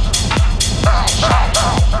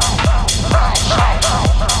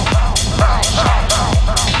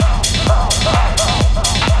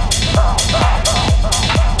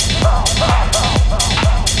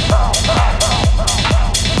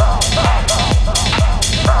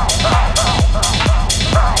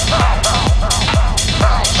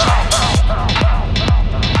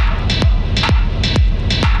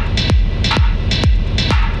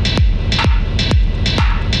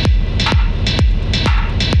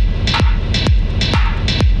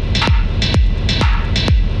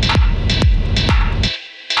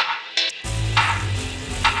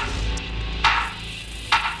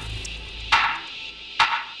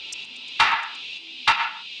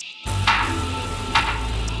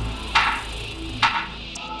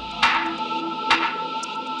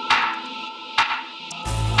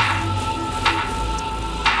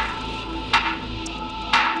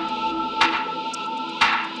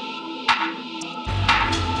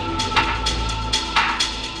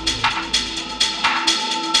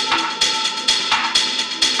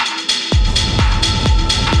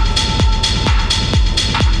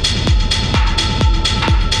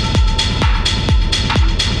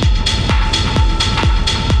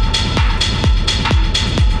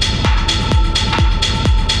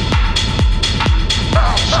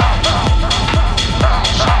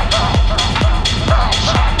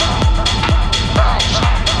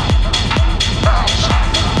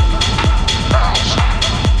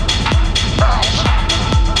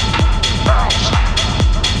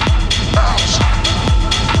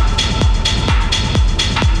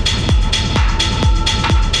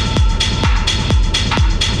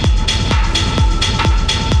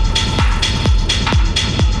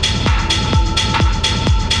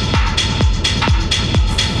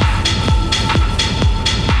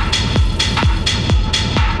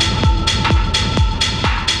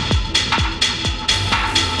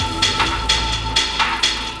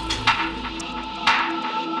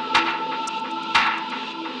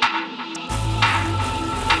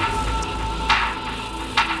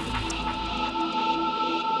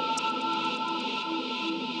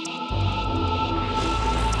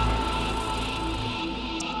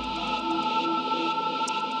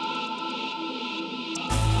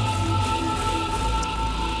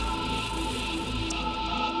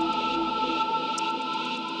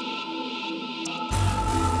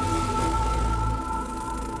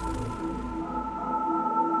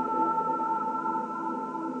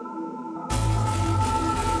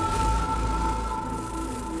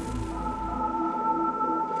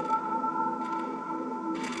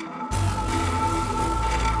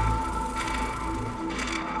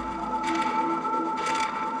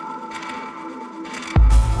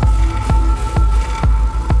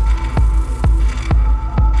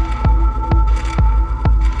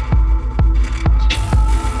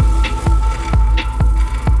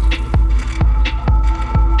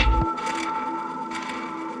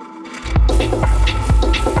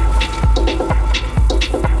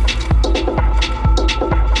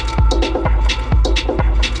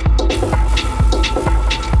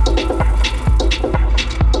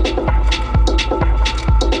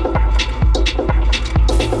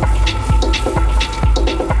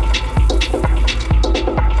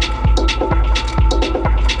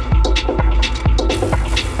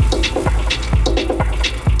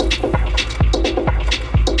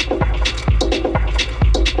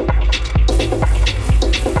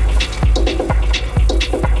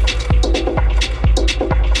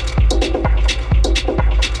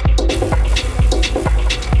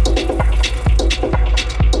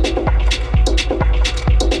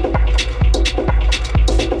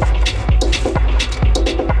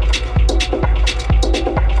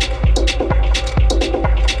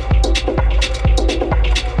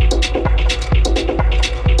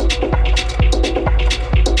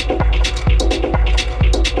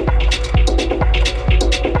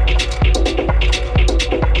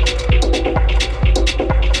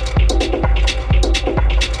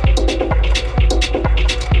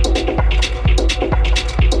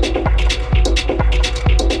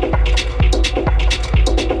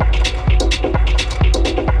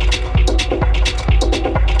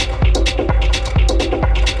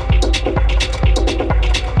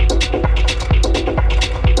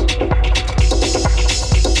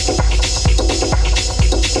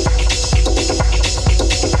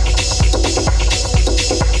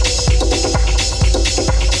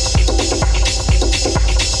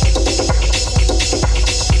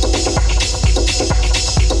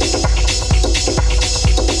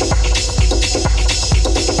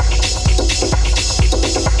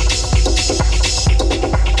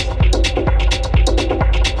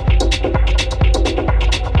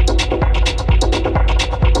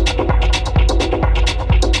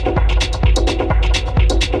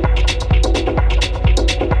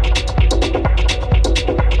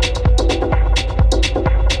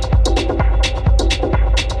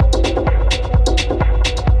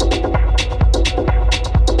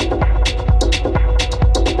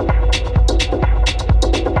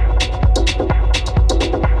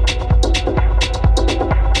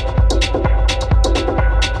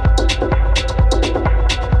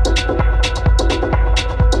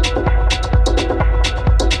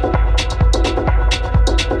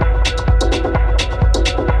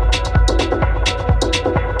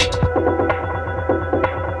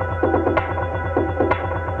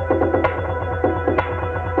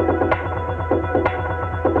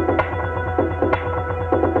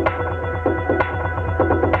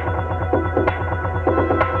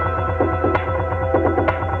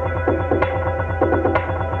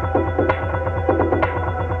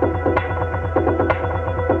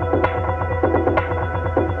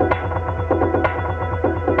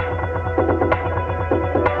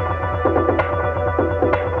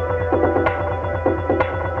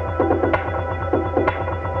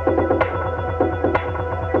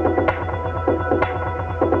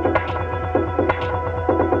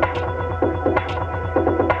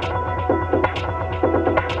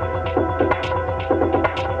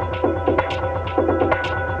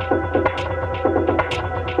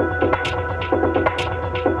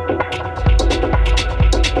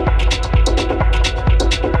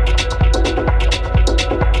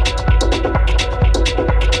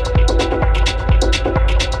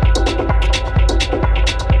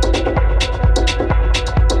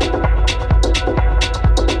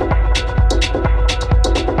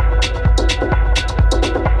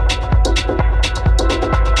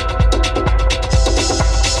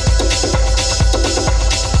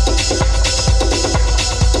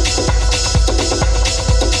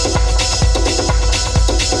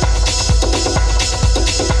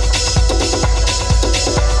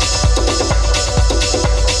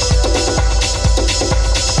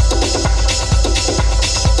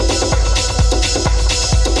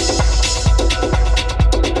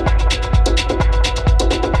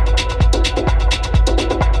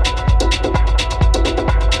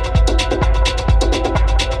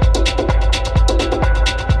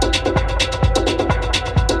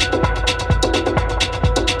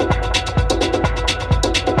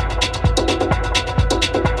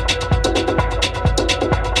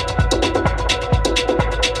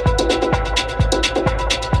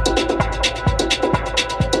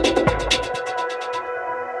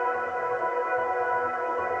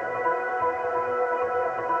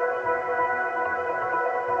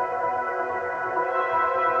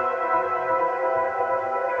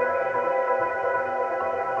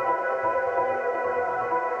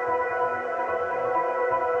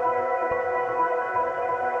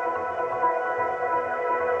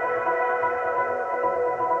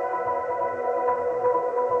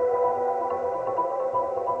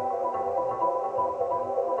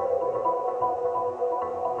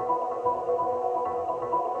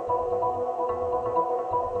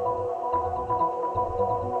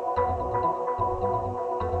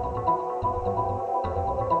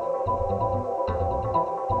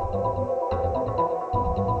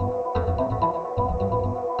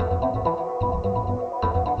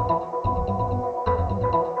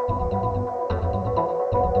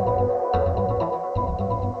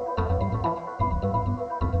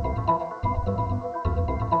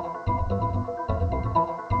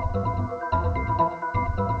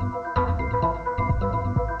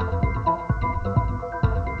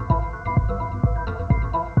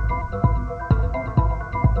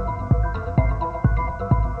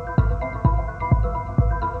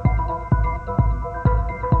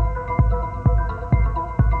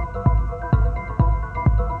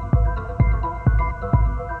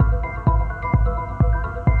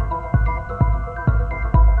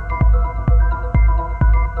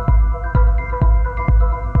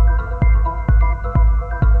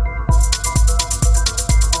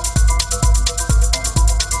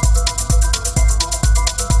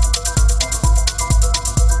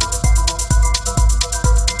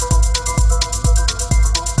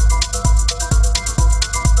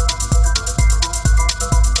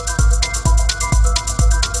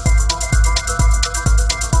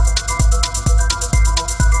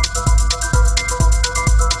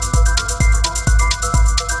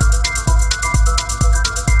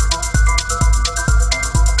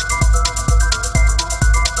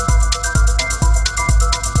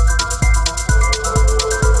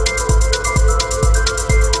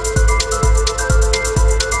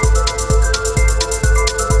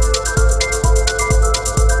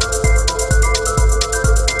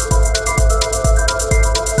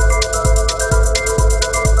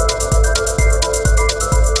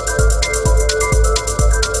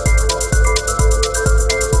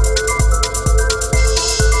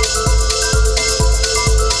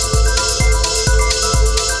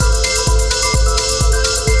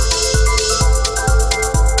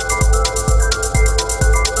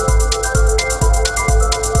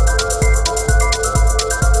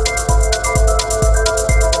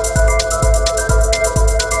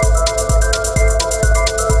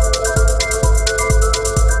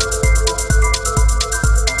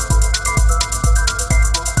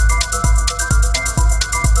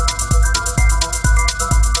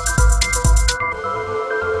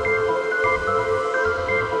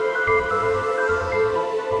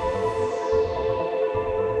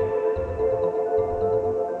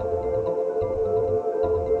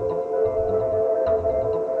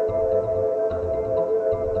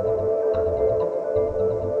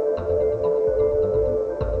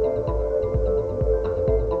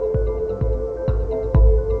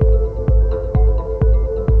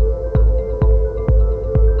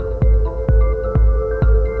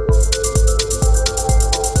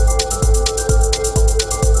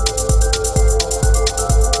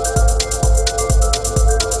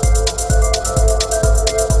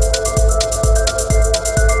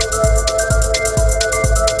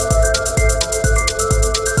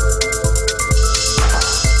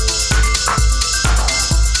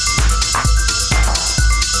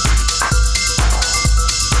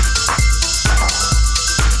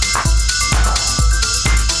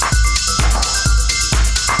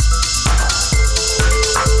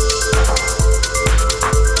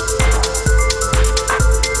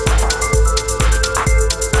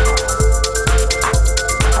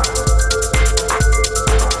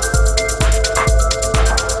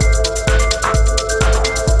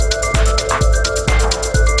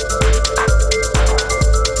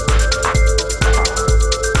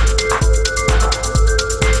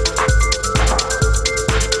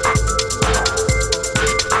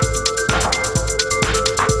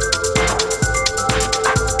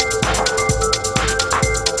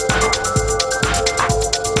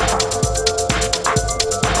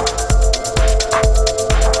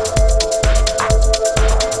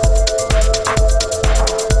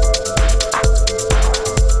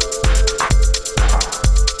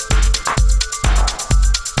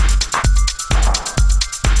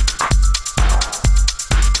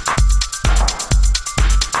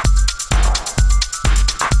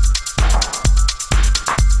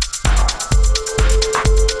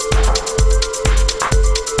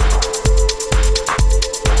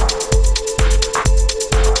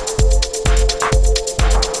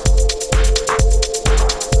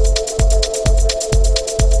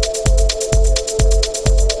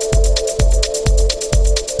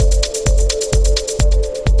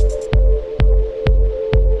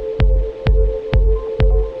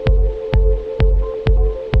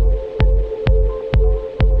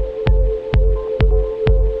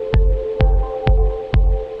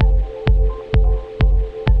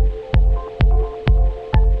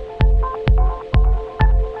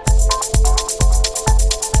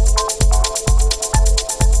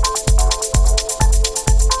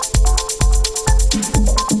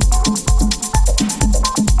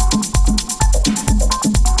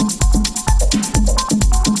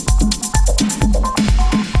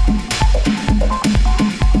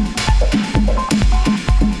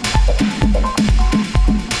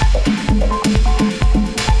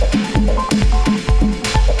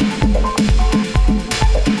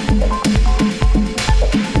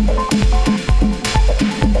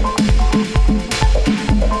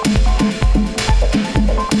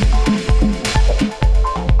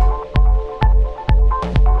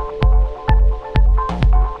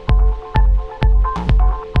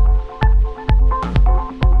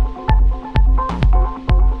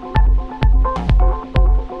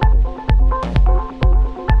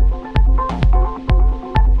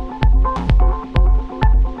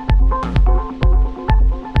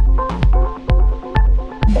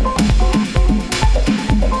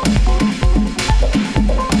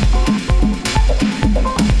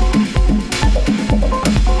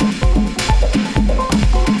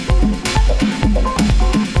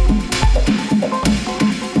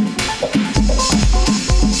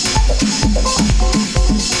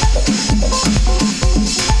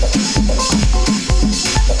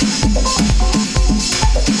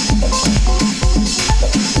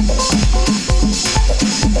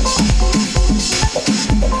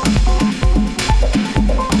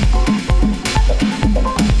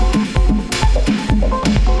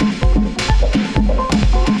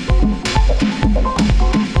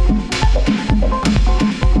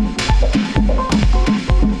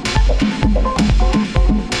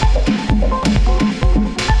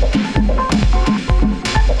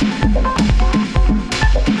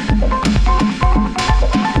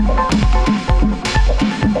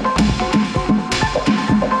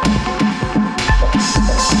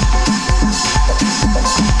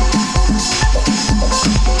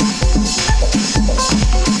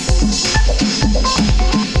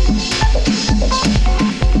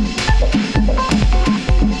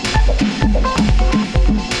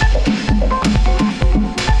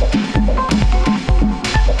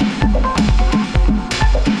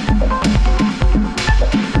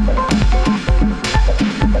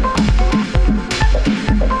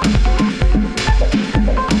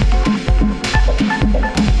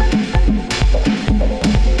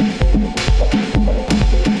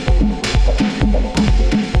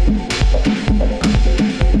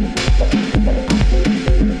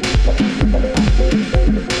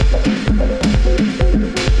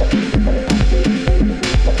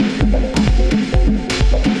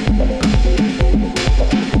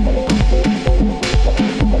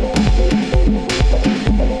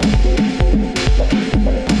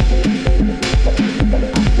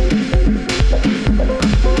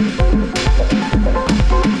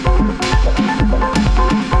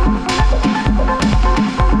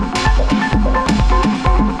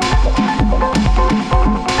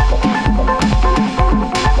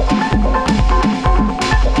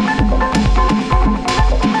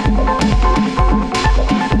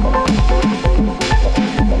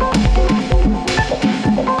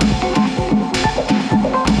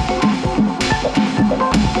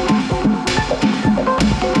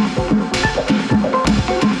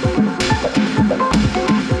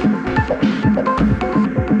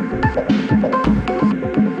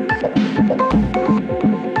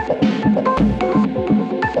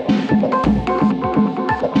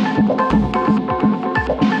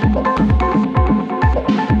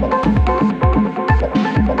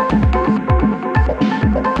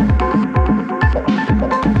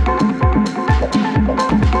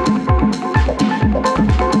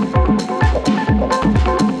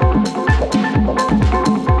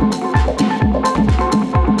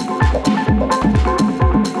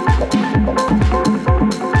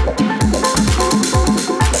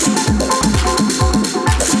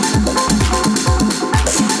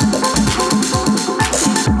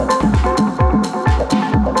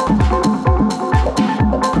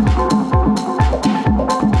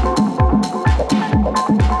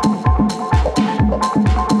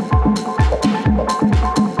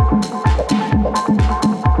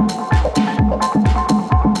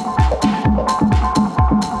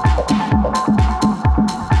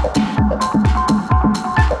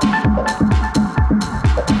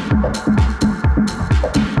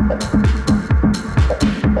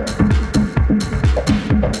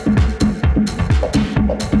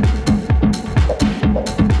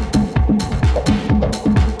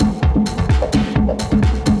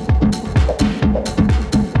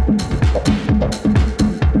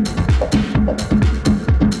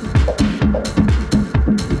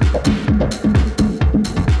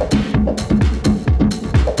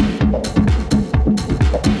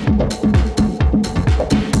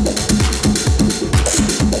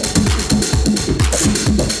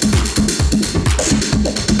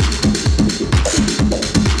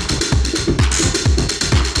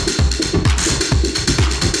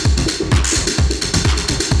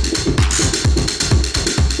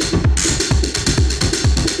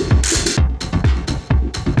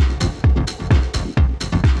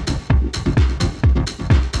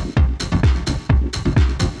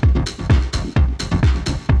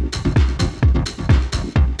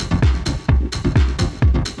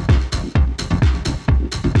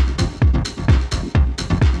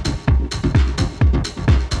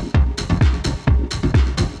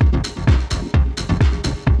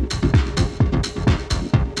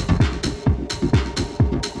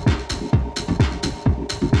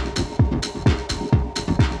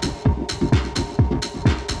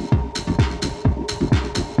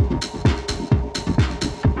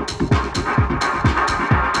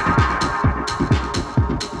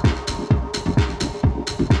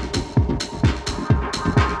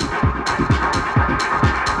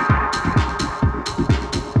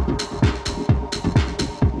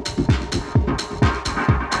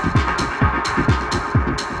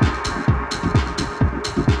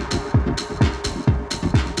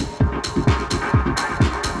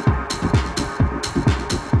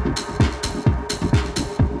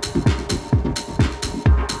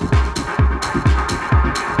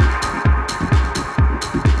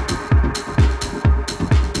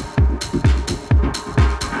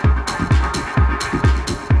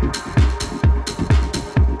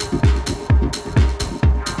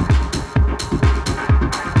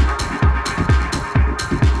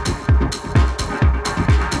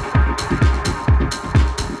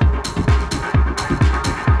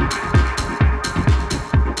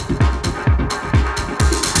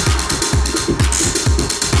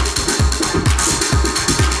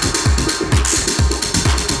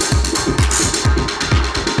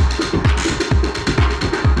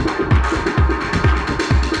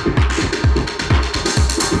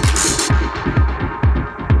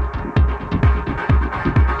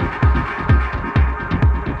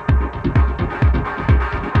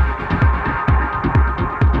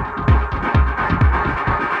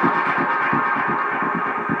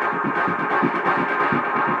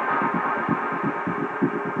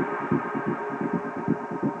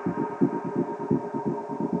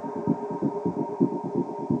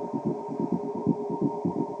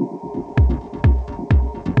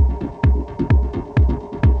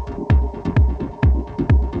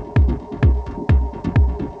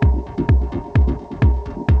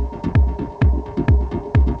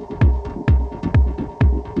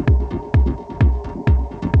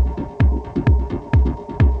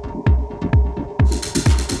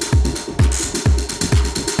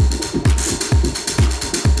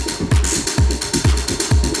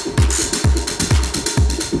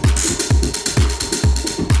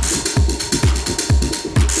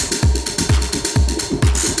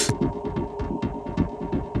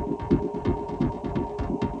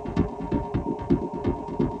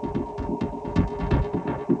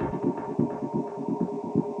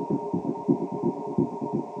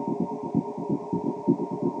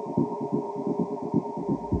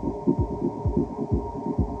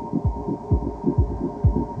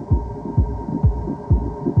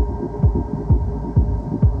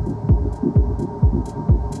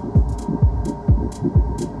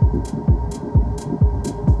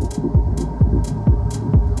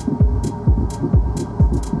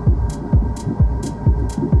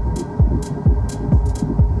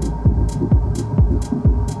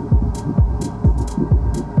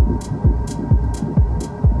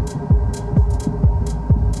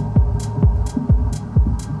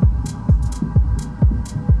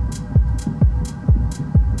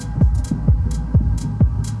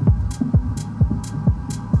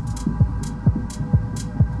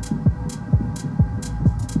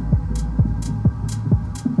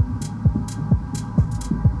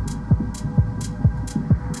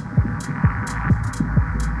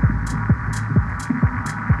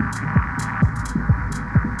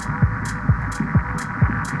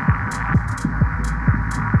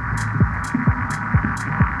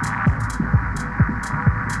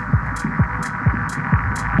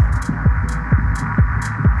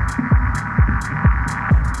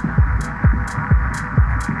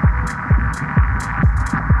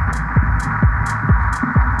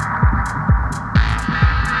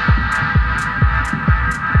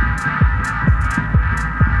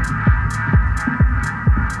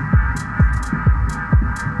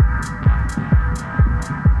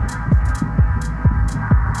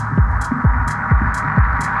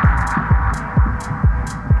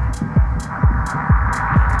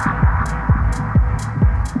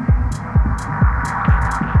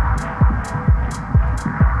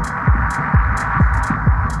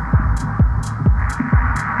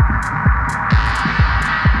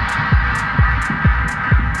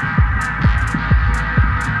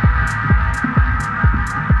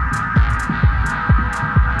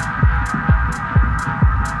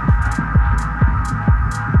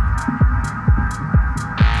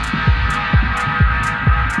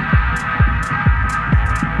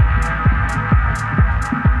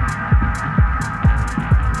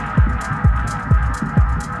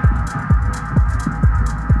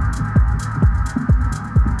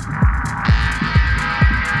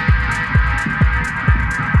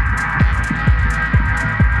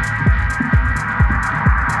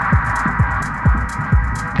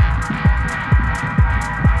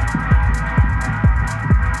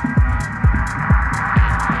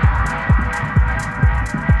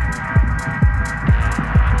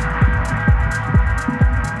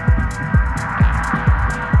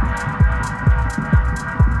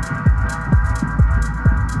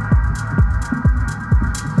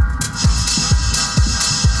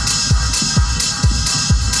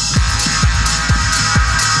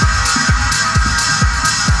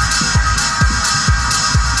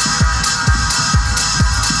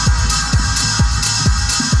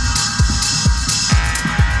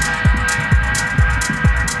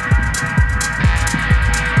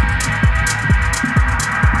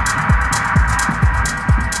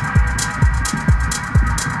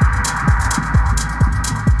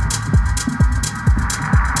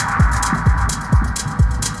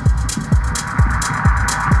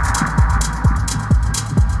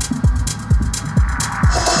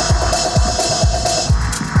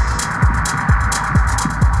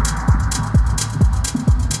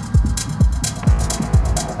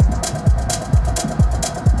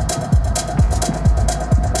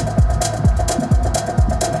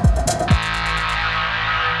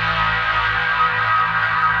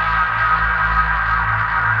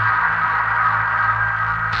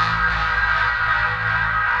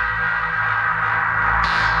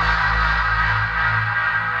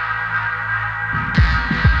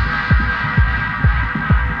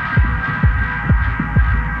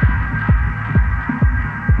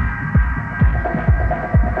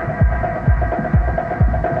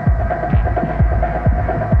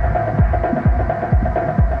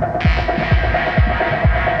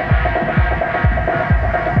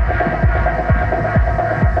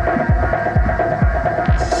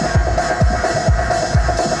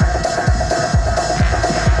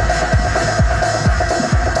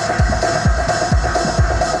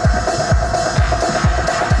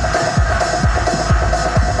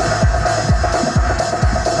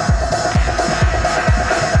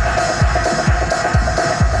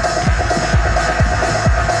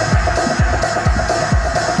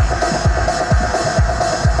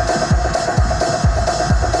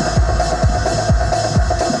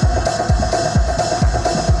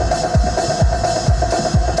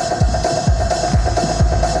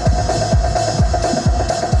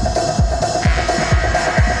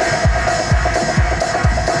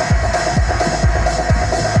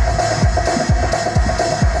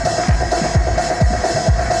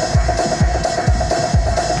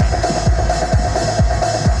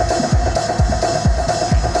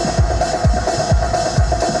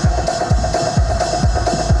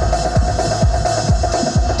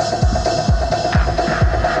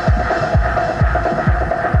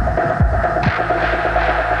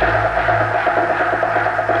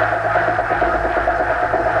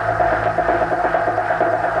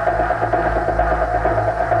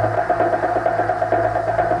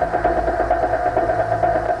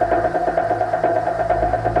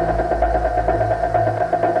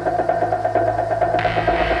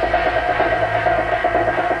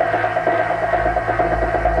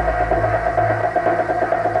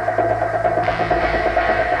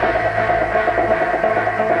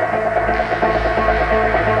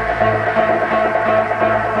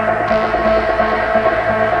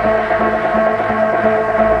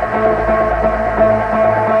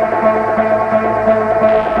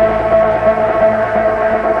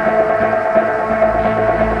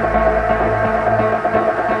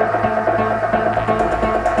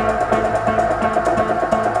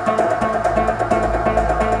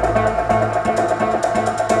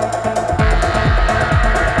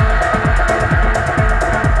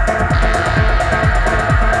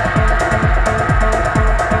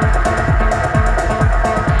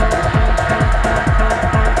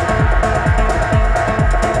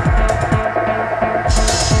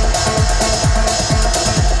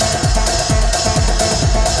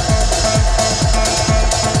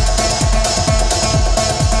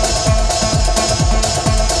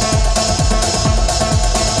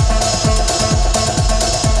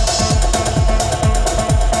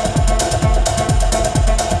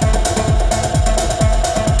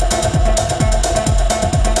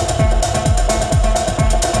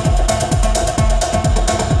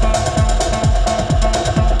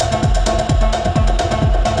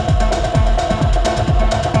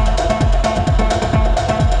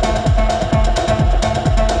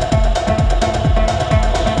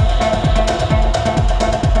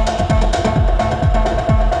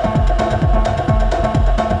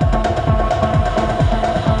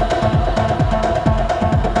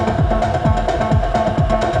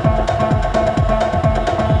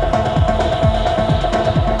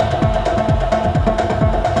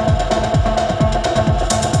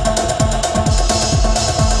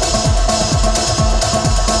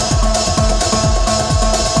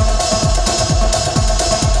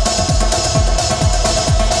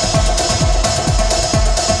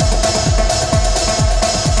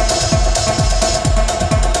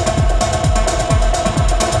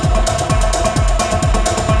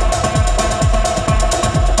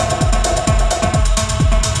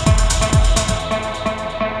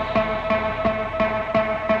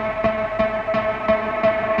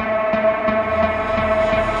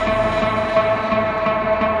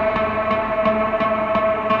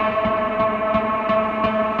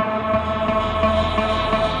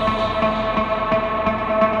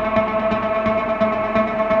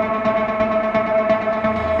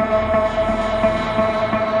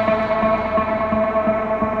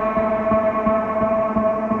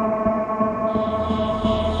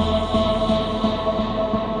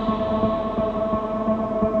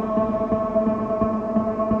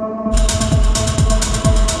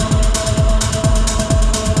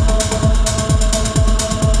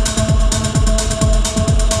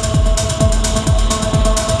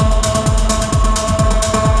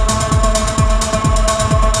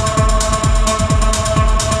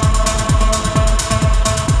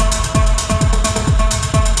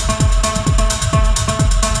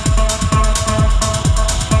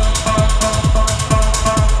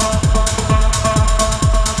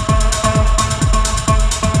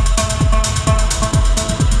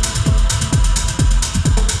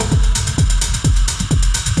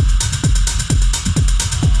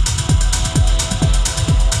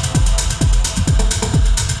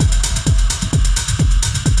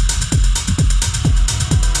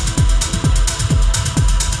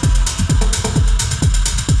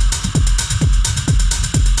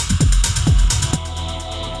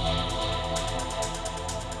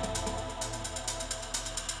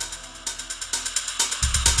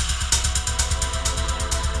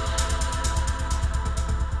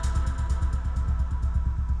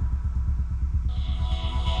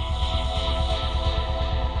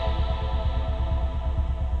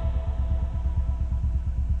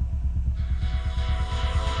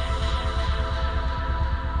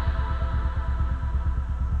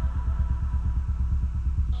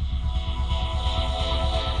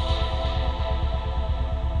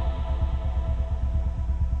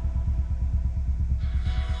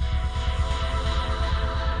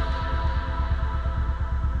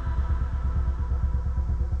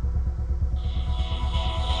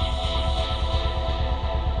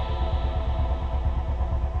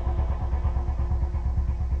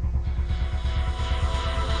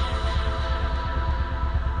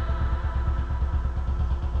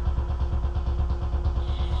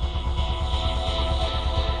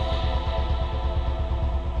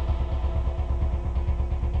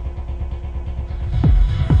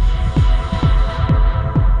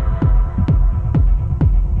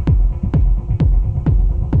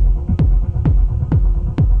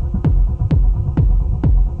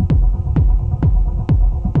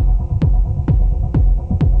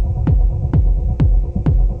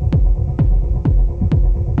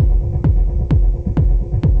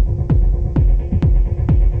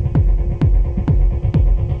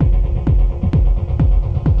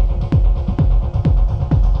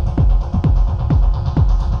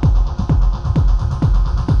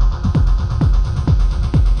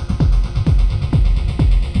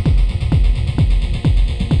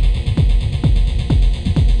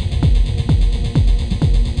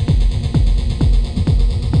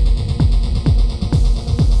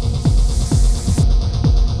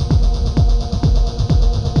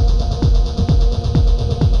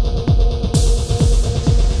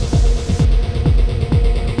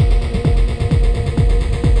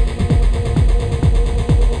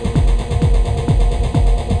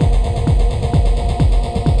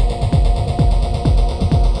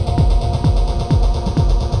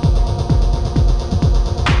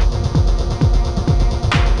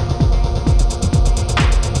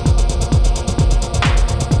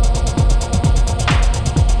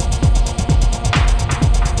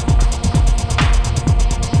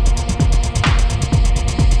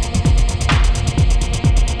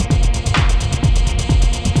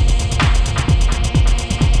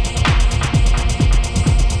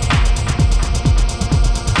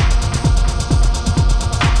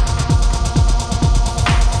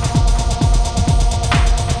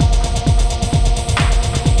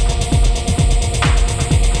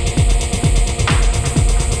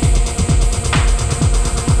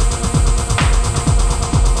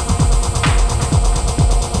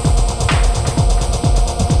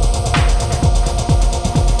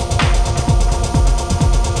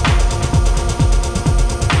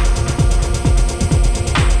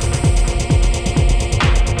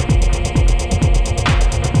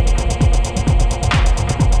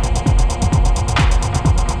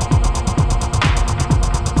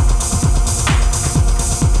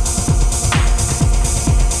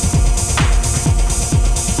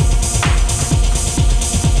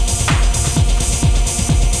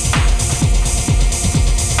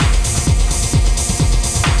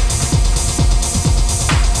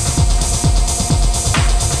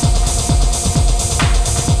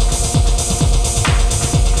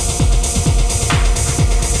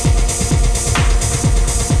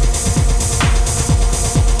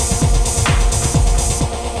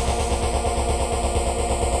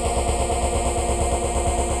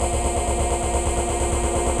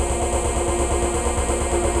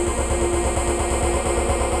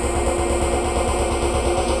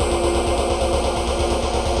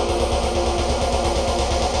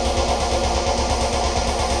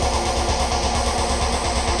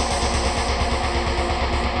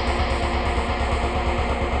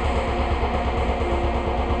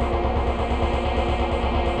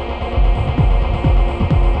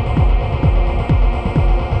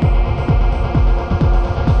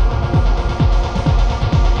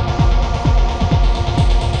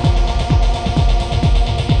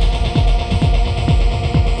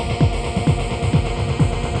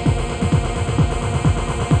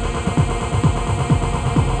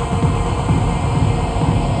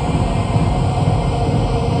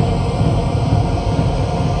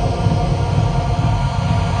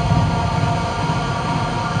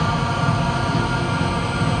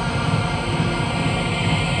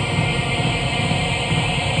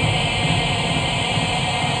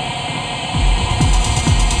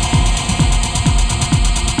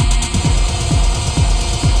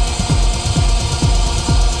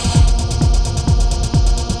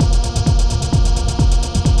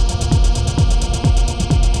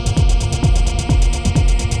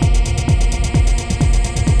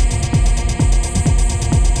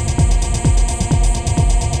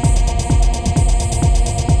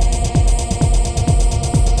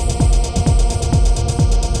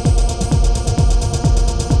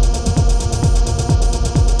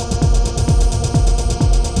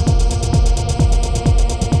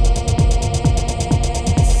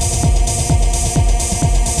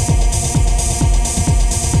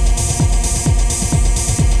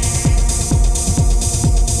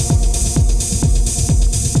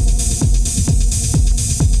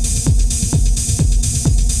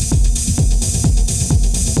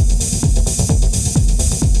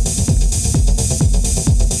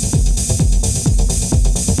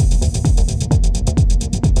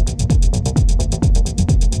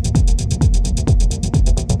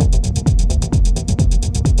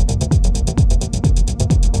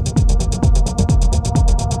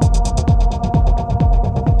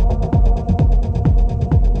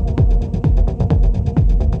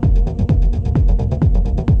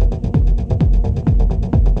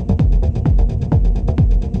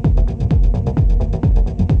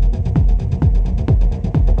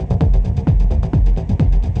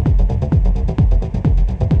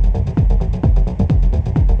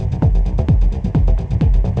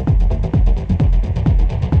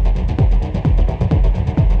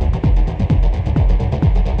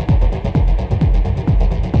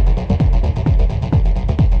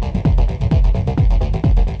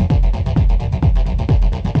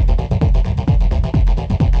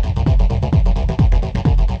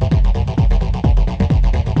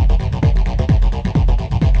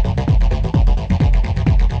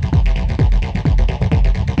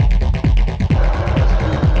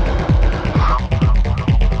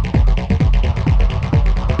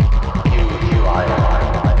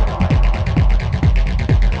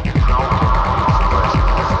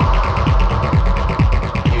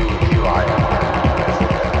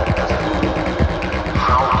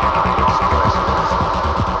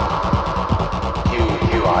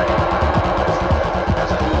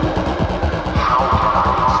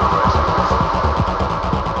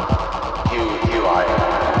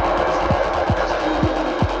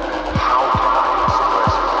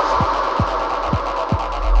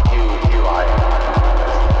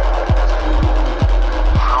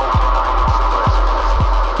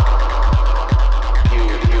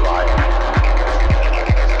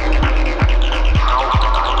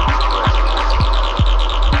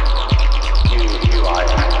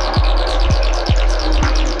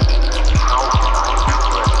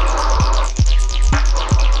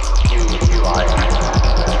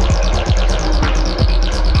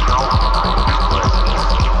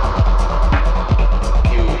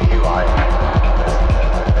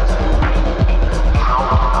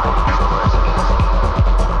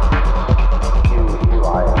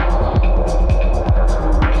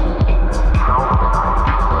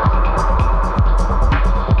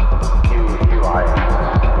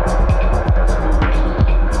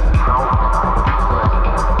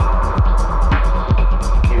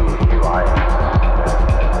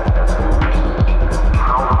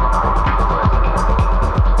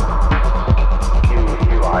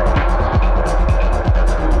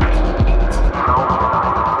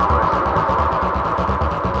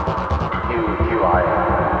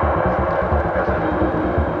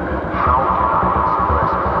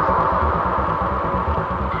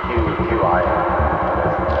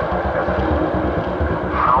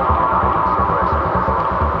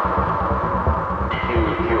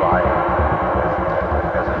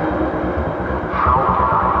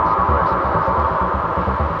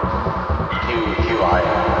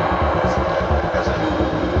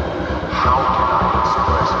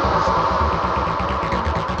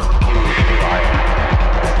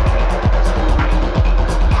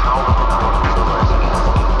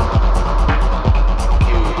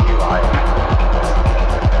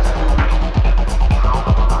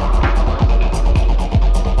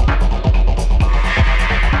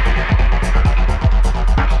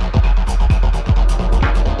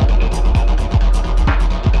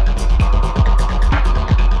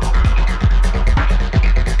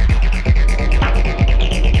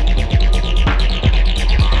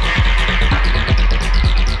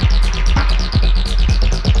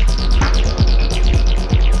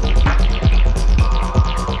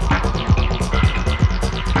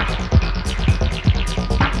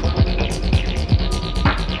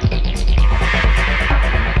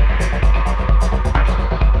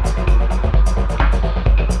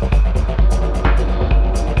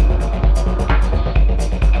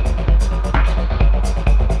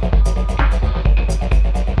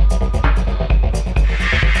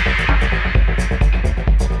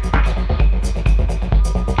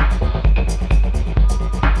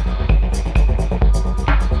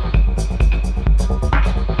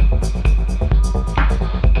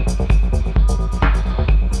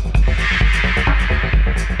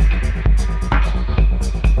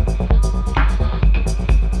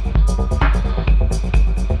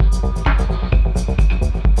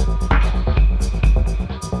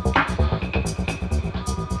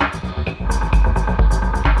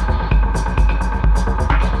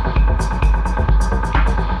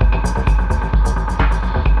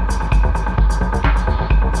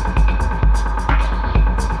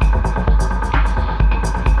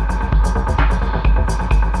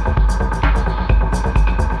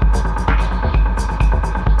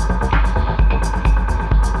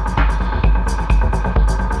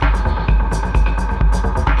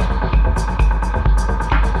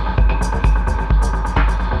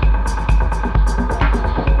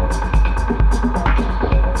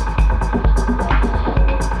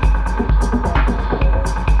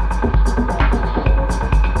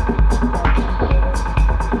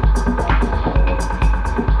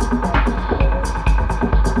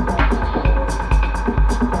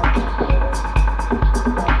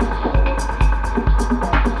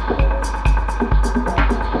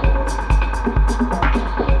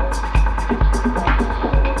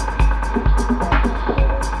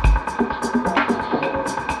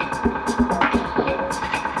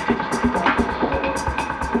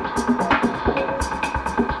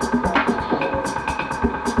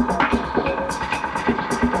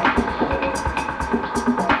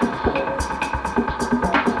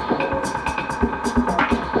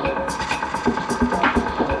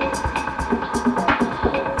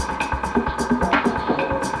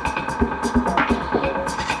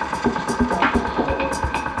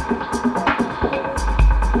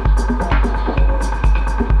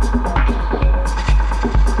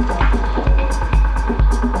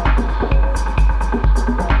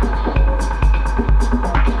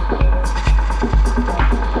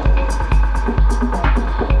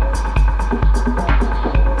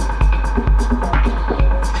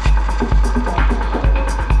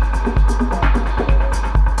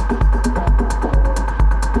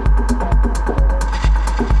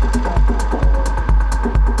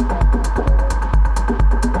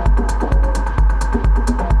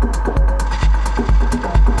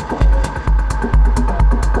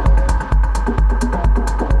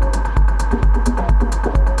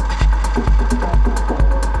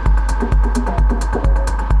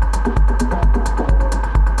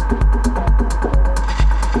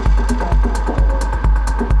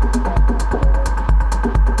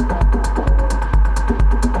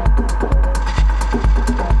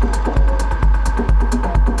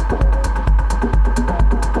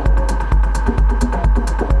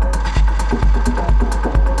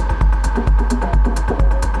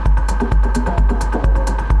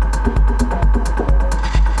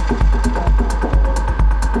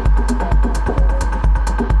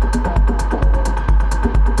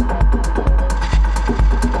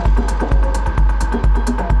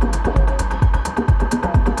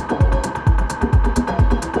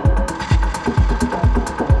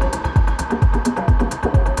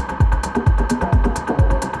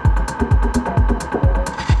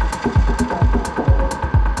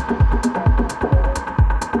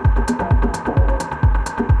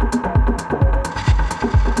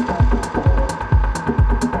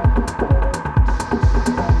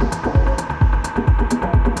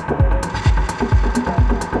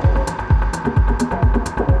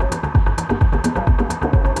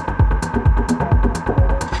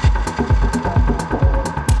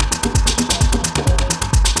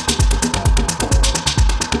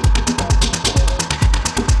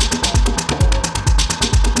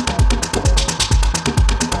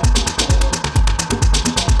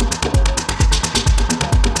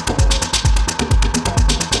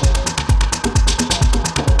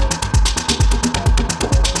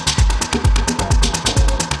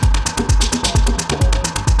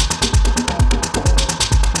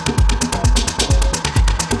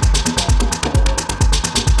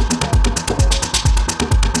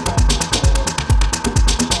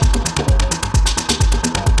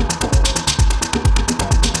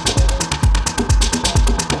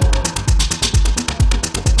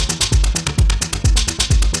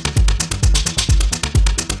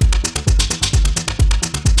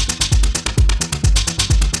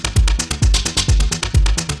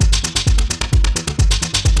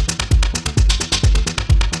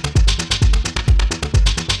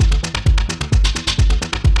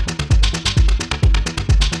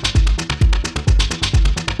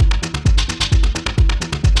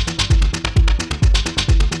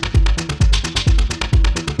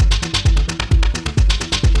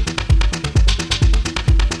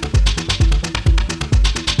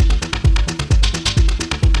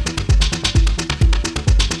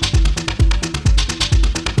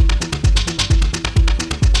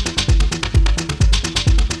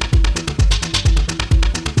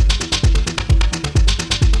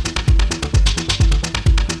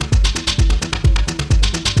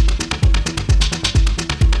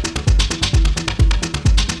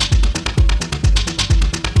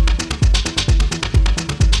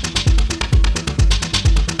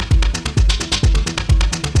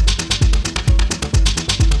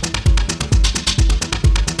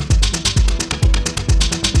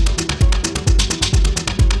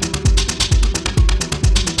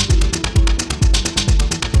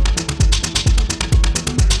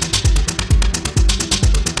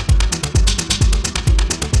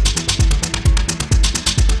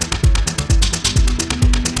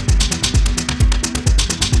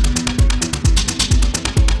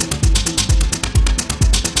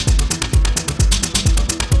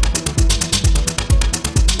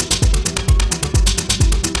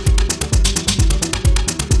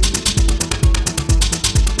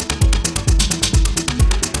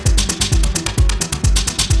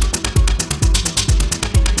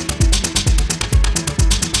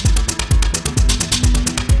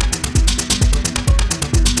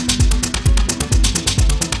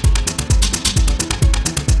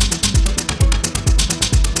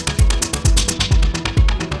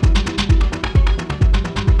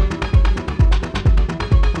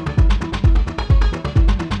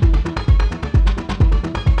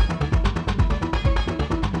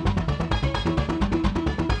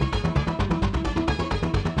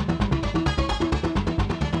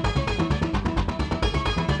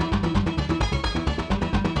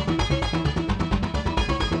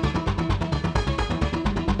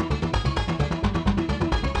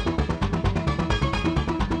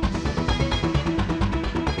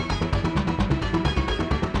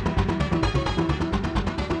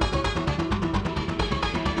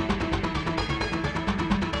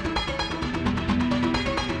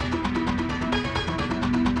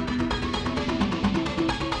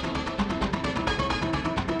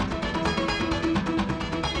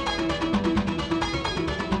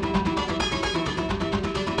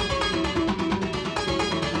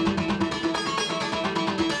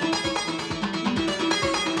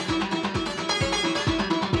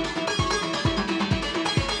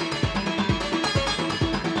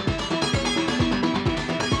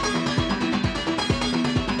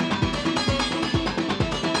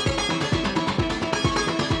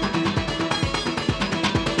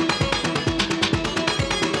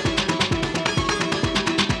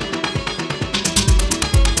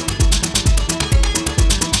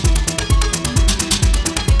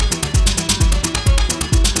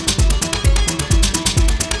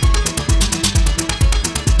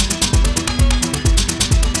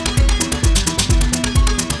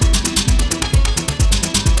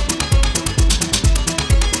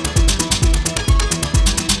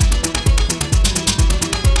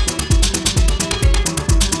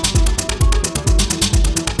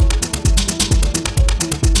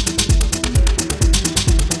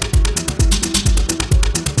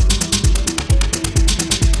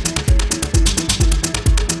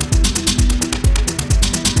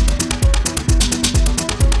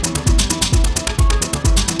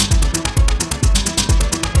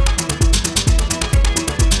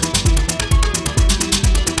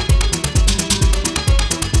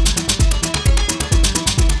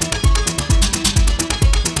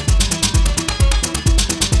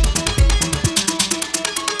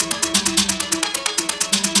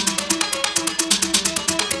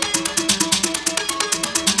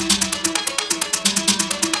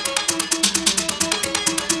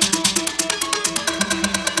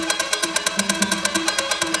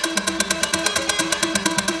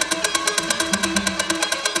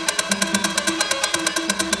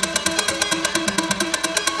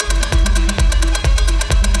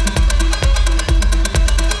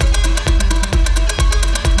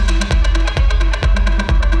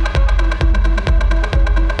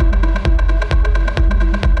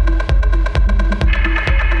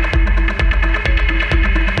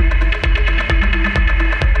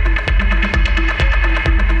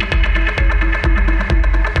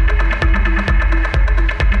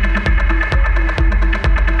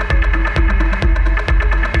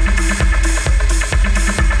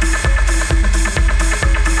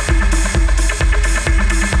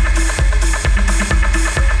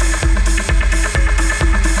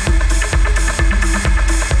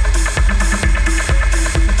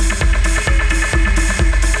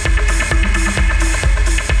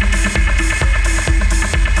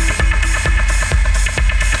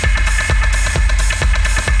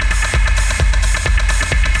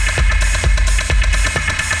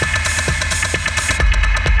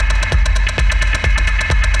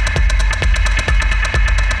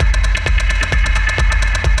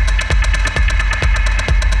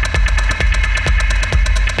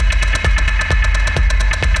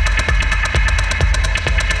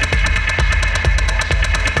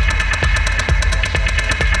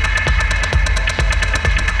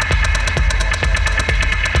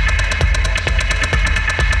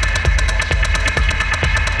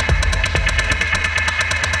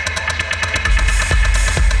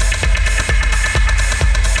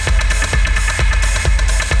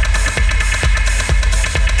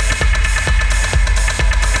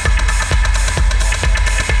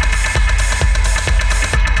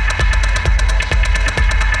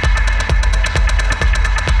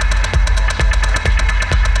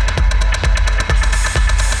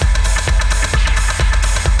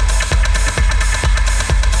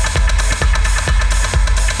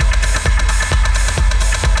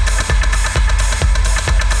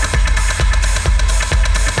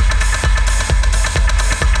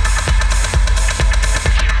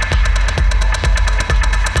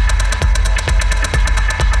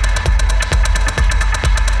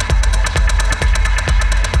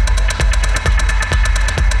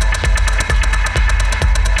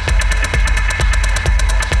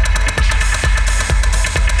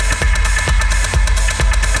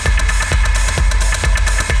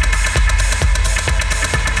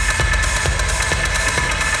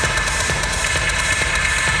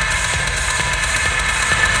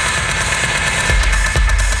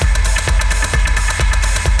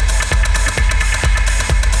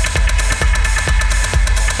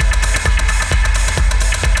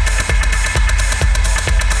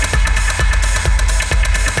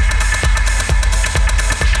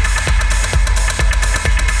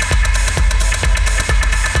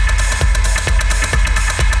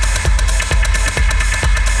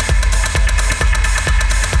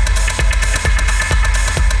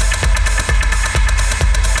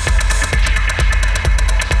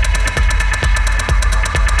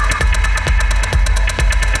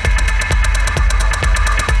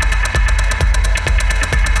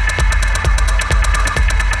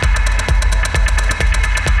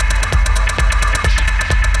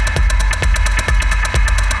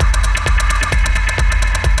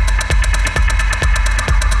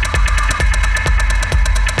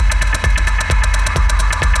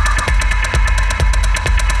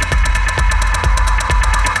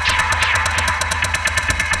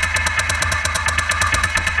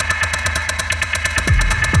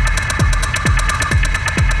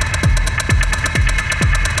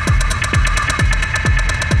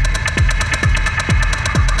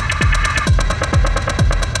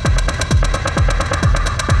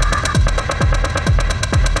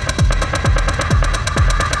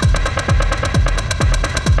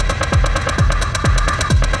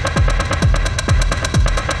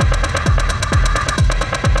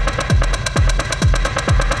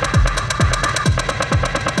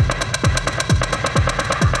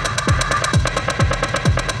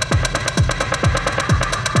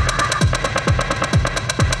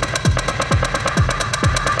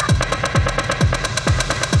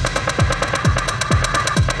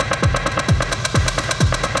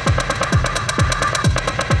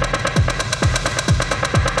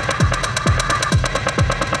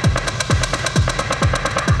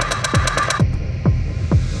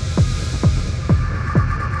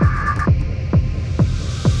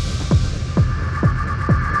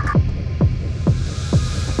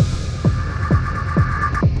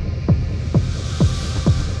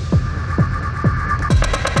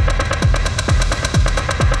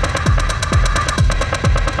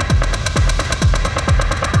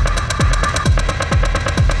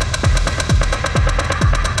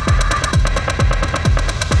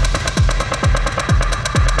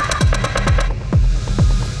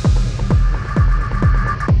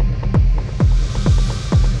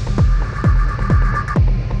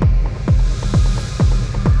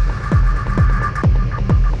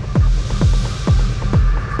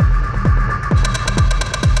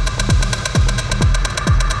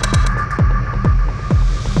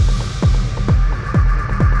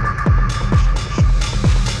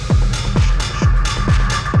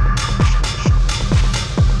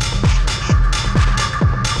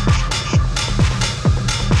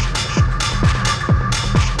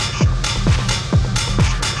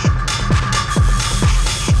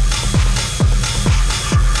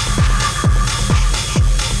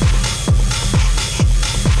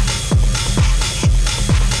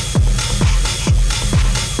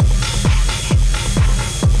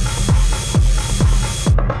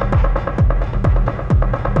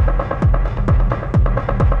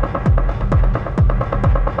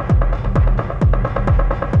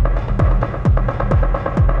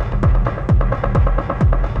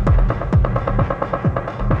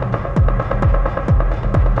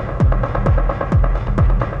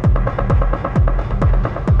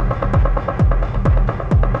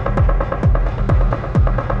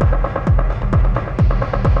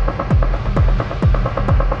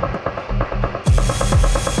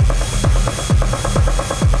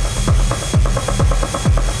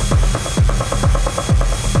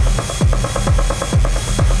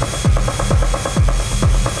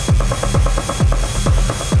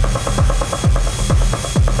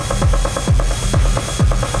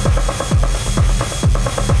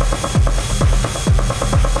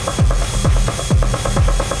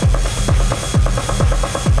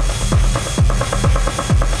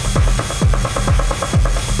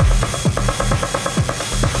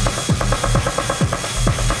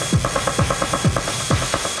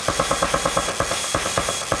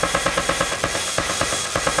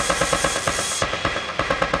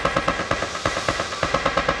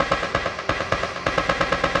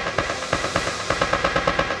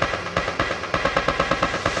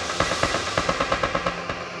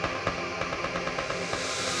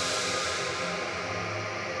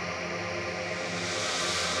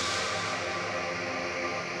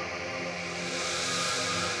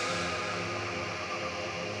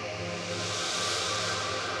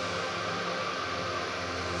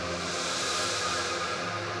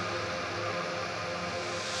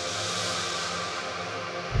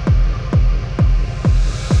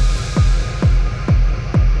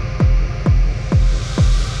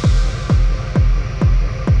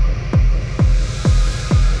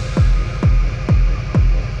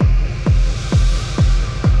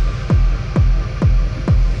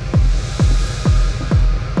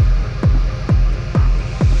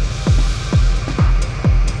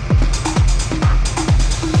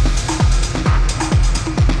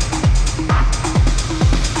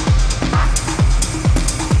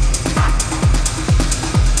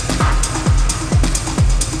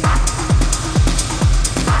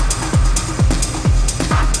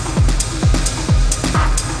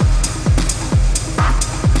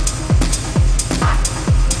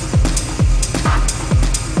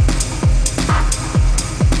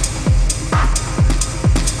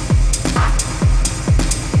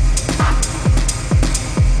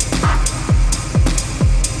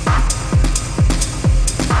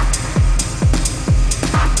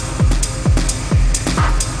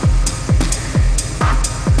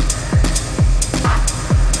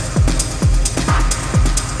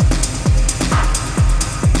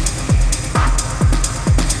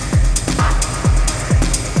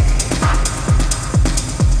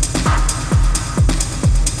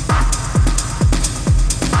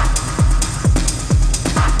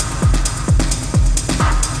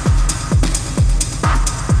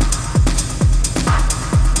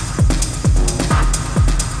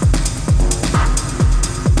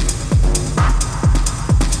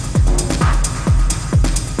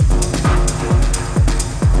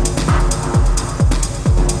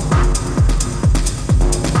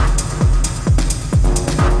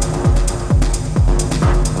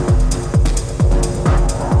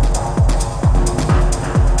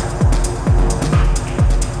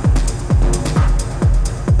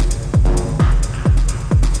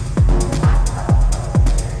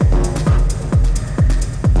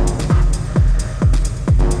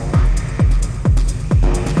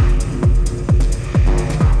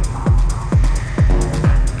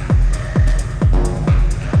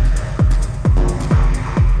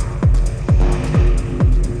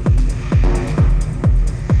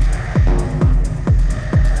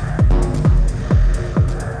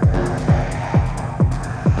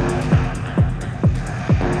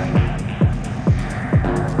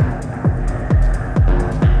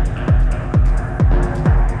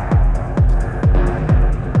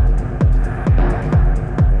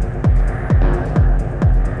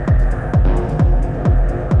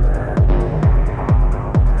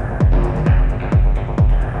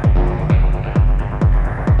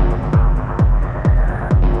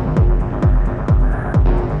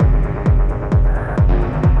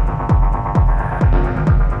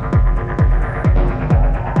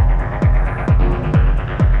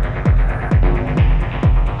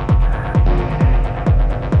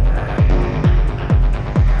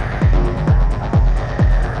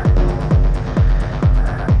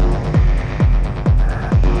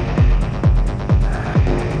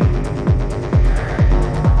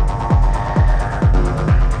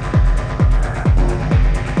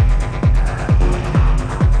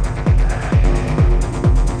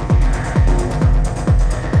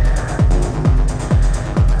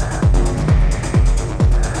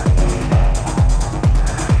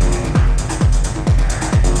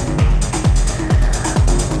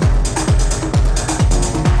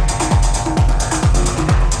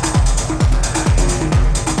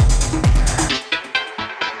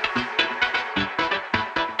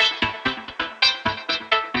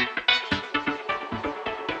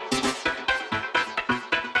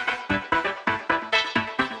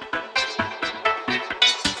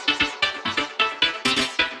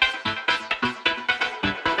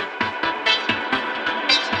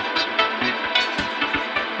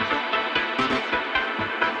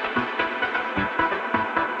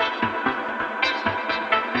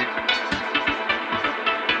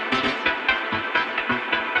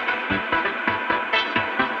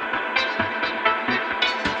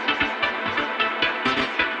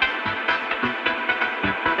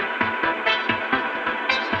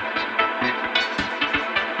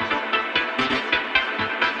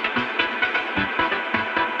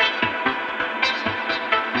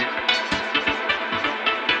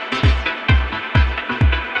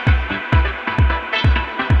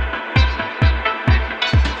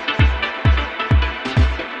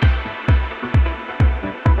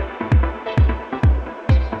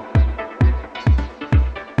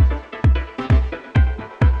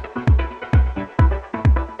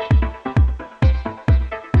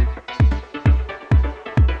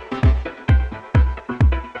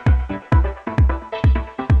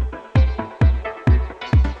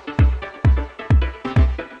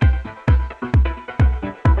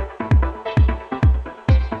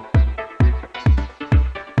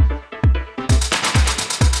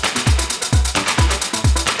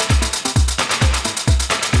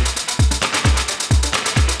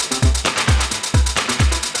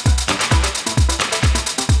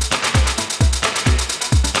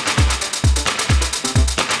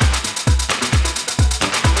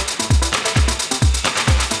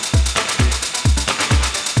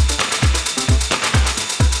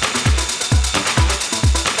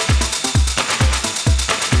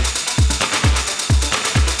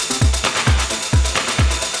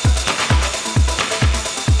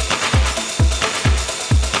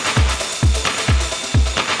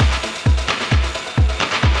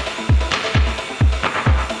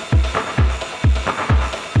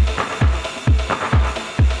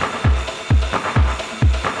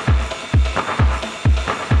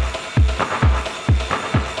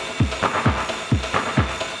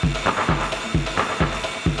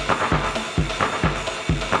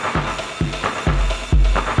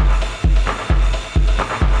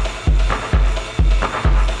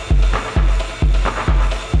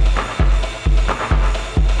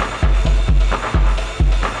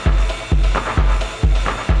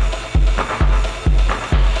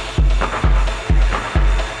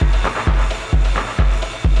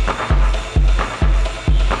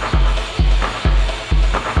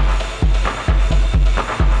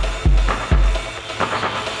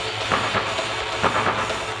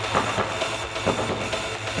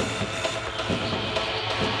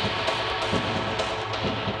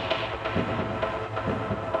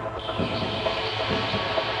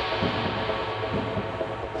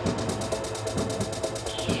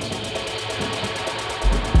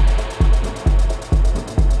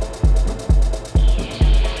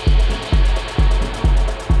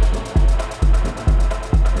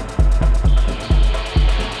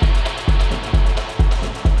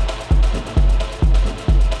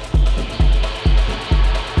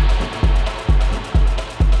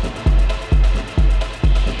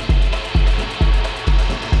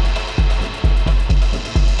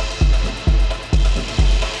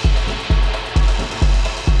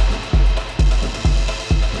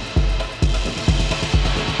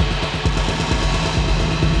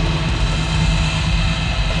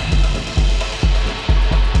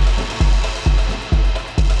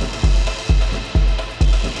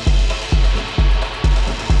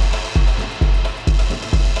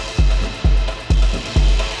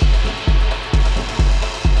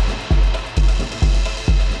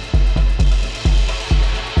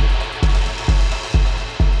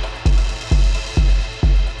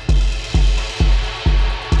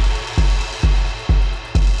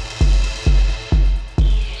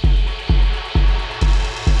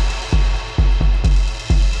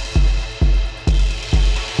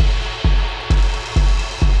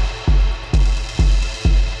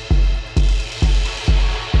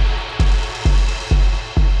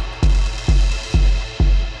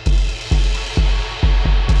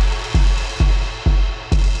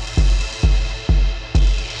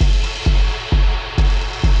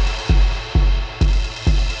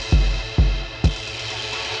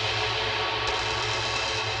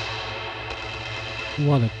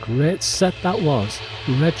 What a great set that was.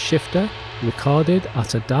 Redshifter, recorded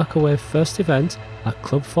at a Darker Wave first event at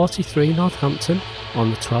Club 43 Northampton on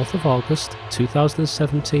the 12th of August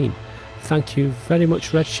 2017. Thank you very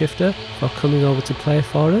much, Redshifter, for coming over to play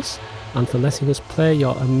for us and for letting us play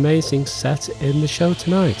your amazing set in the show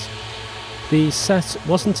tonight. The set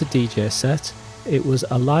wasn't a DJ set, it was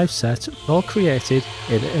a live set all created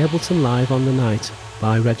in Ableton Live on the night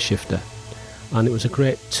by Redshifter. And it was a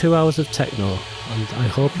great 2 hours of techno, and I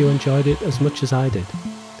hope you enjoyed it as much as I did.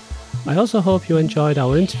 I also hope you enjoyed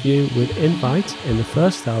our interview with Invite in the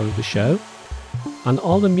first hour of the show, and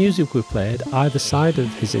all the music we played either side of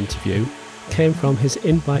his interview came from his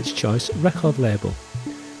Invite's Choice record label,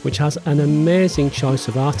 which has an amazing choice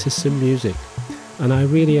of artists and music, and I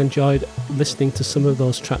really enjoyed listening to some of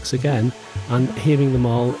those tracks again and hearing them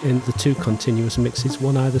all in the two continuous mixes,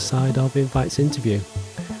 one either side of Invite's interview.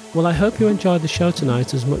 Well, I hope you enjoyed the show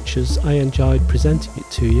tonight as much as I enjoyed presenting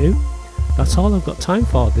it to you. That's all I've got time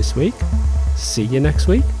for this week. See you next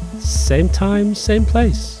week, same time, same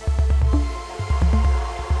place.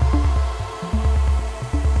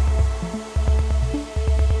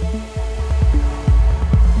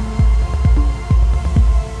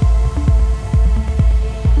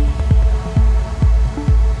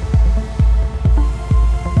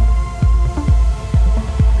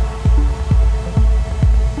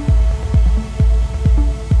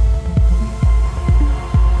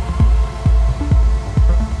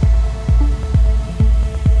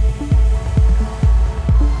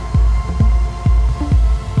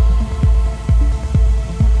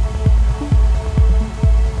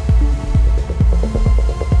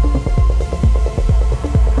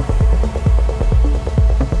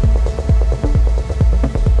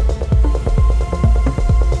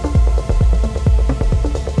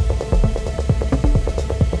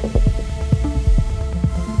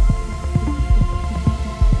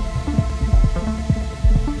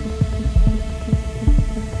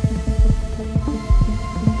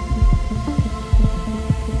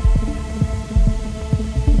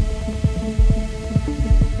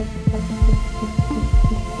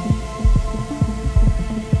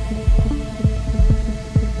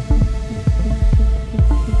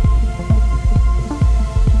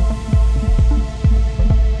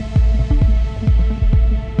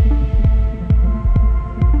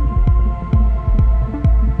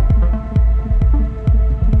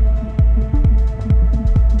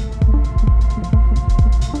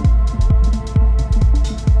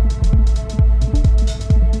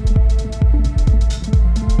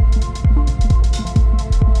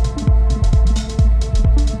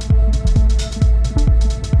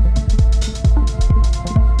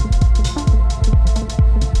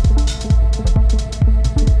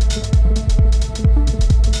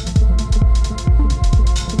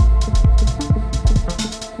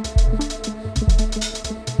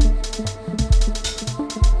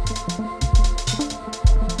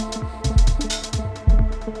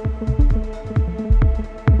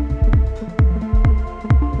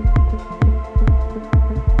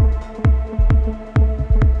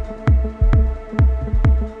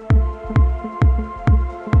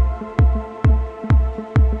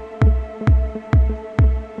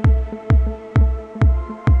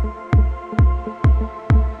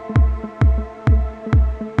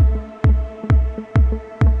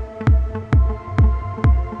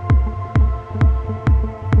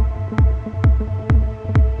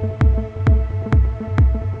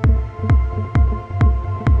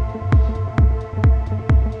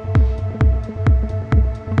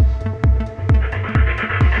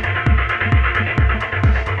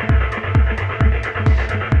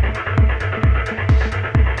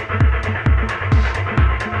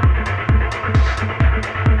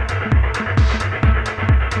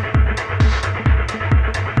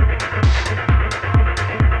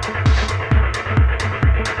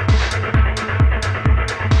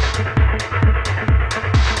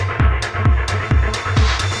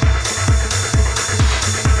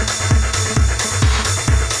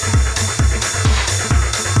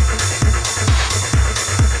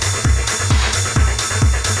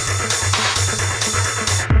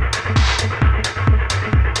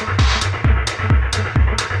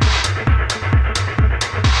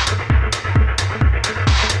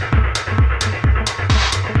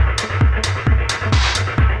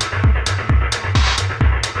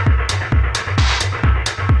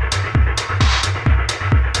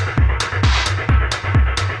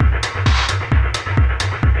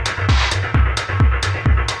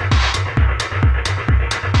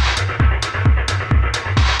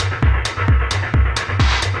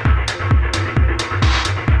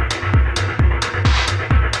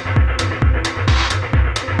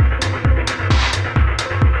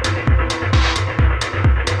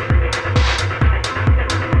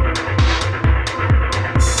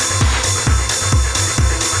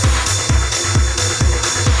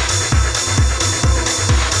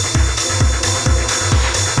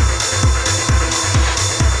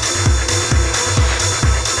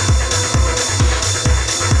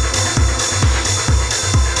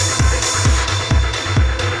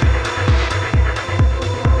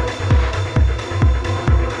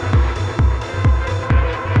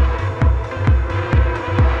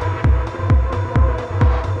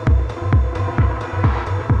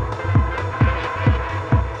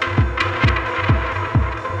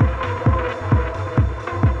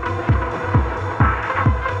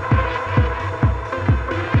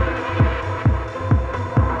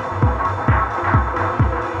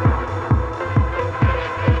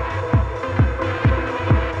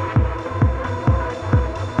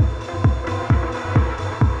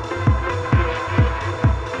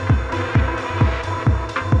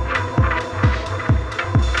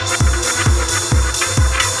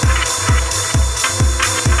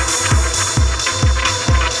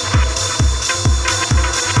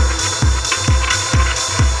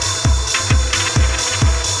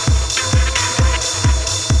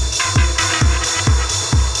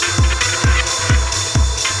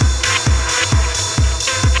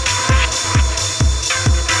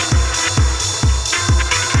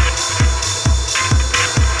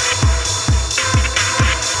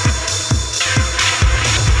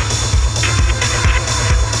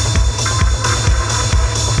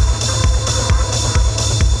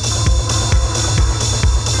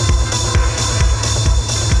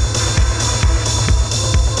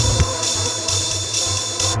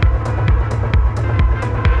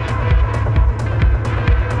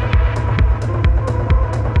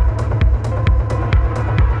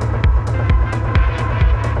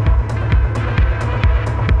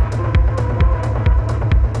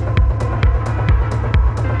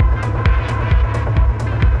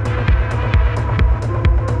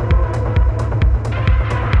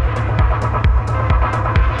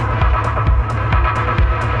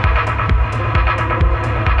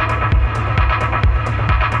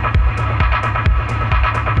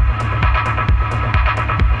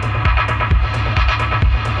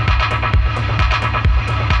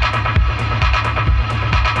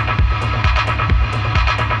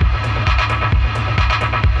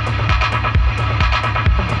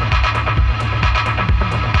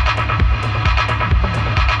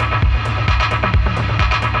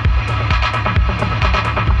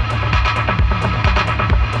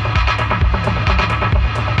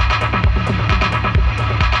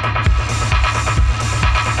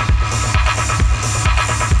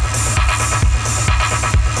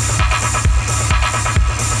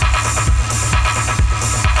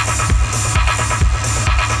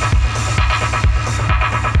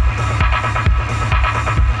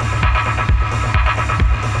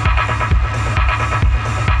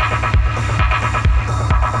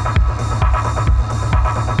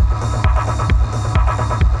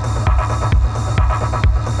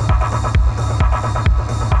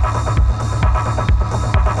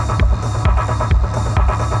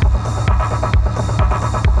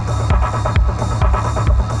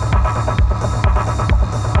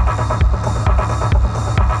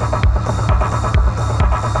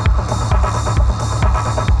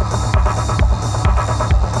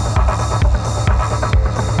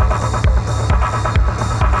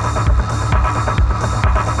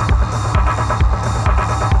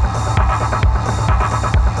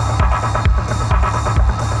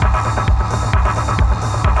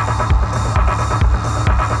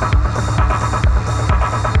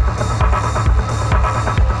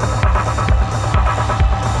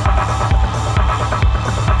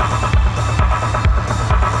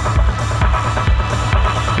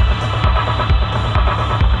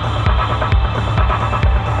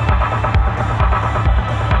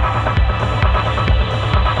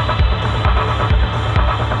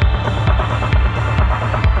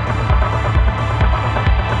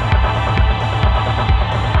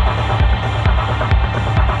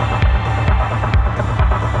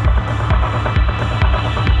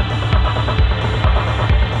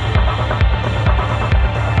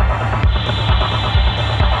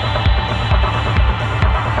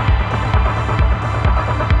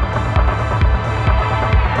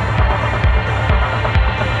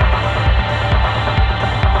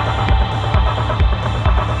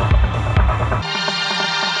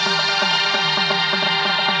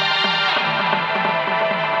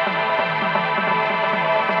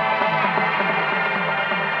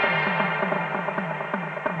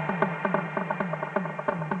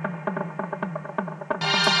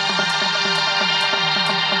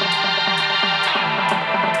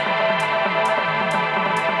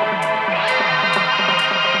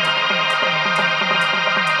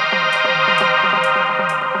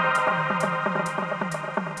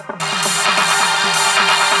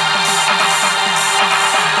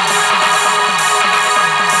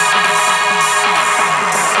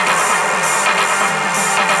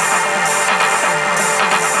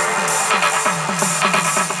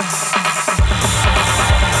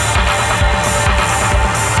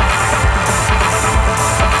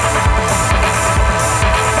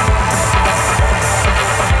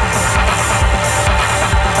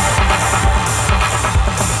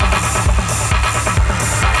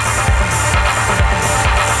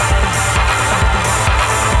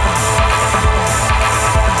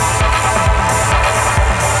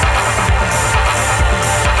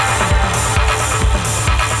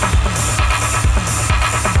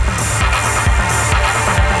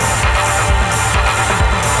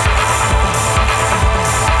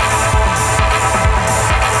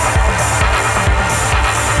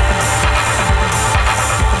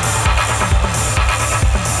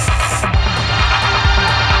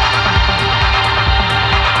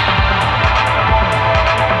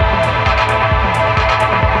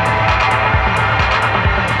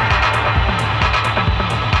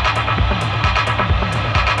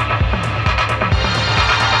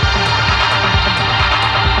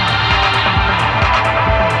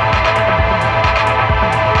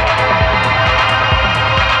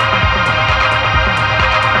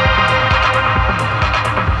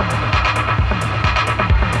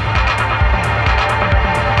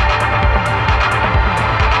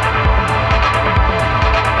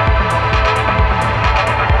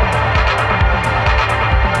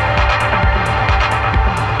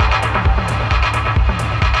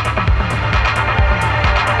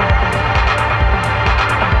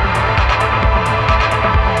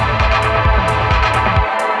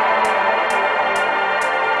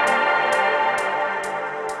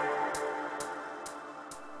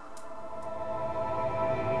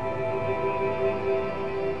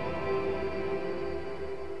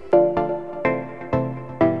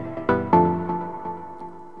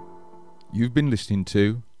 You've been listening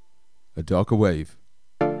to A Darker Wave.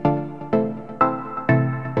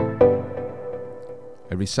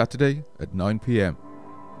 Every Saturday at 9 p.m.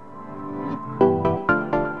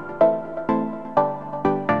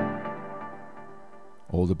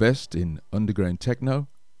 All the best in underground techno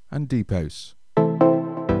and deep house.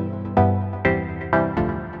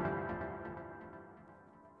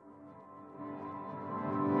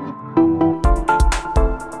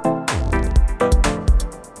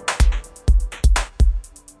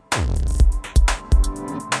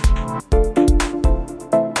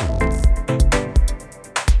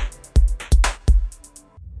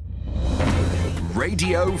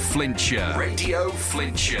 Radio Flintshire. Radio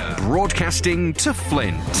Flintshire. Broadcasting to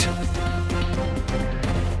Flint.